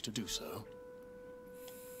if you wish to do so.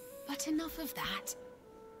 But enough of that.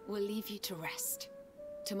 We'll leave you to rest.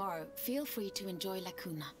 Tomorrow, feel free to enjoy La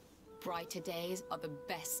Cuna. Brighter days are the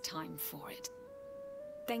best time for it.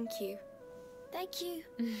 Thank you. Thank you.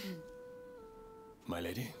 My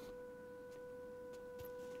lady?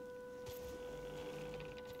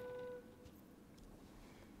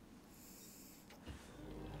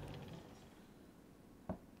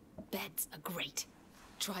 Beds are great.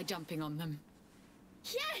 Try jumping on them.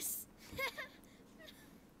 Yes!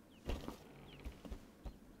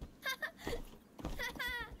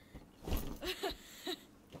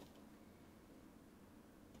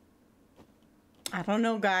 I don't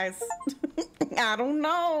know, guys. I don't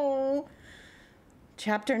know.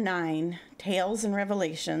 Chapter 9, Tales and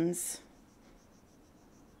Revelations.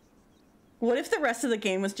 What if the rest of the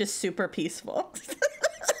game was just super peaceful?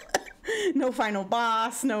 No final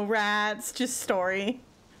boss, no rats, just story.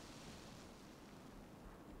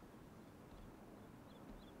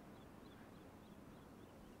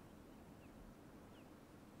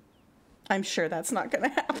 I'm sure that's not gonna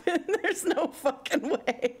happen. There's no fucking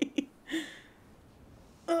way.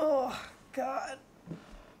 Oh, God.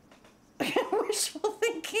 Wishful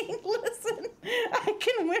thinking. Listen, I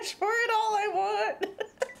can wish for it all I want.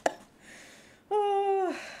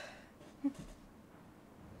 Oh.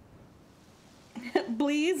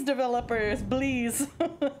 Please, developers, please.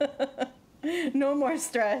 No more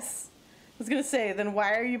stress. I was gonna say, then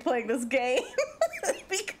why are you playing this game?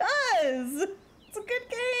 Because it's a good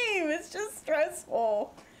game. It's just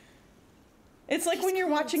stressful. It's like when you're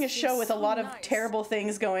watching a show with a lot of terrible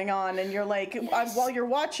things going on, and you're like, while you're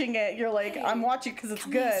watching it, you're like, I'm watching because it's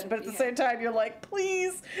good, but at the same time, you're like,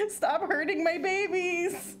 please stop hurting my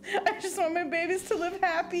babies. I just want my babies to live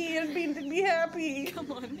happy and be happy.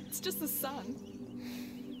 Come on, it's just the sun.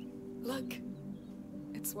 Look,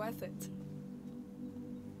 it's worth it.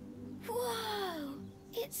 Whoa!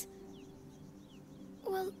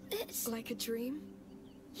 Well, it's... Like a dream?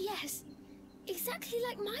 Yes, exactly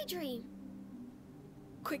like my dream.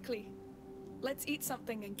 Quickly, let's eat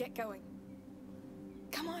something and get going.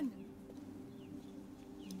 Come on.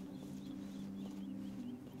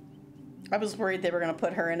 I was worried they were going to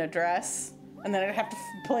put her in a dress, and then I'd have to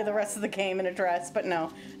play the rest of the game in a dress, but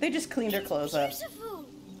no. They just cleaned her clothes up. Beautiful!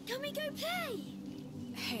 Can we go play?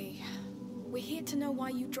 Hey, we're here to know why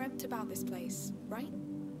you dreamt about this place, right?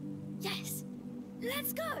 Yes.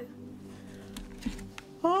 Let's go.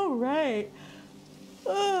 All right.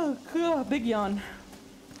 Oh, God, big yawn.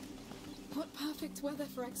 What perfect weather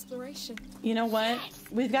for exploration. You know what?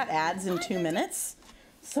 We've got ads in 2 minutes,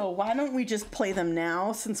 so why don't we just play them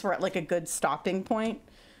now since we're at like a good stopping point?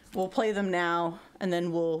 We'll play them now, and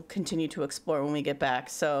then we'll continue to explore when we get back.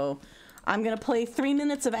 So I'm going to play 3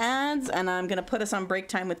 minutes of ads, and I'm going to put us on break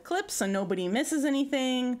time with clips so nobody misses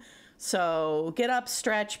anything. So get up,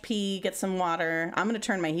 stretch, pee, get some water. I'm going to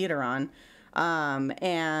turn my heater on.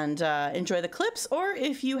 And enjoy the clips, or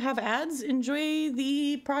if you have ads, enjoy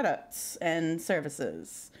the products and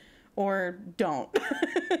services, or don't.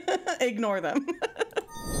 Ignore them.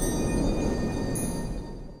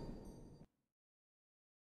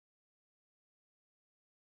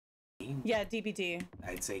 Yeah, DBD.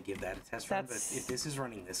 I'd say give that a test run, but if this is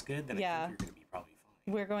running this good, then I think you're going to be probably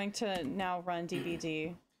fine. We're going to now run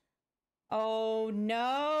DBD. Oh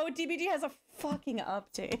no, DBD has a fucking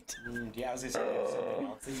update. Yeah, I was going to say, there's something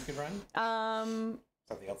else that you could run?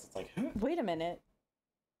 Something else that's like, huh? Wait a minute.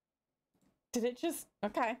 Did it just...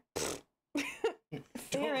 Okay.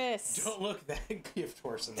 Ferris. Don't look that gift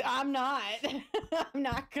horse in the eye. I'm not. I'm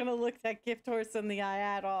not going to look that gift horse in the eye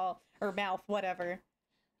at all. Or mouth, whatever.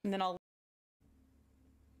 And then I'll...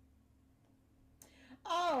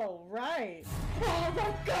 Oh, right. Oh,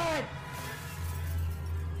 my God.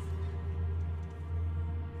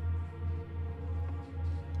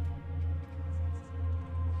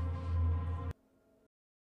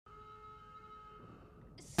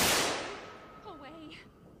 Away.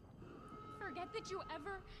 Forget that you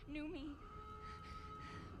ever knew me.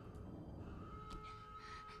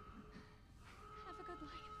 Have a good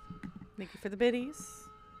life. Thank you for the biddies.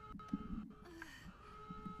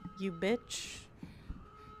 You bitch.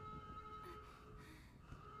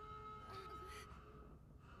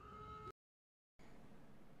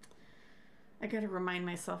 I gotta remind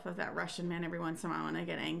myself of that Russian man every once in a while when I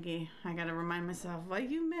get angry. I gotta remind myself, why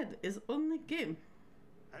you mad is only game.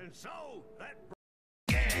 And so, that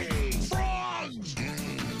Won't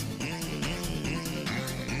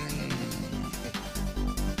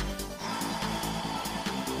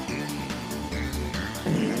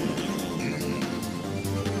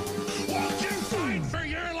you fight for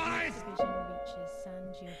your life? Vision reaches San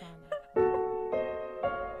Giovanni.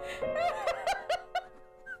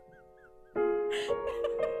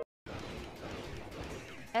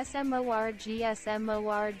 SMORG SMORG SMORG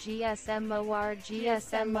SMORG SMORG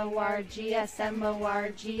SMORG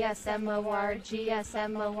SMORG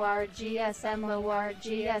SMORG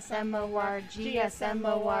SMORG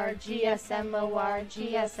SMORG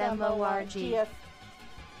SMORG SMORG.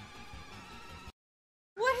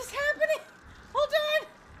 What is happening? Hold on.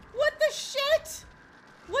 What the shit?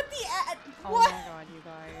 What the Oh what? my god, you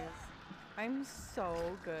guys. I'm so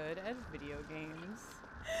good at video games.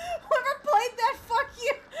 Whoever played that, fuck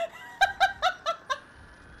you.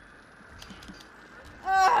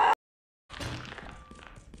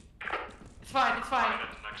 It's fine, it's fine.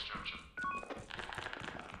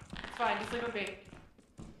 It's fine, just leave it be.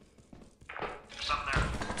 Something there.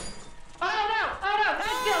 Oh no! Oh no!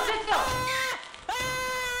 Sit still, sit still!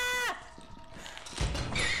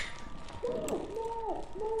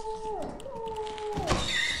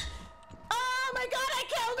 Oh my god, I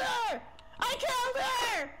killed her! I killed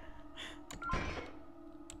her!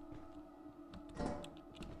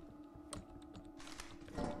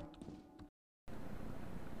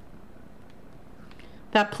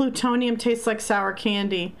 That plutonium tastes like sour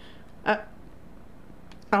candy.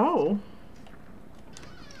 Oh.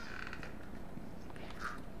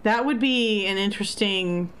 That would be an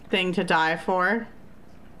interesting thing to die for.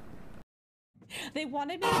 They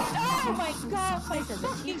wanted me to. Oh my god! This is a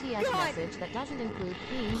TTS message that doesn't include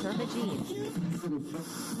themes or Veggies.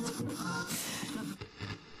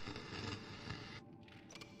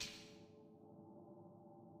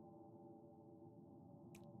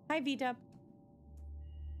 Hi, V-Dub.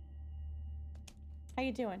 How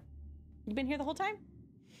you doing? You been here the whole time?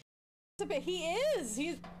 He is.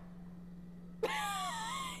 He's.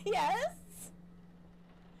 Yes.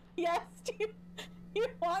 Yes. Do you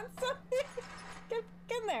want something? Get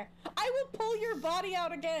in there. I will pull your body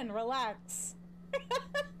out again. Relax.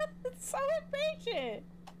 So impatient.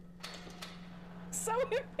 So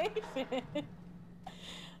impatient.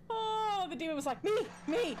 Oh, the demon was like, me.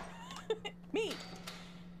 Me.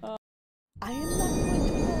 I am not going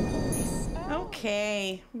to pull police.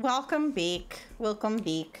 Okay, welcome Beak. Welcome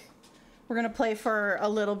Beak. We're gonna play for a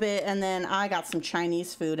little bit and then I got some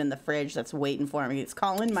Chinese food in the fridge that's waiting for me. It's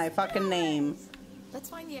calling my fucking name. Let's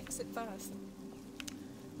find the exit first.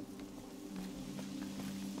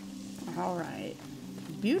 All right.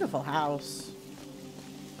 Beautiful house.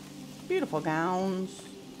 Beautiful gowns.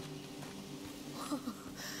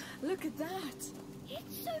 Look at that.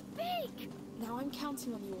 It's so big. Now I'm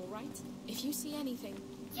counting on you, all right? If you see anything.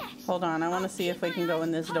 Yes. Hold on, I want to see if we can go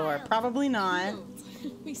in this door. Probably not.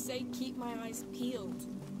 We say keep my eyes peeled.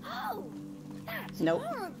 Oh, that's Nope.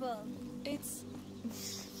 horrible. It's...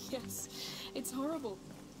 yes, it's horrible.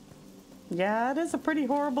 Yeah, it is a pretty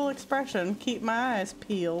horrible expression. Keep my eyes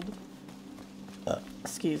peeled.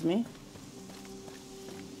 Excuse me.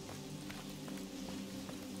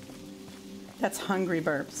 That's hungry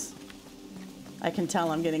burps. I can tell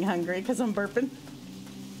I'm getting hungry because I'm burping.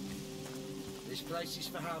 This place is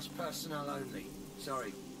for house personnel only.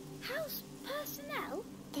 Sorry. House personnel?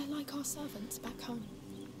 They're like our servants back home.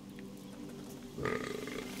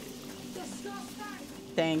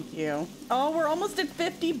 Thank you. Oh, we're almost at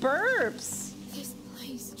 50 burps. This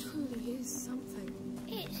place truly is something.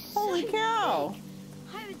 It's Holy so cow. big.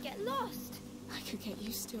 I would get lost. I could get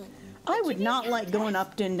used to it. I would not like going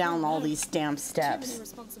up and down all these damn Too steps. many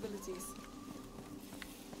responsibilities.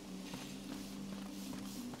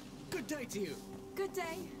 Good day to you. Good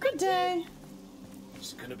day. Good day.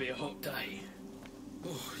 It's gonna be a hot day.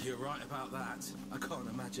 Oh, you're right about that. I can't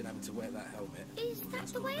imagine having to wear that helmet. Is that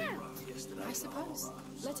the way out? Yesterday. I suppose.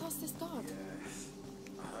 Let us this guard. Yes,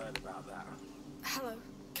 I heard about that. Hello.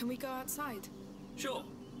 Can we go outside? Sure.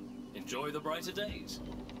 Enjoy the brighter days.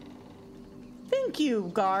 Thank you,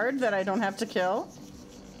 guard, that I don't have to kill.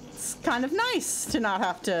 It's kind of nice to not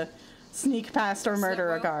have to sneak past or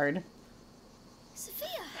murder a guard. Sophia.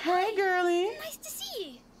 Hey, girlie. Nice to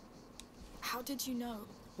see you. How did you know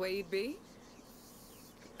where you'd be?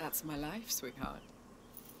 That's my life, sweetheart.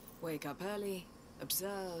 Wake up early,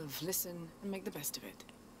 observe, listen, and make the best of it.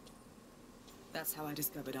 That's how I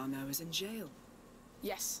discovered Arnaud was in jail.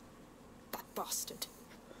 Yes. That bastard.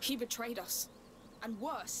 He betrayed us. And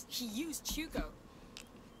worse, he used Hugo.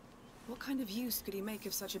 What kind of use could he make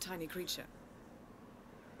of such a tiny creature?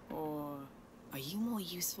 Or are you more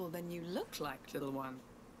useful than you look like, little one?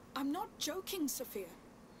 I'm not joking, Sophia.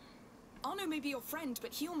 Arno may be your friend,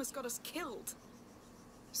 but he almost got us killed.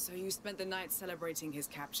 So you spent the night celebrating his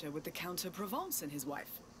capture with the Count of Provence and his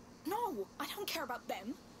wife? No, I don't care about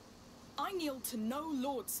them. I kneel to no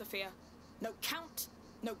lord, Sophia. No count,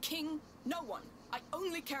 no king, no one. I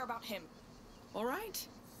only care about him. All right.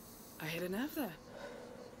 I hit a nerve there.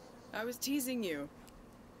 I was teasing you.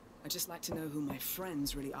 I just like to know who my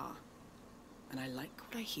friends really are. And I like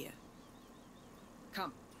what I hear.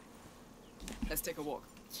 Come. Let's take a walk.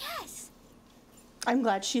 Yes! I'm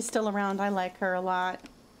glad she's still around. I like her a lot.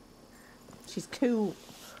 She's cool.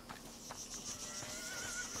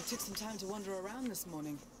 I took some time to wander around this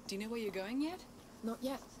morning. Do you know where you're going yet? Not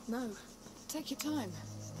yet, no. Take your time.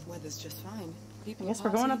 Weather's just fine. People I guess are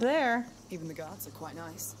we're going up partying. there. Even the guards are quite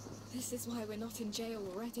nice. This is why we're not in jail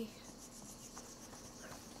already.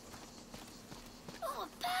 Oh, a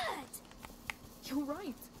bird! You're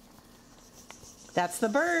right. That's the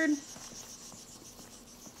bird.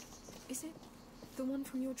 Is it the one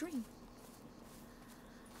from your dream?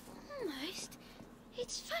 Almost.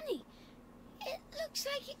 It's funny. It looks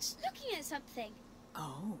like it's looking at something.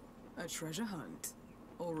 Oh, a treasure hunt.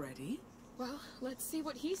 Already? Well, let's see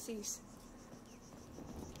what he sees.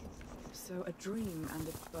 So a dream and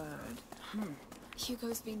a bird.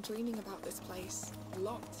 Hugo's been dreaming about this place a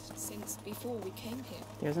lot since before we came here.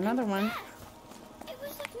 There's another one. It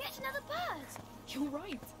was looking at another bird. You're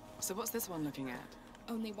right. So what's this one looking at?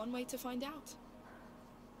 Only one way to find out.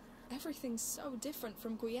 Everything's so different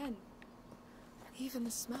from Guyenne. Even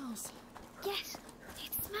the smells. Yes,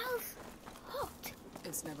 it smells hot.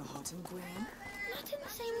 It's never hot in Guyenne. Not in the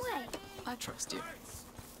same way. I trust you.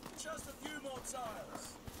 Just a few more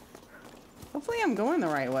tiles. Hopefully I'm going the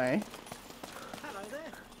right way. Hello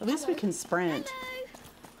there. At least we can sprint. Hello.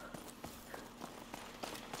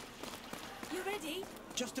 You ready?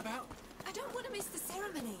 Just about. I don't want to miss the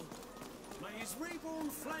ceremony. May his reborn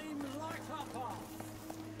flame light our path.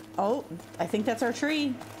 Oh, I think that's our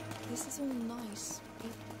tree. This is all nice,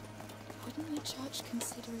 but wouldn't the church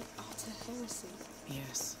consider it utter heresy?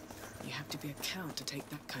 Yes. You have to be a count to take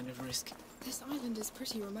that kind of risk. This island is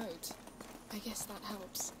pretty remote. I guess that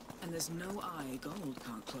helps. And there's no eye gold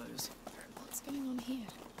can't close. What's going on here?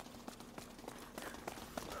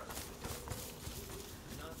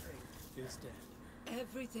 Nothing is dead.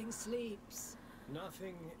 Everything sleeps.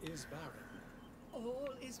 Nothing is barren. All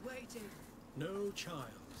is waiting. No child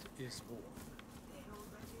is born.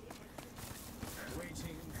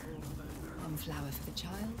 Waiting for the... One flower for the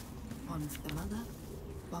child, one for the mother,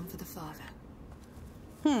 one for the father.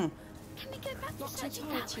 Can we go back to Not too searching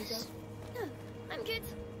tired, flowers? Hugo. No, I'm good.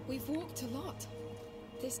 We've walked a lot.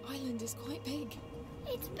 This island is quite big.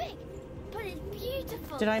 It's big, but it's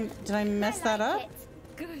beautiful. Did I mess that like up? it.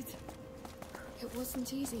 Good. It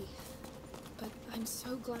wasn't easy, but I'm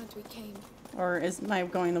so glad we came. Or is I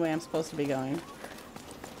going the way I'm supposed to be going?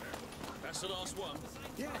 That's the last one.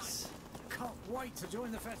 Yes. Can't wait to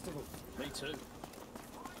join the festival. Me too.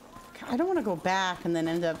 I don't want to go back and then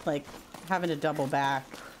end up like having to double back.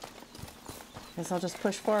 Guess I'll just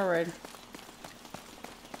push forward.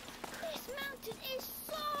 This mountain is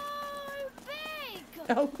so big.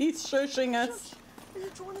 Oh, he's shushing us. Are you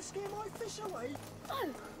trying to scare my fish away? Oh,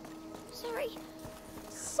 sorry.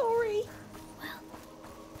 Sorry. Well,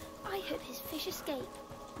 I hope his fish escape.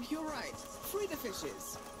 You're right. Free the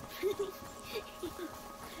fishes.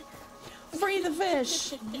 Free the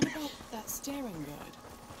fish. What about that staring bird?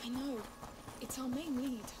 I know. It's our main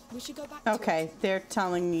lead. We should go back to Okay, it. they're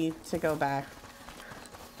telling me to go back.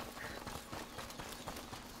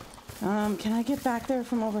 Can I get back there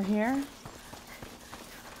from over here?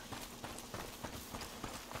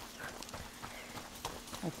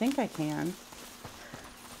 I think I can.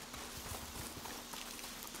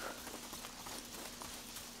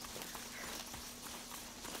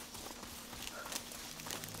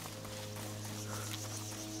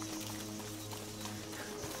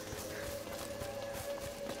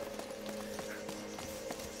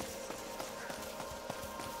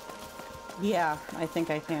 Yeah, I think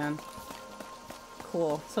I can.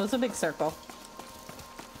 Cool. So it's a big circle.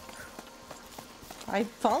 I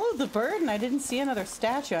followed the bird and I didn't see another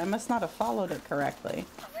statue. I must not have followed it correctly.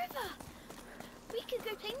 A river. We could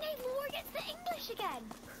go play naval war against the English again.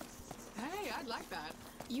 Hey, I'd like that.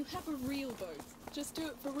 You have a real boat. Just do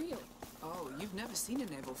it for real. Oh, you've never seen a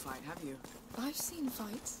naval fight, have you? I've seen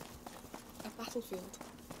fights. A battlefield.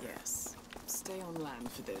 Yes. Stay on land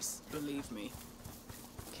for this, believe me.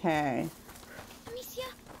 Okay. Amicia,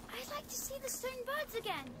 I'd like to see the stone birds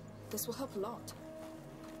again. This will help a lot.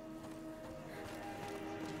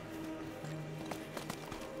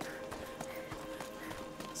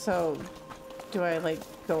 So Do I, like,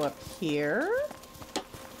 go up here?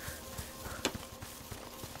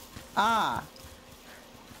 Ah.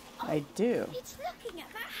 I do. It's looking at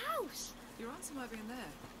that house. Your answer might be in there.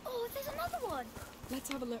 Oh, there's another one. Let's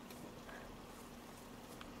have a look.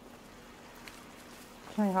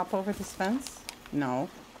 Can I hop over this fence? No.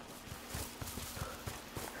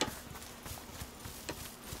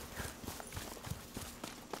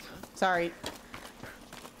 Sorry.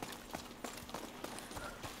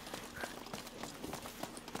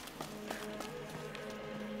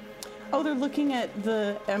 Oh, they're looking at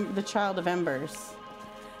the Child of Embers.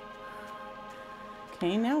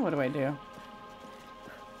 Okay, now what do I do?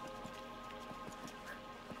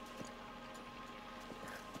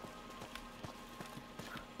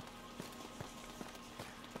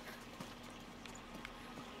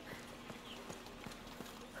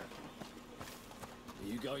 Are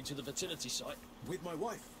you going to the fertility site? With my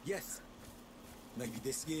wife, yes. Maybe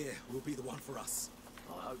this year will be the one for us.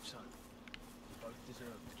 I hope so. You both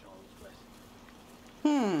deserve the child's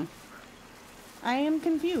blessing. I am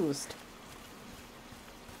confused.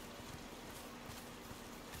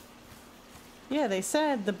 Yeah, they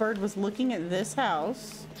said the bird was looking at this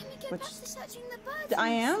house. Can we go back to searching the birds? I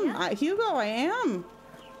am. Hugo, I am.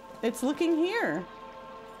 It's looking here.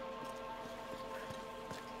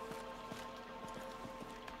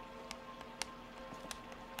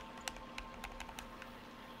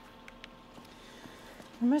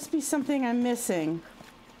 There must be something I'm missing.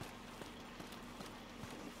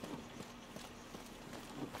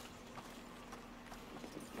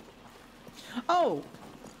 Oh!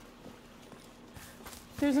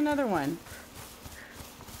 There's another one.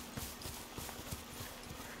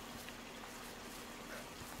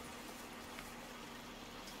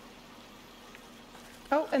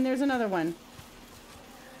 Oh, and there's another one.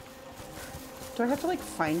 Do I have to, like,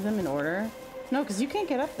 find them in order? No, because you can't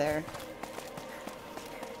get up there.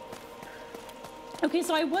 Okay,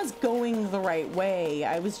 so I was going the right way.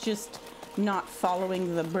 I was just not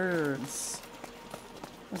following the birds.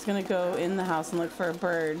 I was gonna go in the house and look for a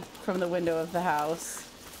bird from the window of the house.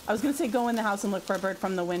 I was gonna say go in the house and look for a bird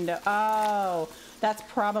from the window. Oh, that's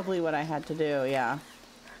probably what I had to do, yeah.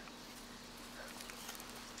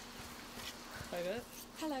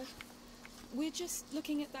 Hello. We're just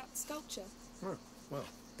looking at that sculpture. Oh, well,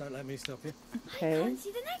 don't let me stop you. Okay. I can't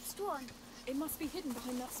see the next one. It must be hidden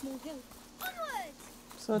behind that small hill. Onward!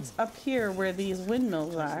 So it's up here where these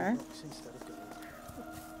windmills are.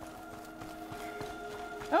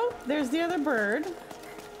 Oh, there's the other bird.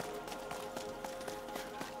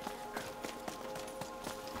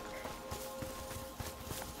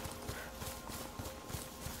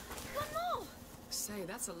 One more! Say,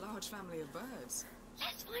 that's a large family of birds.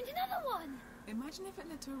 Let's find another one. Imagine if it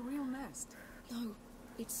led to a real nest. No,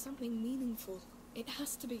 it's something meaningful. It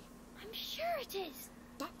has to be. I'm sure it is.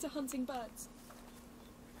 Back to hunting birds.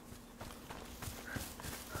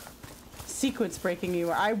 Sequence breaking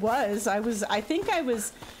you. I think I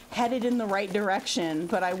was headed in the right direction,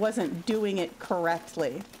 but I wasn't doing it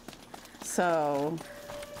correctly. So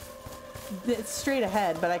it's straight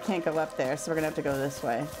ahead, but I can't go up there, so we're gonna have to go this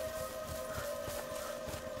way.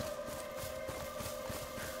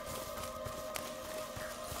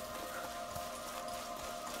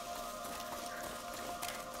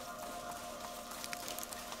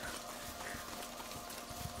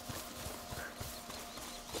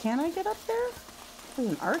 Can I get up there? There's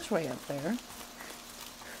an archway up there.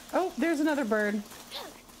 Oh, there's another bird. Look,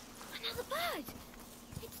 another bird.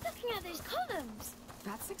 It's looking at those columns.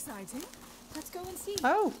 That's exciting. Let's go and see.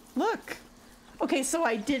 Oh, look. Okay, so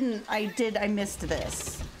I missed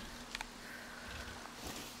this.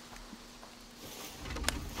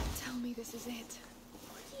 Tell me this is it.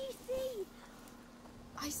 What do you see?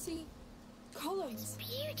 I see columns.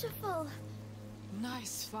 Beautiful.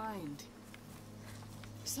 Nice find.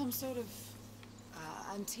 Some sort of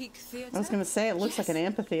antique theater. I was gonna say, it looks like an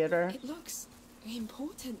amphitheater. It looks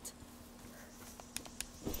important.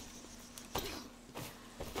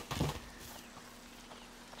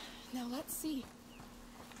 Now let's see.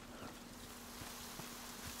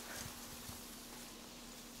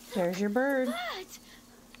 There's your bird. Bird.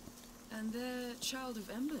 And the Child of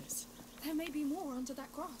Embers. There may be more under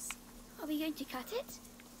that grass. Are we going to cut it?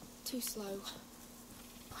 Too slow.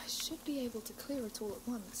 I should be able to clear it all at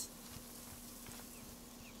once.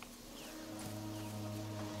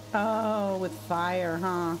 Oh, with fire,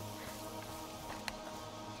 huh?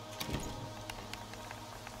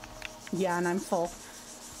 Yeah, and I'm full.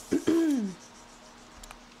 This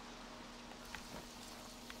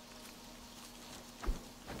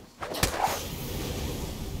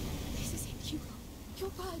is it, Hugo. Your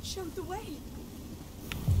bird showed the way.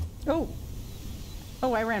 Oh.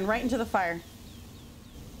 Oh, I ran right into the fire.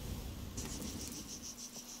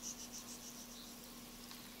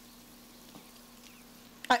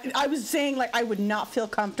 I was saying, like, I would not feel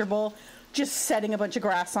comfortable just setting a bunch of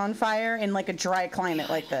grass on fire in, like, a dry climate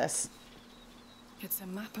like this. It's a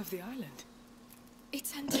map of the island.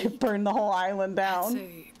 It's antique. Burn the whole island down. I'd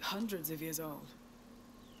say hundreds of years old.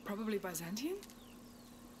 Probably Byzantine?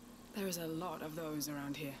 There is a lot of those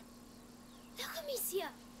around here. Look, Amicia!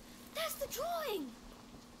 There's the drawing!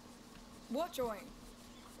 What drawing?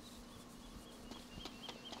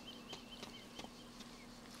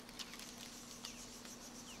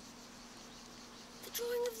 The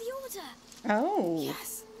drawing of the order. Oh.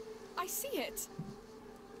 Yes, I see it.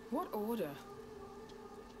 What order?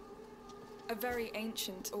 A very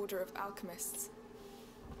ancient order of alchemists.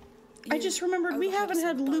 I just remembered we haven't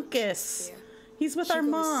had Lucas. He's with our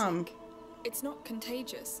mom. It's not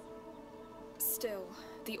contagious. Still,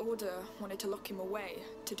 the Order wanted to lock him away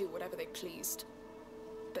to do whatever they pleased.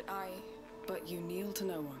 But you kneel to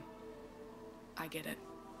no one. I get it.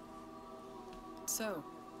 So,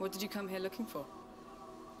 what did you come here looking for?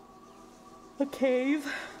 A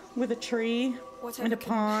cave with a tree and a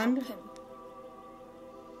pond.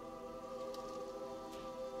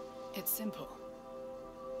 It's simple.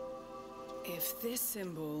 If this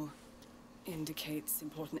symbol indicates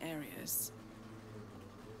important areas,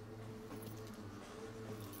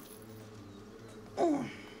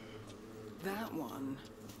 that one,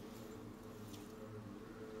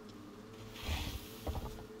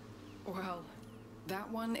 well, that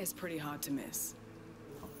one is pretty hard to miss.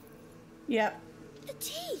 Yep. The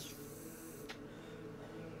teeth.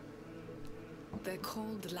 They're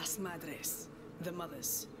called Las Madres, the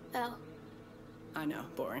mothers. Oh. I know,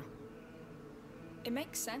 boring. It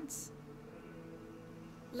makes sense.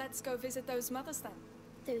 Let's go visit those mothers then.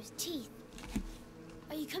 Those teeth.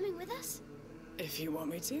 Are you coming with us? If you want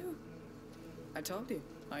me to. I told you,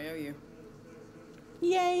 I owe you.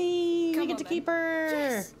 Yay! We get to keep her!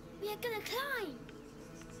 Yes! We are gonna climb!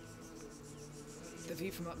 The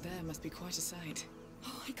view from up there must be quite a sight.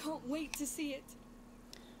 Oh, I can't wait to see it.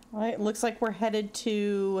 All right, looks like we're headed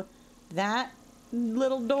to that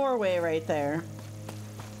little doorway right there.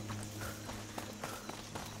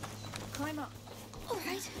 Climb up. All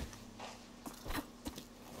right.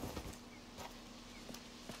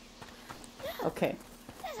 Okay.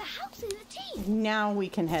 There's a house in the teeth. Now we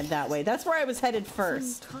can head that way. That's where I was headed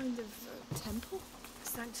first. Some kind of temple?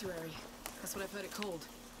 Sanctuary. That's what I've heard it called.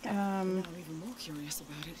 Now I'm even more curious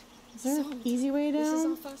about it. Is there an easy way down? This is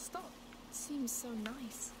our first stop. It seems so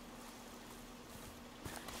nice.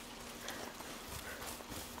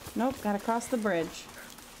 Nope, gotta cross the bridge.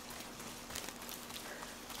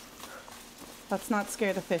 Let's not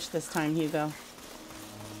scare the fish this time, Hugo.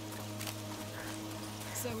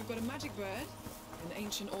 So we've got a magic bird, an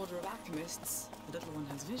ancient order of alchemists. The little one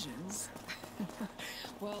has visions.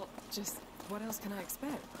 Well, just what else can I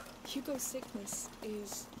expect? Hugo's sickness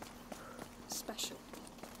is special.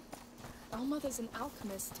 Our mother's an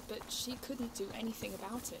alchemist, but she couldn't do anything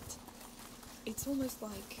about it. It's almost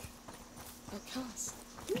like a curse.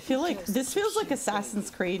 I feel like this feels like Assassin's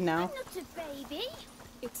Creed now. I'm not a baby.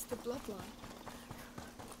 It's the bloodline.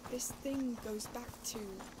 This thing goes back to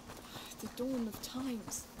the dawn of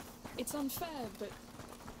times. It's unfair, but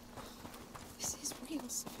this is real,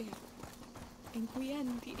 Sophia. In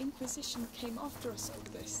Guyenne, the Inquisition came after us over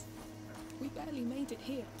this. We barely made it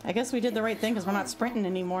here. I guess we did the right thing because we're not sprinting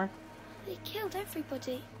anymore. They killed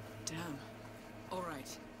everybody. Damn. All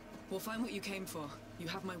right. We'll find what you came for. You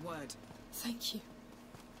have my word. Thank you.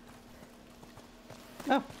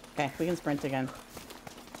 Oh, okay. We can sprint again.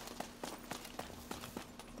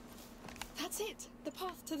 That's it. The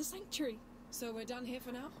path to the sanctuary. So we're done here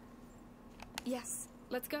for now? Yes.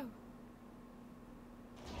 Let's go.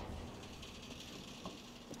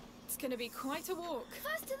 It's gonna be quite a walk.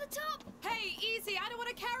 First to the top. Hey, easy. I don't want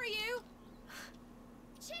to carry you.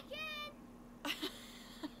 Chicken.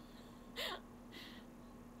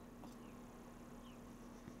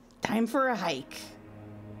 Time for a hike.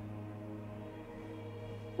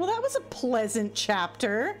 Well, that was a pleasant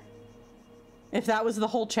chapter. If that was the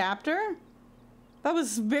whole chapter, that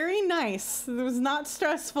was very nice. It was not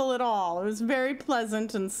stressful at all. It was very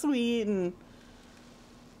pleasant and sweet and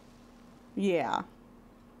yeah.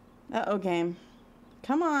 Uh-oh, game.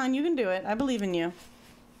 Come on, you can do it. I believe in you.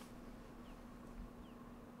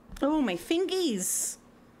 Oh, my fingies.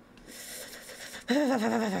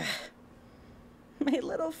 My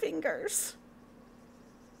little fingers.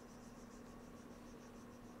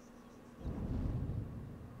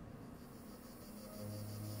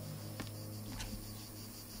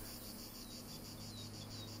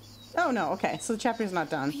 Oh no, okay, so the chapter's not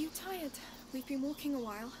done. Are you tired? We've been walking a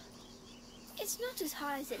while. It's not as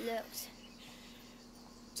high as it looked.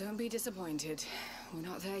 Don't be disappointed. We're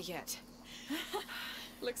not there yet.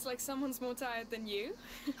 Looks like someone's more tired than you.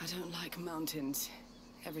 I don't like mountains.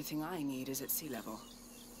 Everything I need is at sea level.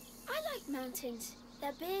 I like mountains.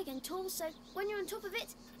 They're big and tall, so when you're on top of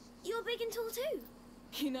it, you're big and tall too.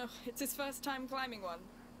 You know, it's his first time climbing one.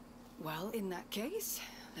 Well, in that case,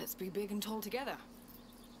 let's be big and tall together.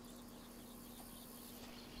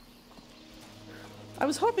 I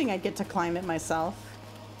was hoping I'd get to climb it myself.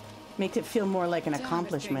 Make it feel more like an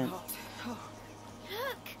accomplishment. Look,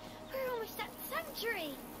 we're almost at the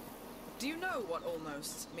sanctuary. Do you know what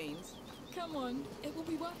almost means? Come on, it will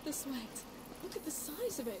be worth the sweat. Look at the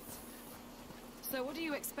size of it. So what do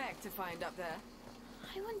you expect to find up there?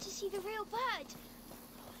 I want to see the real bird.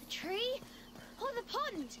 Or the tree. Or the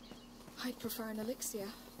pond. I'd prefer an elixir.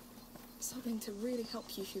 Something to really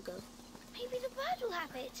help you, Hugo. Maybe the bird will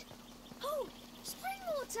have it. Oh, spring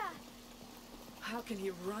water. How can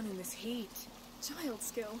he run in this heat? Child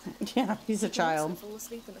skill. Yeah, he's a child. Fall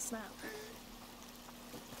asleep in a snap.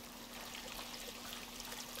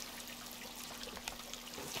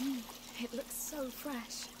 It looks so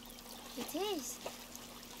fresh. It is.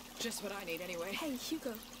 Just what I need anyway. Hey,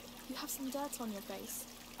 Hugo, you have some dirt on your face.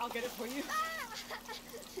 I'll get it for you.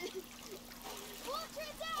 Water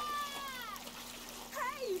attack!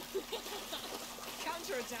 Hey!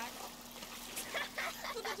 Counterattack.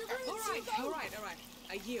 All right.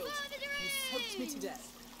 I yield. You soaked me to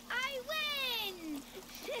death. I win!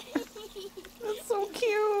 That's so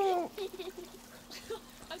cute.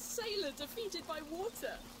 A sailor defeated by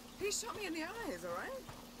water. He shot me in the eyes, all right?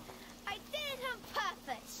 I did it on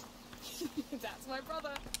purpose. That's my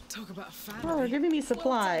brother. Talk about a family. Well, they're giving me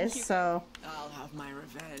supplies, so I'll have my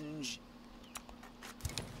revenge.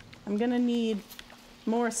 I'm gonna need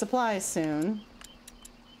more supplies soon.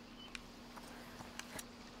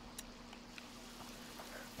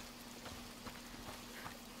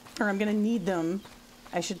 Or I'm gonna need them,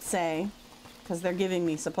 I should say, because they're giving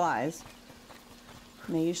me supplies.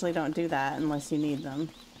 And they usually don't do that unless you need them.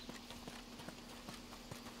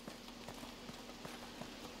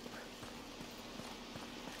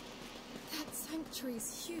 That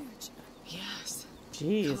sanctuary's huge. Yes.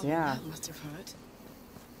 Jeez, yeah. That must have hurt.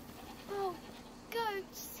 Oh,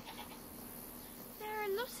 goats. There are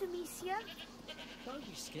a lot of Amicia. Don't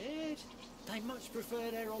be scared. They much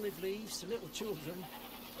prefer their olive leaves to little children.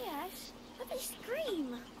 Yes, but they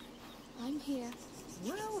scream. I'm here.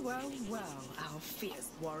 Well. Our fierce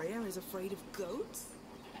warrior is afraid of goats?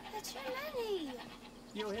 There are too many.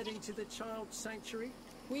 You're heading to the child sanctuary?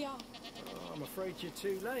 We are. Oh, I'm afraid you're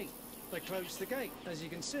too late. They closed the gate, as you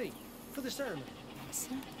can see, for the ceremony.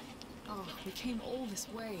 Oh, we came all this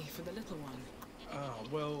way for the little one. Ah,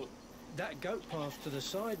 well, that goat path to the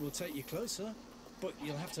side will take you closer, but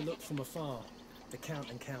you'll have to look from afar. The Count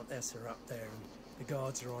and Countess are up there, and the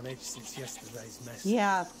guards are on edge since yesterday's mess.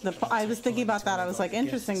 Yeah, I was thinking about that. I was like,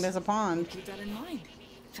 interesting, there's a pond. Keep that in mind.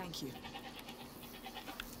 Thank you.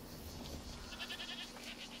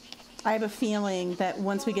 I have a feeling that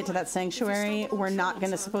once we get to that sanctuary, we're not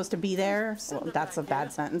supposed to be there. Well, that's a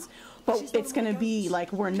bad sentence. But it's going to be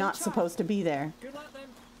like we're not supposed to be there.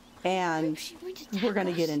 And we're going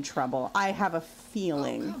to get in trouble. I have a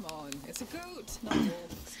feeling. Oh, come on. It's a goat, not a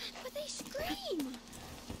wolf. But they scream.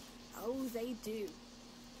 Oh, they do.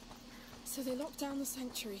 So they locked down the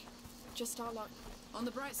sanctuary. Just our luck. On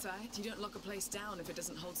the bright side, you don't lock a place down if it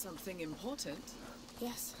doesn't hold something important.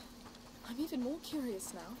 Yes. I'm even more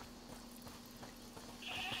curious now.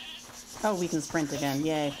 Oh, we can sprint again.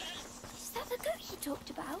 Yay. Is that the goat you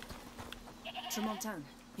talked about? Tremontaine,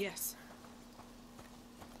 yes.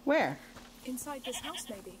 Where? Inside this house,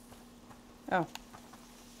 maybe. Oh.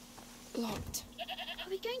 Locked. Are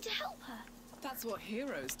we going to help her? That's what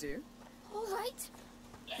heroes do. All right.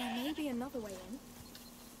 There may be another way in.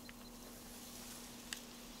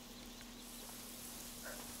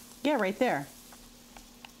 Yeah, right there.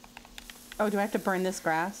 Oh, do I have to burn this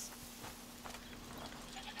grass?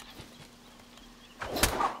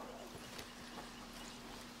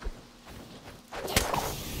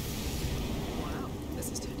 Wow,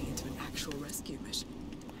 this is turning into an actual rescue mission.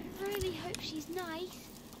 I really hope she's nice.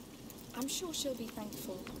 I'm sure she'll be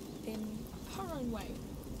thankful, in her own way.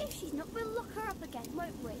 If she's not, we'll lock her up again,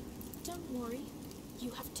 won't we? Don't worry.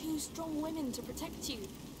 You have 2 strong women to protect you.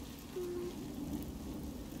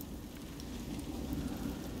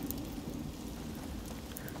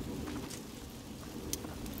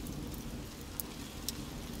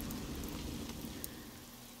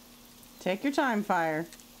 Take your time, Fire.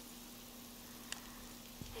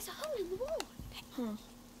 There's a hole in the wall. Huh.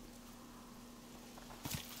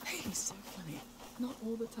 He's so funny. Not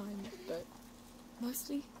all the time, but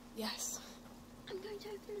mostly, yes. I'm going to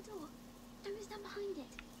open the door. Don't stand behind it.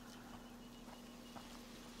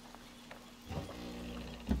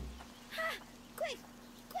 Ha! Quick!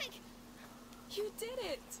 Quick! You did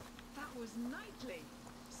it! That was knightly.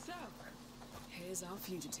 So, here's our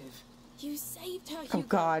fugitive. You saved her, Oh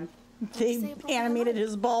God, they animated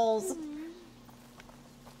his balls.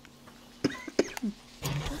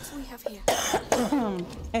 What do we have here?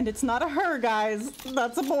 And it's not a her, guys.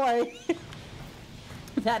 That's a boy.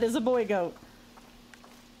 That is a boy goat.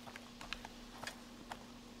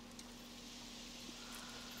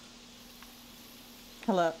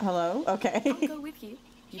 Hello, hello. Okay. I'll go with you.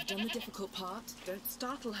 You've done the difficult part. Don't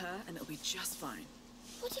startle her, and it'll be just fine.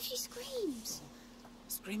 What if she screams?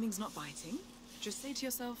 Screaming's not biting. Just say to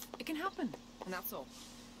yourself, it can happen, and that's all.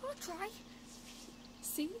 I'll try.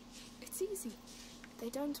 See? It's easy. They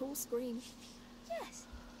don't all scream. Yes.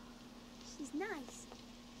 She's nice.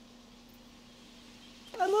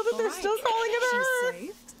 I love that they're still calling it her. She's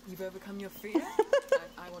saved. You've overcome your fear.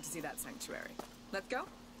 I want to see that sanctuary. Let's go.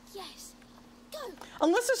 Yes. Go.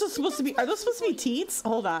 Unless there's supposed to be, are those supposed to be teats?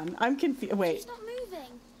 Hold on, I'm confused. Wait. She's not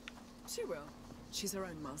moving. She will. She's her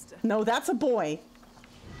own master. No, that's a boy.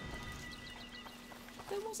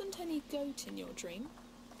 There wasn't any goat in your dream.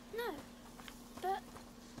 No. But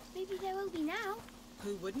maybe there will be now.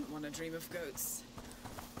 Who wouldn't want to dream of goats?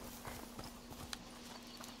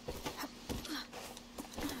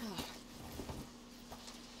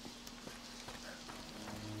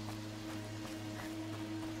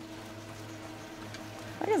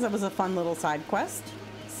 I guess that was a fun little side quest.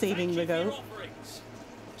 Saving the goat.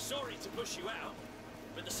 Sorry to push you out,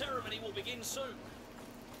 but the ceremony will begin soon.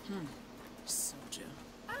 Soldier.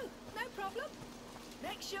 Oh, no problem.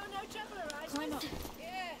 Make sure no trouble arises. Climb up.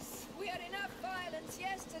 Yes, we had enough violence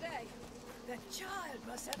yesterday. The child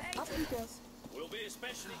must have hated Up you girls. We'll be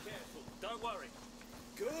especially careful. Don't worry.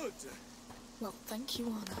 Good. Well, thank you,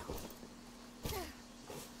 Anna.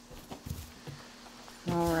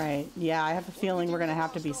 All right. Yeah, I have a feeling we're gonna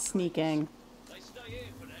have to be sneaking. They stay here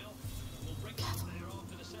for now. We'll bring them there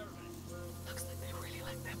after the ceremony. Looks like they really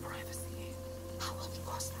like their privacy. How will we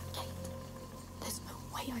cross that gate? There's no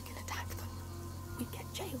way I can attack them. We'd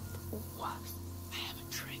get jailed or worse. I have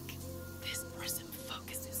a trick. This prism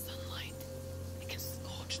focuses sunlight. It can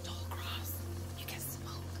scorch tall grass. You get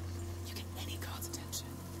smoke. You get any guard's attention.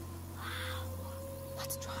 Wow.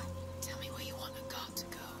 Let's try. Tell me where you want a guard to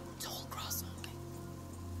go. Tall grass only.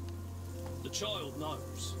 The child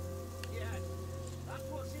knows. Yeah, that's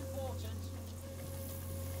what's important.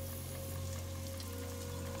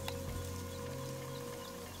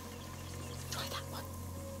 Try that one.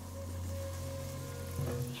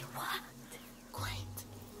 It worked. Great.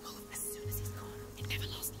 Move as soon as he's gone. It never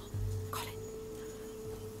lasts long. Got it.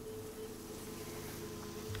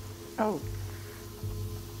 Oh.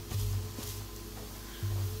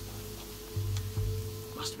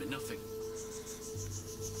 Must have been nothing.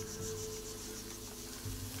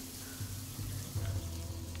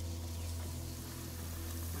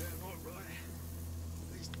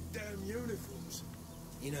 Damn uniforms.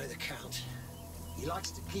 You know the Count. He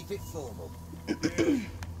likes to keep it formal.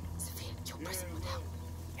 Sophia, your present would help.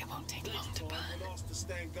 It won't take long to burn. I'm asked to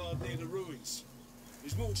stand guard near the ruins.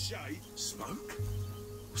 There's more shade. Smoke?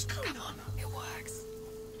 What's going on? It works.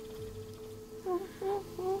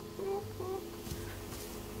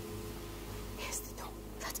 Here's the door.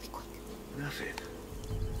 Let's be quick. Nothing.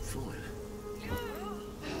 Fine.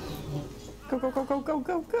 Go, go, go, go, go,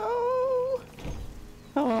 go, go.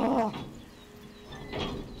 Oh.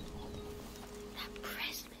 That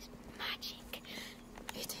prism is magic.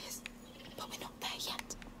 It is, but we're not there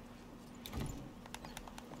yet.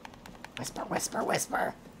 Whisper, whisper,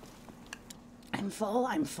 whisper. I'm full.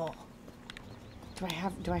 I'm full. Do I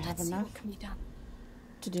have Let's see enough what can be done.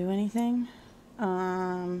 to do anything?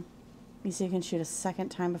 You see, you can shoot a second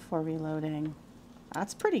time before reloading.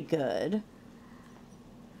 That's pretty good.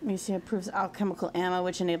 Misia improves alchemical ammo,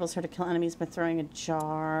 which enables her to kill enemies by throwing a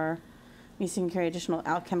jar. Misia can carry additional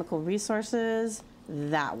alchemical resources.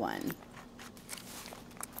 That one.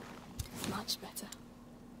 Much better.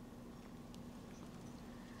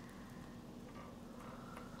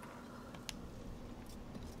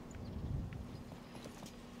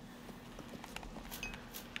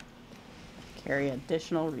 Carry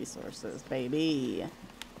additional resources, baby.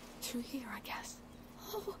 Through here, I guess.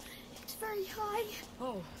 Oh, it's very high.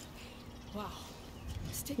 Oh, wow.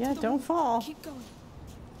 Stick Yeah, to the don't wall. fall. Keep going.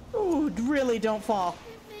 Ooh, really don't fall.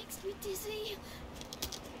 It makes me dizzy.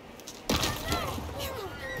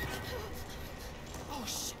 Oh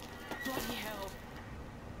shit! Bloody hell!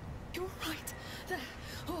 you all right? There.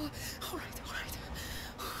 Oh, all right, all right.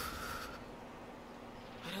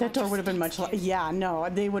 That door would have been much. Yeah, no,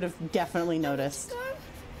 they would have definitely noticed.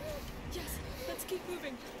 Yes, let's keep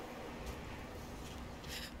moving.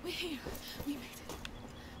 We're here. We made it.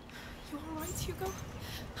 You all right, Hugo?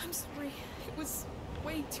 I'm sorry. It was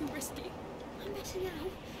way too risky. I'm better now.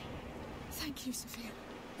 Thank you, Sophia.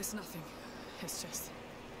 It's nothing. It's just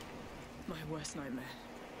my worst nightmare.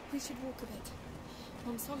 We should walk a bit.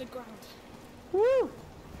 On solid ground. Woo!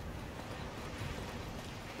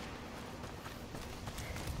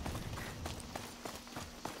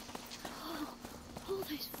 Oh, all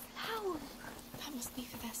those flowers. That must be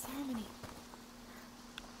for their ceremony.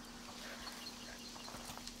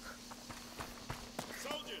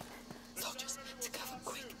 Soldiers! Soldiers, to cover,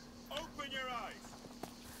 quick. Open your eyes!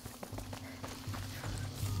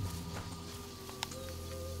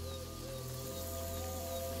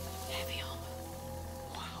 Heavy armor.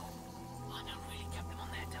 Wow. Lionel really kept them on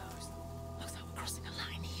their toes. Looks like we're crossing a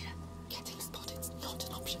line here. Getting spotted's not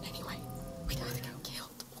an option anyway. We'd either go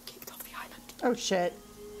killed or kicked off the island. Oh shit.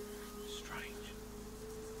 Strange.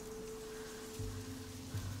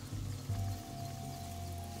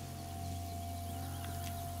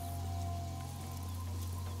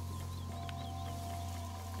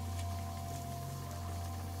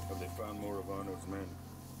 Have they found more of Arnold's men?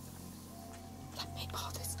 That main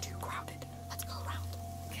path is too crowded. Let's go around.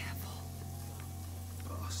 Careful.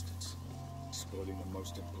 Bastards. Spoiling the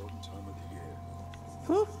most important time of the year.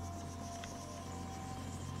 Whew.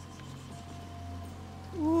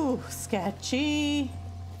 Ooh, sketchy.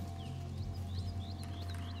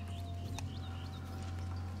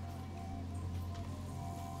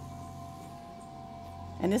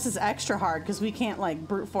 And this is extra hard because we can't like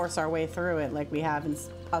brute force our way through it like we have in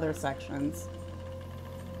other sections.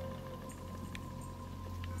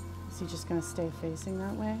 Is he just gonna stay facing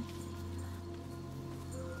that way?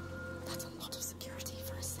 That's a lot of security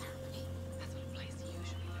for a ceremony. That's what a place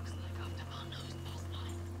usually looks like after Arno's boss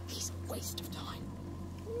line. He's a waste of time.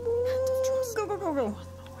 Go, go, go, go.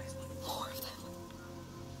 More of them.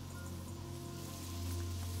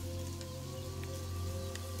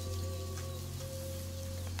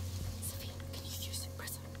 Sophia, can you use your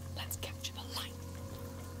prism? Let's capture the light.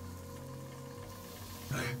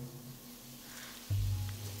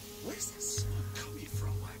 Where's that smoke coming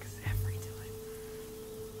from? Works every time.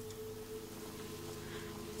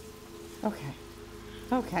 Okay.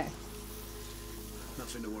 Okay.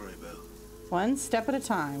 Nothing to worry about. One step at a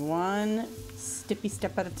time. One stippy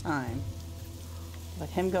step at a time. Let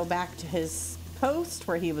him go back to his post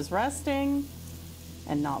where he was resting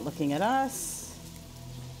and not looking at us.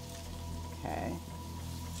 Okay.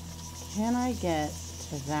 Can I get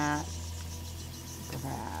to that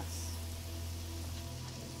grass?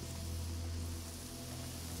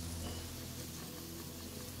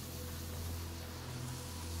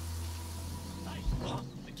 Hey,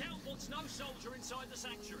 the Count wants no soldier inside the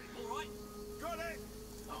sanctuary, all right? Got it!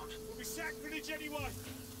 We'll be sacrilege anyway.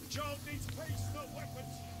 The child needs peace, not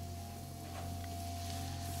weapons.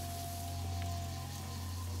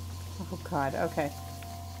 Oh god, okay.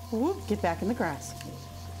 Whoop, get back in the grass.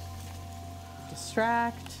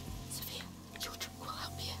 Distract. Sophia, your trick will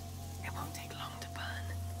help here. It won't take long to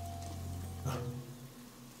burn.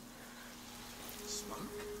 Smoke?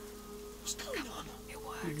 What's going on? It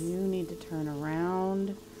works. You need to turn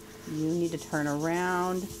around. You need to turn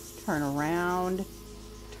around. Turn around.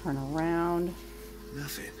 Turn around.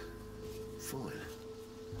 Nothing. Fine.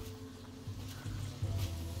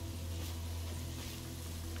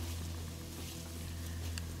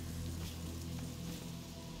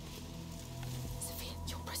 Sophia,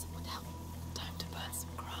 your prism would help. Time to burn some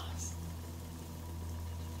grass.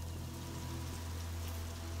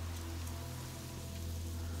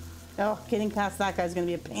 Oh, getting past that guy's gonna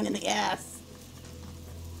be a pain in the ass.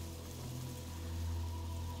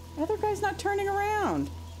 The other guy's not turning around.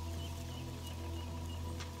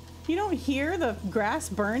 You don't hear the grass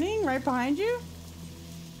burning right behind you?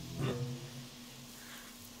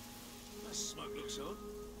 That smoke looks odd.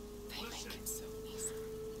 They make it so easy.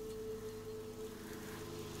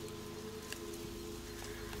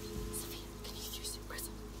 Sophia, can you use your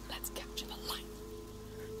prism? Let's capture the light.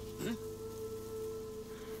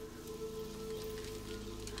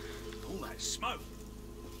 All that smoke.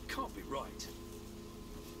 Can't be right.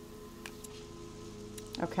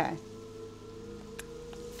 Okay.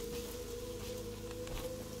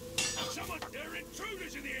 Someone, there are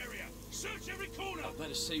intruders in the area. Search every corner. I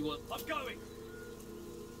better see what. I'm going.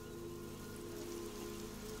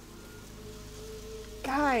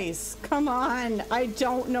 Guys, come on. I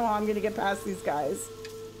don't know how I'm gonna get past these guys.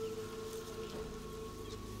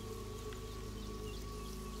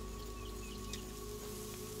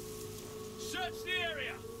 Search the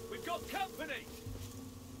area. We've got company.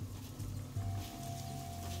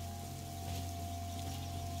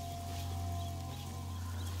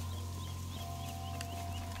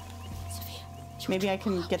 Maybe I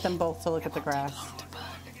can get them both to look at the grass.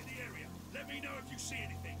 Let me know if you see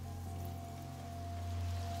anything.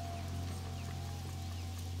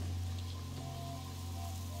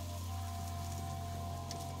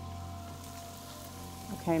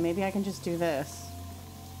 Okay, maybe I can just do this.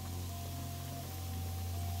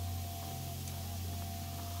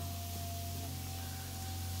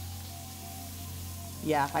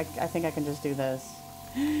 Yeah, I think I can just do this.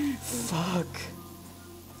 Fuck.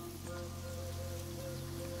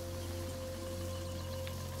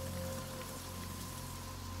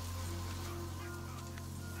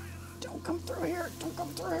 Don't come through here. Don't come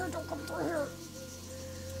through here. Don't come through here.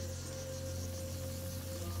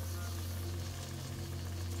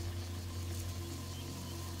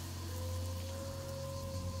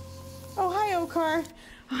 Oh, hi, Okar.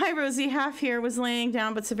 Hi, Rosie. Half here was laying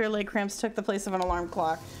down, but severe leg cramps took the place of an alarm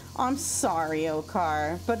clock. Oh, I'm sorry,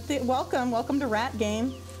 Okar. But welcome to Rat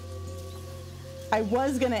Game. I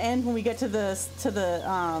was gonna end when we get to the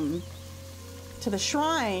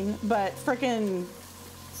shrine, but frickin'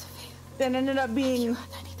 that ended up being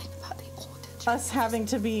us having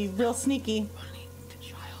to be real sneaky.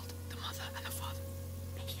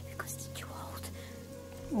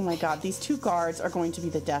 Oh my god, these two guards are going to be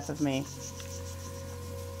the death of me.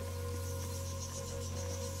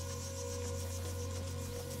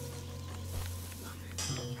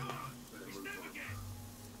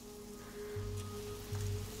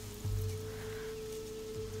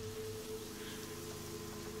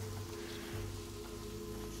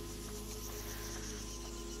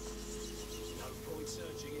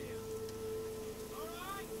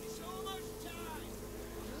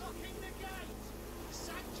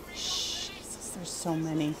 There's so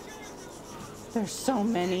many. There's so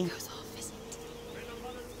many. No,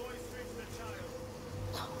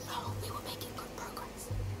 we were making good progress.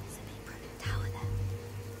 There's a big broken tower there.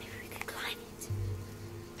 Maybe we could climb it.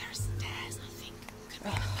 There are stairs, I think. Could be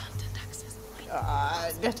an abandoned access point.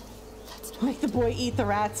 God. Make the boy eat the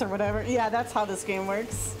rats or whatever. Yeah, that's how this game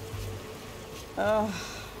works. Ugh.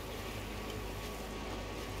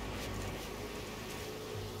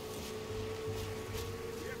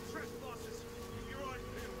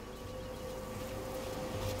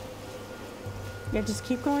 Yeah, just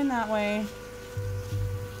keep going that way.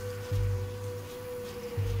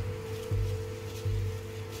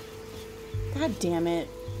 God damn it.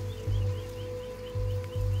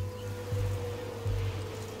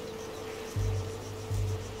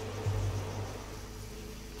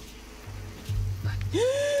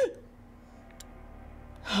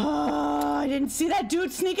 Oh, I didn't see that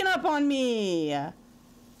dude sneaking up on me.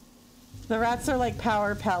 The rats are like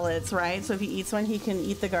power pellets, right? So if he eats one, he can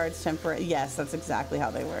eat the guards temporarily. Yes, that's exactly how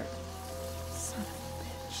they work. Son of a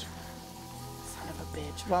bitch. Son of a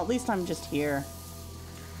bitch. Well, at least I'm just here.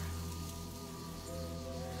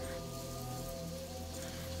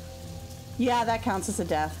 Yeah, that counts as a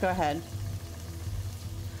death. Go ahead.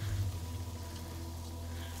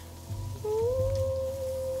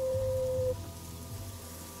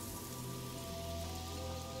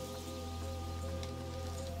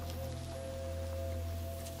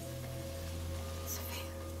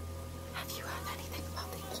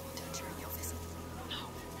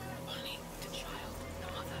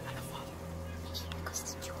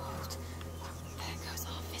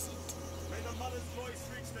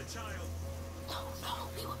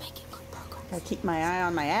 Gotta keep my eye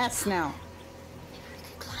on my ass now. Maybe we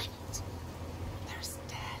could climb it. There are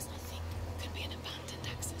stairs, I think. Could be an abandoned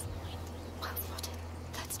access point. Well spotted.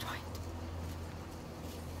 Let's try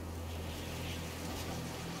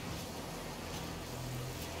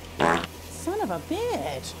it. Son of a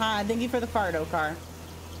bitch. Hi, thank you for the fart, Okar.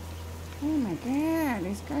 Oh my god,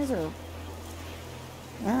 these guys are...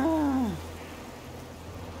 Ah.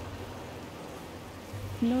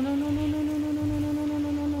 No.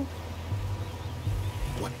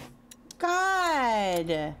 What?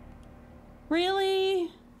 God!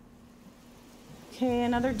 Really? Okay,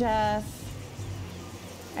 another death.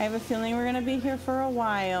 I have a feeling we're gonna be here for a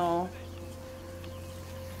while.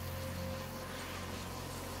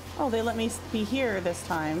 Oh, they let me be here this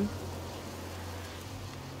time.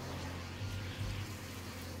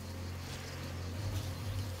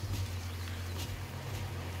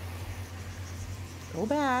 Go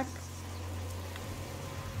back.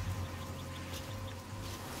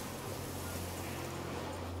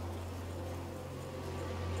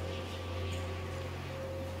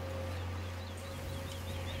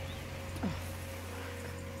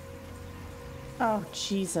 Oh,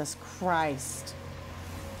 Jesus Christ.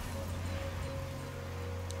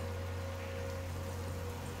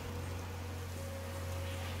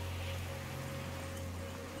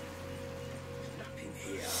 Nothing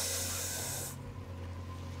here.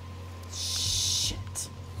 Shit.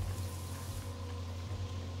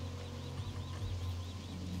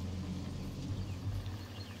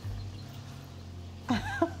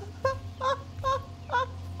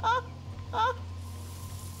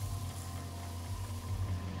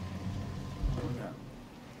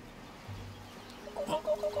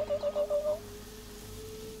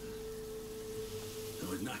 There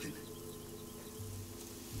was nothing.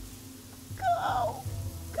 Go!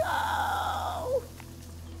 Go!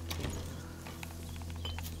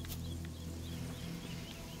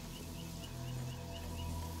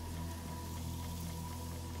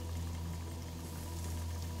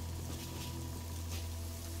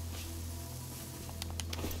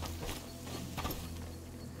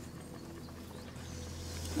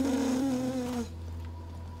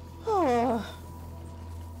 Oh.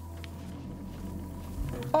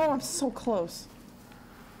 Oh, I'm so close.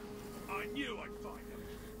 I knew I'd find him.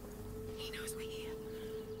 He knows we're here.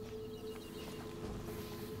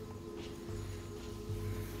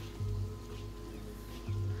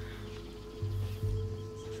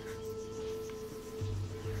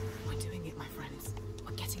 We're doing it, my friends.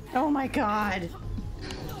 We're getting there. Oh my god.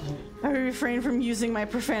 I refrain from using my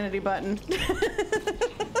profanity button.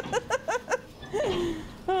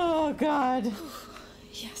 Oh god.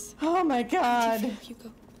 Yes. Oh my How do god. you feel,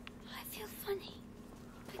 Hugo? I feel funny.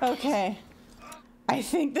 Okay. I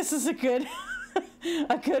think this is a good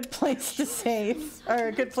a good place to save, or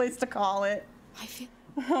a good place to call it. I feel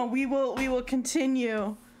We will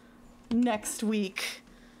continue next week.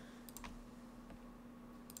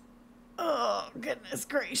 Oh, goodness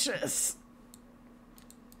gracious.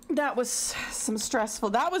 That was some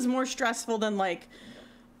stressful. That was more stressful than like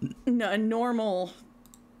a normal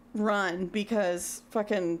run, because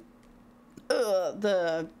fucking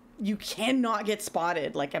you cannot get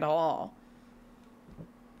spotted like at all.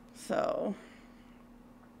 So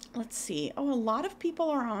let's see. Oh, a lot of people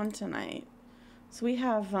are on tonight. So we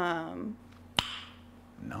have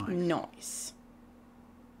Nice.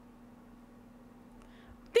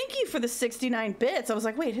 Thank you for the 69 bits. I was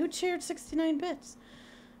like, wait, who shared 69 bits?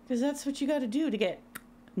 Because that's what you got to do to get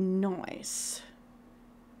nice.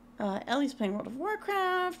 Ellie's playing World of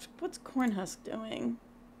Warcraft. What's Cornhusk doing?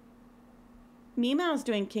 Meemaw's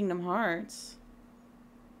doing Kingdom Hearts.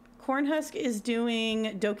 Cornhusk is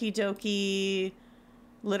doing Doki Doki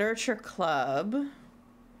Literature Club.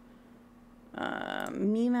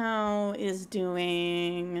 Meemaw is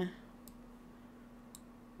doing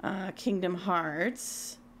Kingdom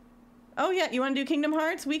Hearts. Oh yeah, you want to do Kingdom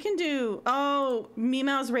Hearts? We can do... Oh,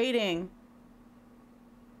 Meemaw's raiding.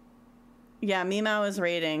 Yeah, Meemaw is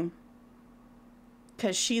raiding.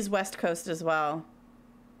 Because she's West Coast as well.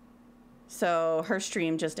 So her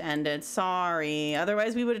stream just ended. Sorry.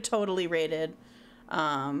 Otherwise, we would have totally raided.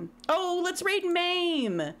 Oh, let's raid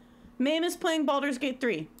Mame. Mame is playing Baldur's Gate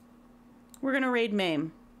 3. We're going to raid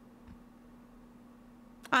Mame.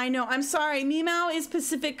 I know. I'm sorry. Meemaw is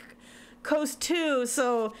Pacific Coast 2,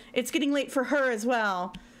 so it's getting late for her as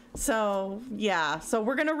well. So, yeah. So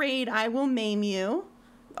we're going to raid I Will Maim You,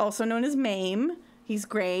 also known as Mame. He's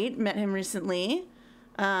great. Met him recently.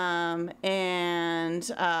 And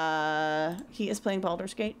he is playing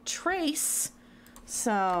Baldur's Gate Trace.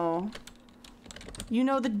 So, you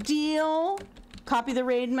know the deal. Copy the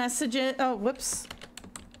raid messages. Oh, whoops.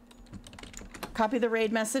 Copy the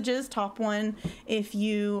raid messages. Top one if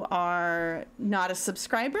you are not a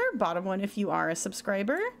subscriber. Bottom one if you are a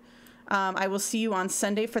subscriber. I will see you on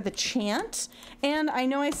Sunday for the chant. And I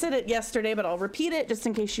know I said it yesterday, but I'll repeat it just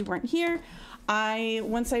in case you weren't here.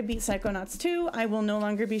 Once I beat Psychonauts 2, I will no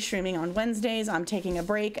longer be streaming on Wednesdays. I'm taking a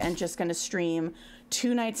break and just going to stream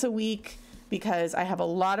 2 nights a week because I have a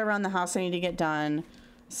lot around the house I need to get done.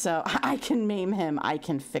 So I can maim him. I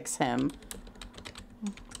can fix him.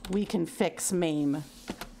 We can fix Mame.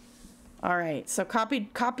 All right. So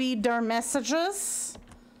copied our messages.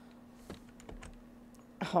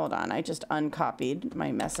 Hold on. I just uncopied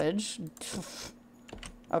my message.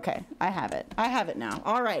 Okay. I have it. I have it now.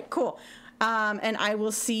 All right. Cool. And I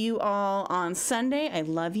will see you all on Sunday. I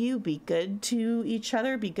love you. Be good to each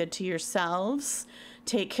other. Be good to yourselves.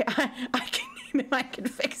 Take care. I can name him. I can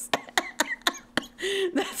fix it.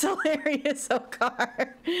 That's hilarious,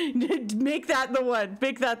 Okar. Make that the one.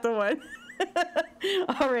 Make that the one.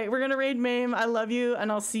 All right, we're going to raid Mame. I love you,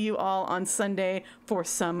 and I'll see you all on Sunday for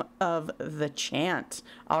some of the chant.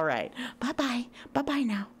 All right. Bye-bye. Bye-bye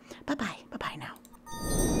now. Bye-bye. Bye-bye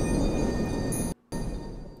now.